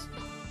 bills.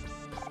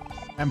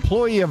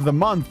 Employee of the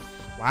month.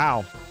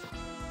 Wow.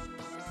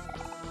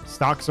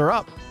 Stocks are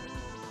up.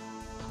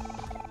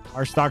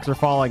 Our stocks are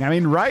falling. I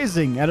mean,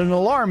 rising at an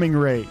alarming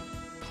rate.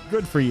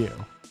 Good for you.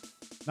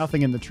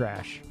 Nothing in the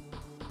trash.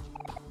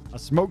 A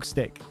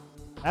smokestick.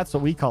 That's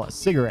what we call a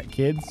cigarette,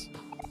 kids.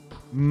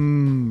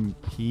 Mmm,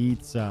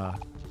 pizza.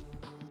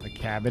 A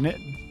cabinet.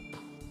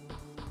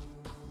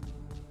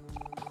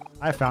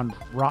 I found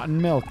rotten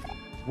milk.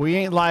 We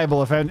ain't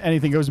liable if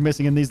anything goes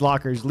missing in these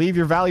lockers. Leave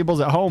your valuables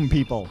at home,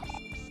 people.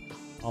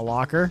 A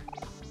locker.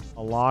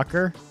 A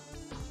locker.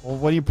 Well,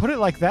 when you put it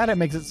like that, it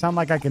makes it sound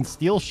like I can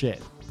steal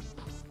shit.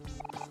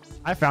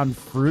 I found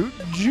fruit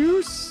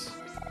juice.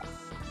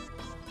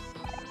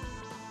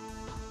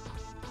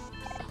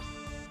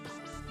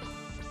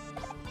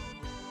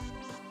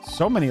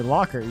 So many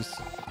lockers.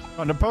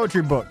 Found a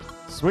poetry book.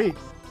 Sweet.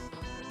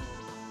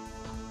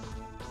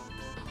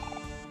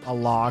 A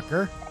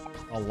locker.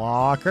 A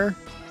locker.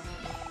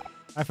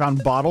 I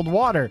found bottled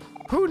water.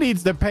 Who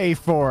needs to pay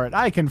for it?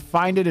 I can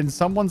find it in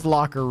someone's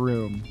locker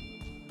room.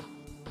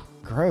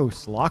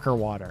 Gross. Locker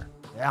water.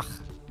 Ugh.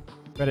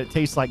 Bet it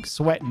tastes like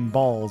sweat and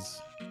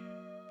balls.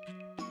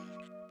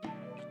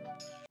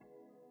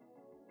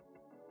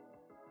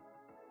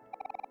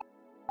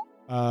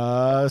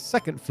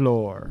 Second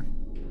floor.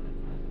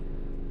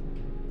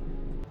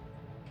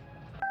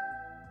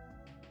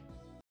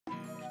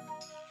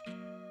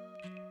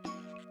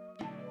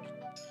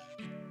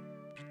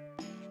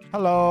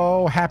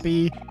 Hello,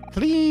 happy,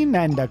 clean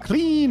and a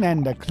clean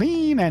and a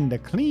clean and a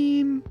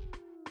clean.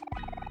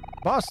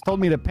 Boss told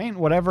me to paint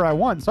whatever I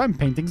want, so I'm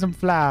painting some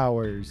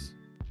flowers.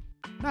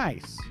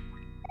 Nice.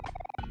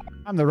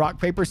 I'm the rock,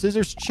 paper,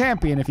 scissors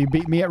champion. If you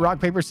beat me at rock,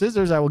 paper,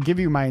 scissors, I will give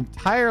you my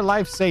entire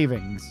life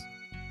savings.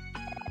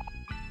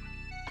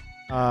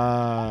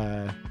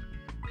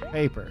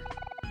 Paper.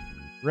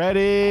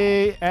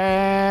 Ready,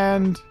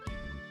 and...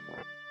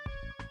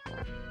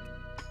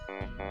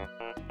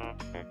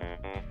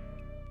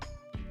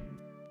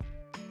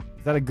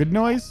 Is that a good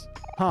noise?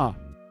 Huh.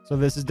 So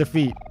this is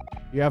defeat.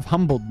 You have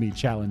humbled me,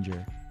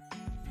 challenger.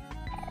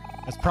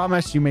 As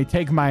promised, you may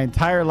take my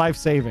entire life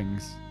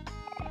savings.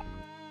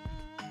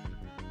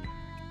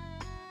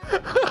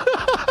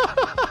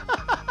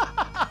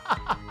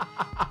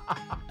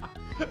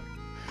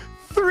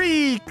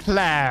 3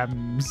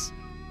 clams.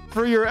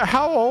 For your...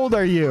 How old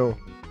are you?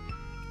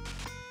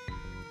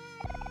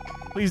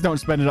 Please don't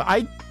spend it.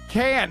 I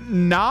can't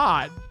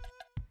not.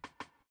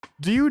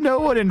 Do you know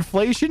what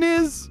inflation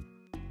is?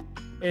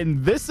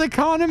 In this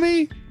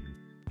economy?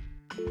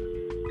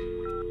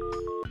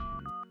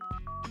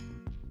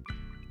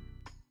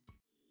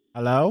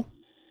 Hello?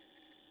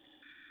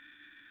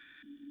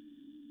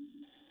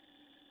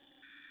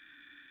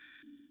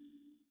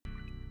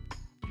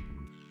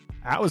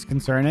 That was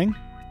concerning.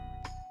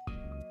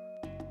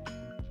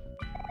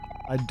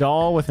 A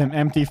doll with an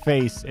empty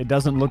face. It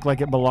doesn't look like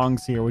it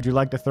belongs here. Would you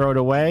like to throw it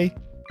away?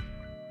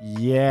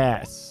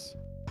 Yes.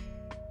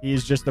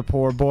 He's just a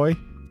poor boy.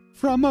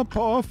 From a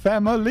poor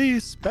family,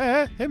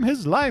 spare him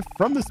his life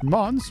from this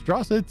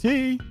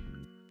monstrosity.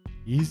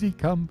 Easy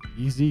come,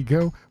 easy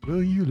go.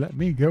 Will you let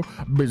me go?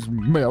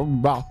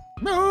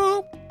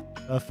 No.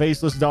 A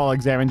faceless doll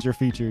examines your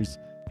features.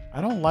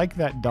 I don't like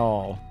that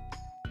doll.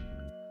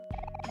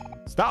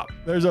 Stop.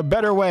 There's a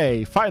better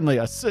way. Finally,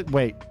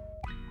 wait.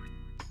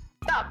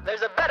 Stop!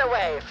 There's a better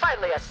way!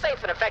 Finally, a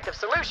safe and effective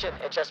solution!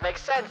 It just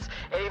makes sense.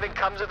 It even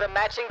comes with a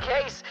matching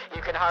case.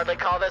 You can hardly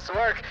call this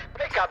work.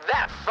 Pick up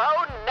that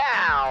phone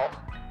now!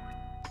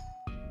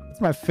 It's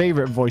my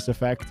favorite voice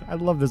effect. I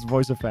love this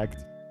voice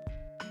effect.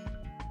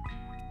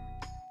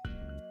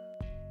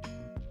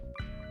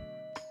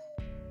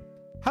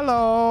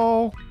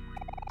 Hello!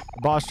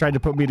 The boss tried to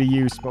put me to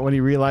use, but when he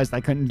realized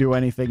I couldn't do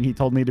anything, he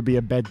told me to be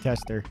a bed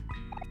tester.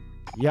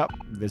 Yep,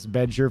 this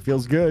bed sure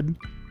feels good.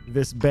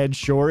 This bed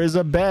sure is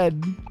a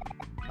bed.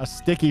 A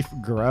sticky...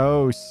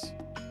 Gross.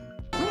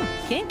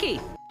 Kinky.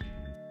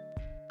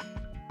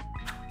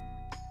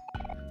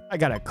 I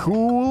got a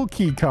cool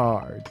key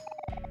card.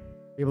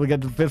 Be able to get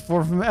to the 5th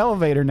floor from the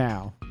elevator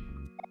now.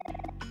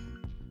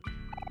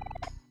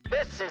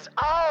 This is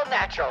all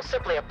natural.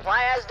 Simply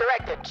apply as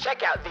directed.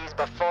 Check out these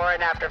before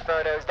and after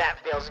photos. That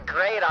feels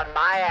great on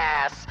my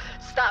ass.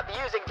 Stop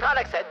using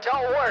products that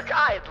don't work.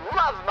 I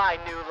love my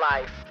new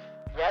life.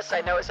 Yes,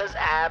 I know it says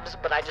abs,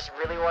 but I just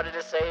really wanted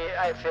to say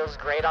it feels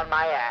great on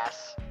my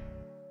ass.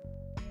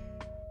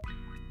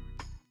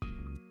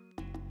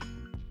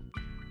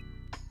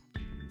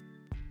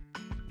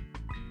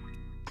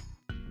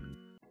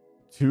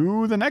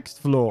 To the next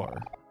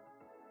floor.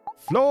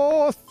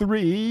 Floor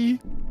 3.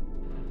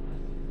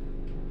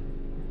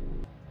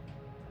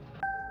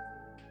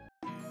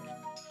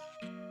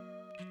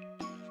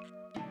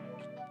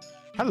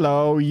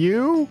 Hello,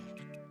 you?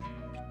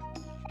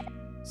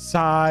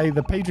 Sigh,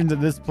 the patrons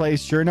of this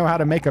place sure know how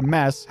to make a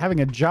mess.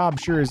 Having a job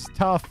sure is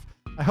tough.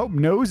 I hope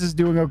Nose is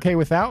doing okay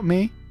without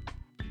me.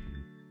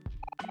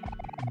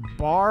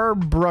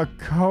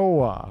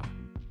 Barbacoa.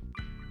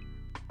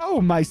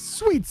 Oh, my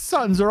sweet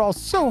sons are all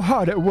so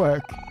hard at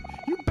work.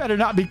 You better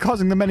not be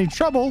causing them any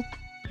trouble,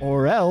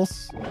 or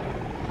else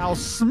I'll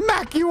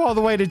smack you all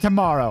the way to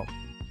tomorrow.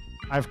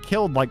 I've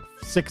killed like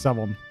 6 of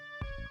them.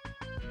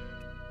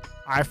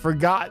 I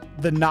forgot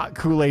the not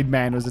Kool-Aid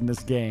Man was in this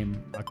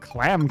game. A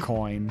clam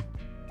coin.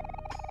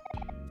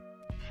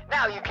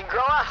 Now you can grow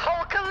a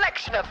whole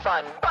collection of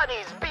fun.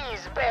 Bunnies,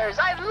 bees, bears.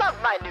 I love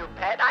my new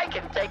pet. I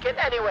can take it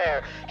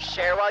anywhere.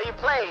 Share while you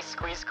play.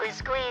 Squeeze, squeeze,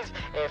 squeeze.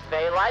 If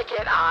they like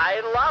it,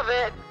 I love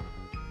it.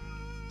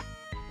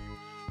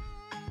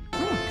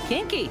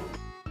 Kinky.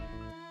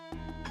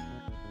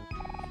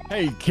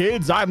 Hey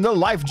kids, I'm the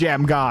Life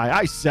Jam guy.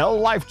 I sell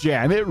Life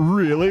Jam. It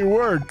really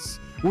works.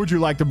 Would you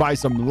like to buy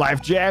some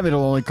Life Jam?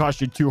 It'll only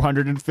cost you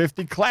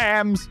 250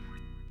 clams.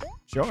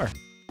 Sure.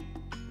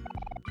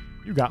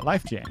 You got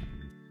Life Jam.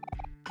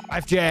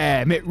 Life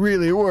Jam, it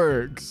really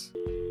works.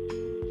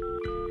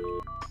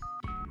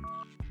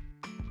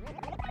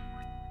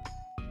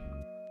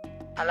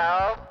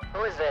 Hello?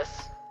 Who is this?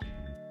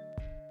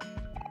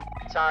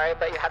 Sorry,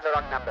 but you have the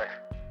wrong number.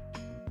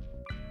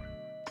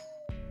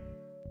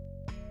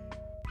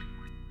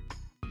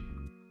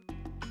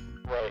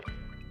 Wait.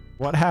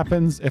 What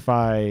happens if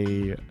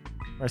I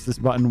press this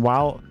button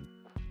while...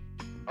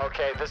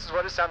 Okay, this is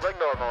what it sounds like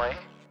normally.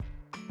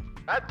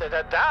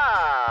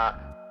 Da-da-da-da!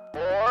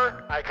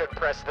 Or I could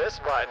press this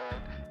button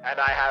and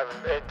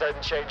it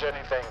doesn't change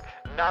anything.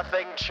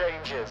 Nothing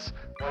changes.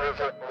 What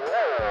if it...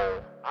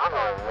 Whoa! I'm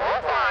a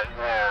robot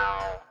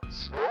now!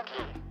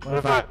 Spooky. What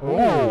if I...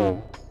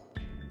 Ooh!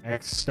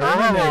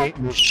 Exterminate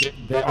and shit.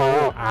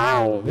 Oh,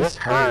 ow. This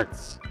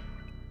hurts.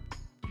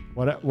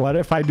 What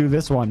if I do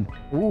this one?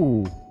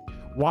 Ooh.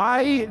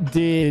 Why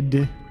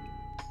did...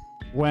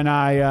 When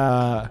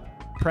I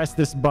pressed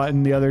this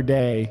button the other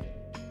day,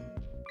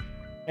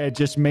 it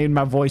just made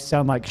my voice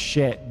sound like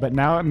shit, but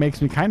now it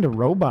makes me kind of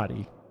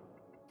robot-y.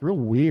 It's real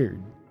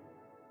weird.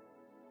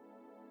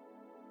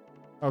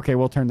 Okay,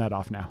 we'll turn that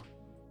off now.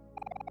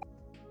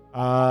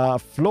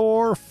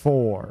 Floor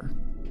 4.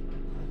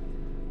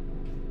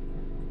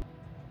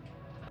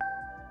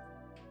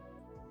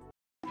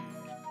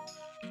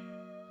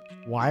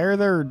 Why are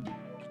there...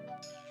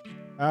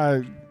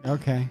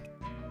 okay.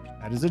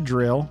 That is a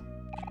drill.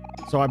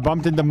 So I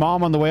bumped into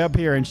Mom on the way up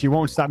here, and she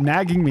won't stop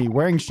nagging me.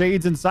 Wearing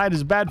shades inside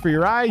is bad for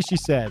your eyes, she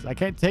says. I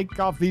can't take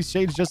off these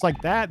shades just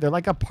like that. They're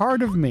like a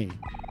part of me.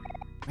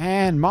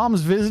 Man,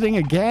 Mom's visiting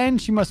again?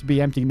 She must be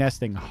empty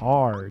nesting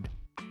hard.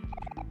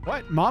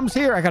 What? Mom's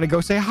here. I gotta go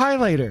say hi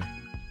later.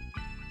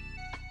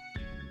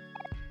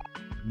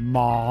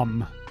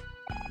 Mom.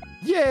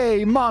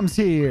 Yay, Mom's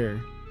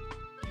here.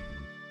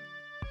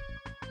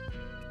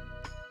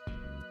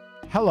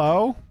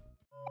 Hello?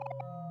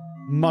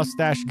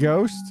 Mustache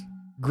Ghost?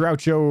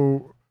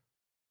 Groucho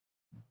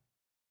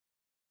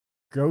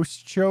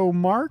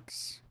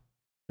Marks?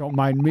 Don't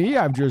mind me.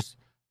 I'm just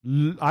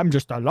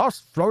a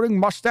lost floating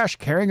mustache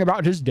caring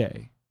about his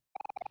day.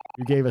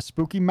 You gave a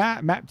spooky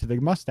map to the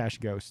mustache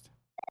ghost.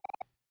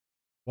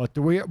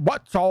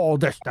 What's all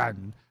this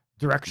then?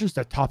 Directions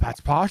to Top Hat's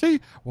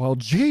party? Well,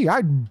 gee,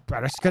 I'd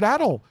better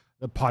skedaddle.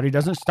 The party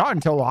doesn't start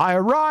until I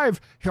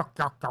arrive.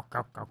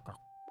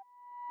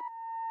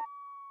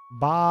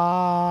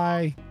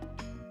 Bye.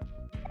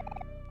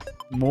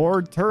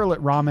 More turlet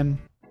ramen.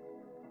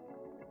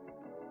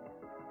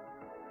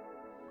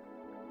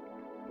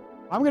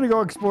 I'm going to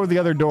go explore the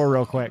other door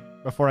real quick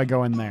before I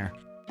go in there.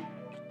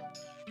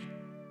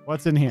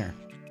 What's in here?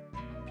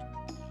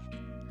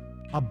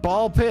 A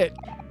ball pit.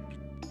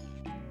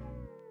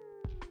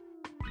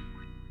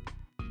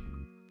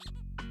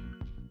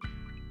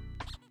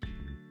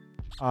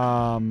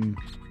 I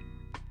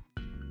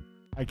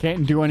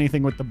can't do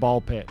anything with the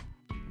ball pit.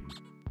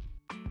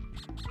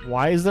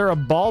 Why is there a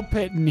ball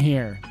pit in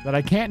here that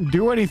I can't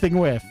do anything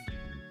with?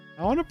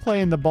 I want to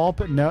play in the ball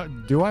pit. No,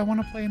 do I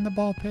want to play in the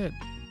ball pit?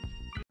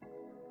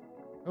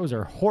 Those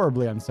are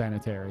horribly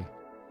unsanitary.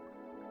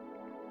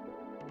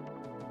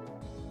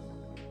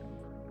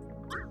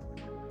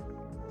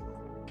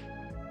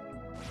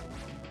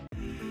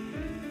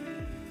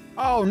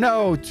 Oh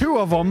no, 2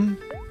 of them.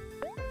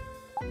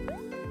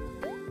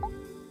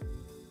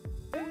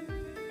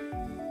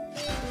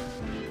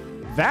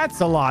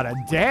 That's a lot of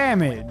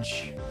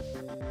damage.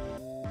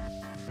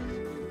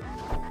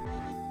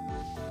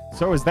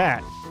 So is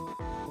that.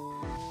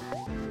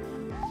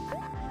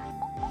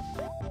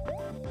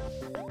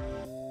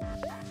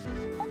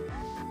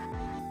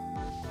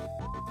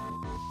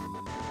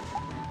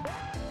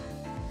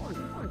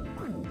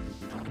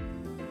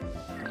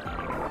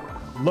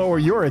 Lower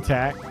your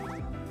attack.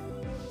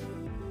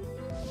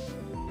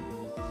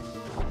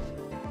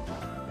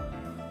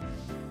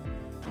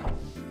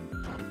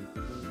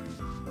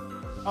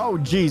 Oh,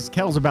 geez,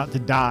 Kel's about to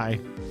die.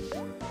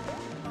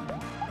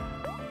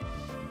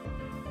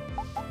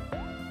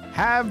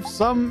 Have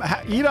some...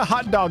 eat a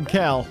hot dog,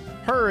 Kel.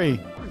 Hurry.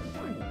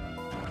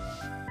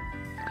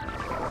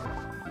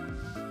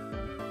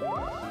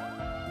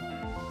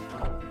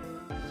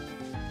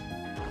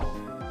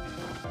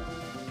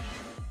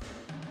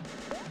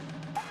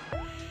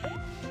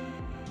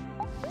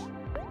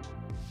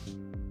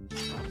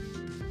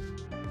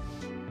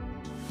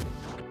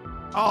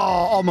 Oh,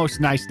 almost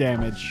nice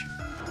damage.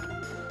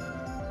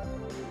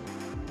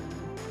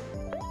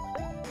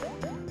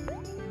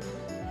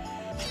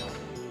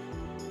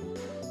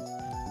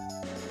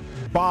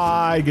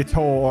 Bye,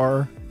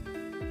 Guitar.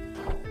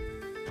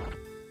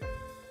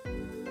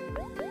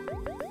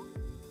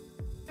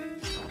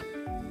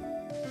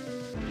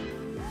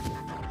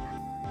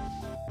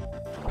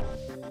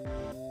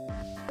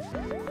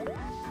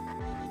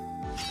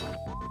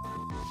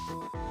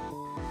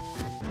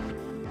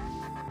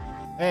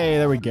 Hey,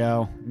 there we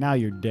go. Now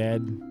you're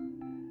dead.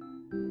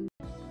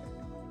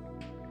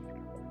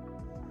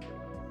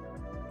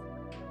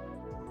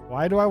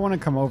 Why do I want to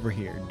come over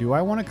here? Do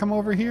I want to come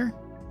over here?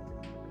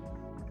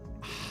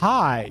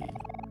 Hi.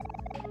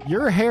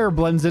 Your hair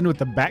blends in with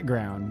the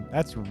background.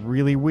 That's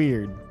really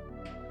weird.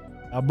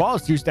 A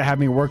boss used to have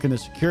me work in the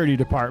security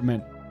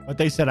department, but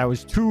they said I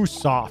was too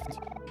soft.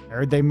 I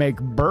heard they made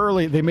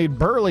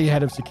Burley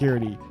head of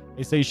security.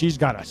 They say she's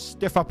got a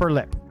stiff upper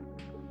lip.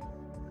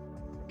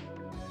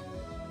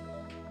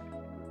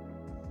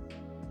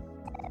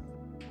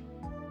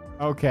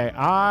 Okay,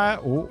 I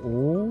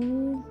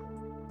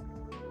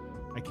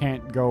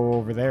can't go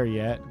over there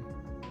yet.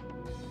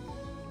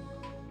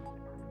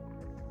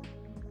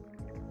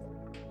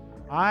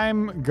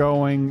 I'm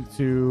going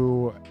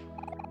to...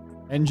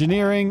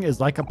 Engineering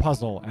is like a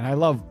puzzle, and I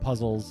love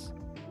puzzles.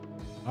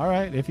 All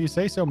right, if you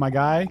say so, my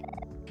guy.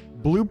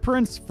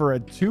 Blueprints for a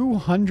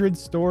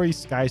 200-story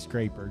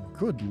skyscraper.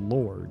 Good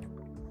Lord.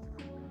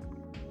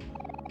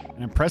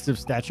 An impressive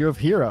statue of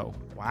Hero.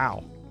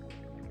 Wow.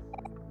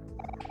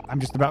 I'm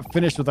just about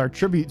finished with our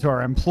tribute to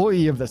our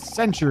employee of the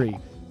century.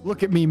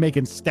 Look at me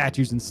making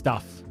statues and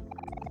stuff.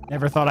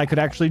 Never thought I could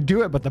actually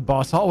do it, but the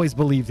boss always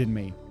believed in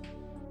me.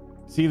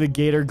 See, the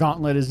Gator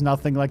Gauntlet is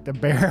nothing like the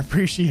Bear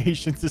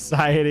Appreciation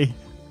Society.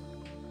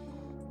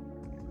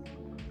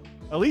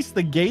 At least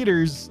the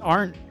Gators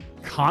aren't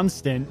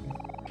constant.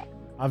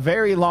 A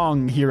very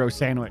long hero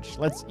sandwich.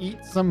 Let's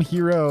eat some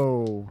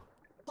hero.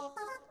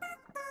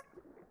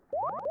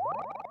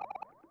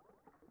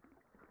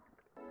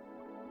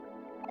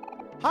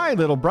 Hi,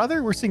 little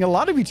brother. We're seeing a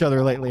lot of each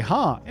other lately,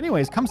 huh?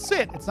 Anyways, come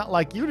sit. It's not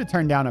like you to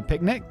turn down a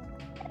picnic.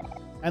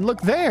 And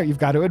look there, you've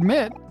got to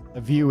admit,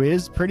 the view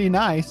is pretty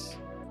nice.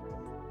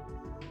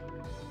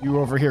 You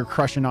over here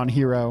crushing on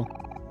Hero.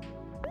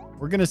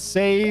 We're going to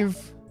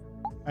save,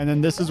 and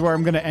then this is where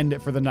I'm going to end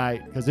it for the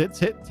night, because it's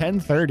hit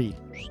 10:30,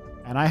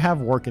 and I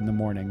have work in the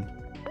morning.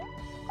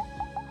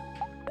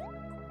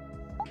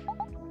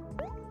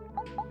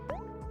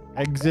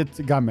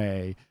 Exit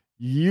Game.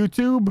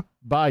 YouTube.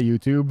 Bye,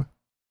 YouTube.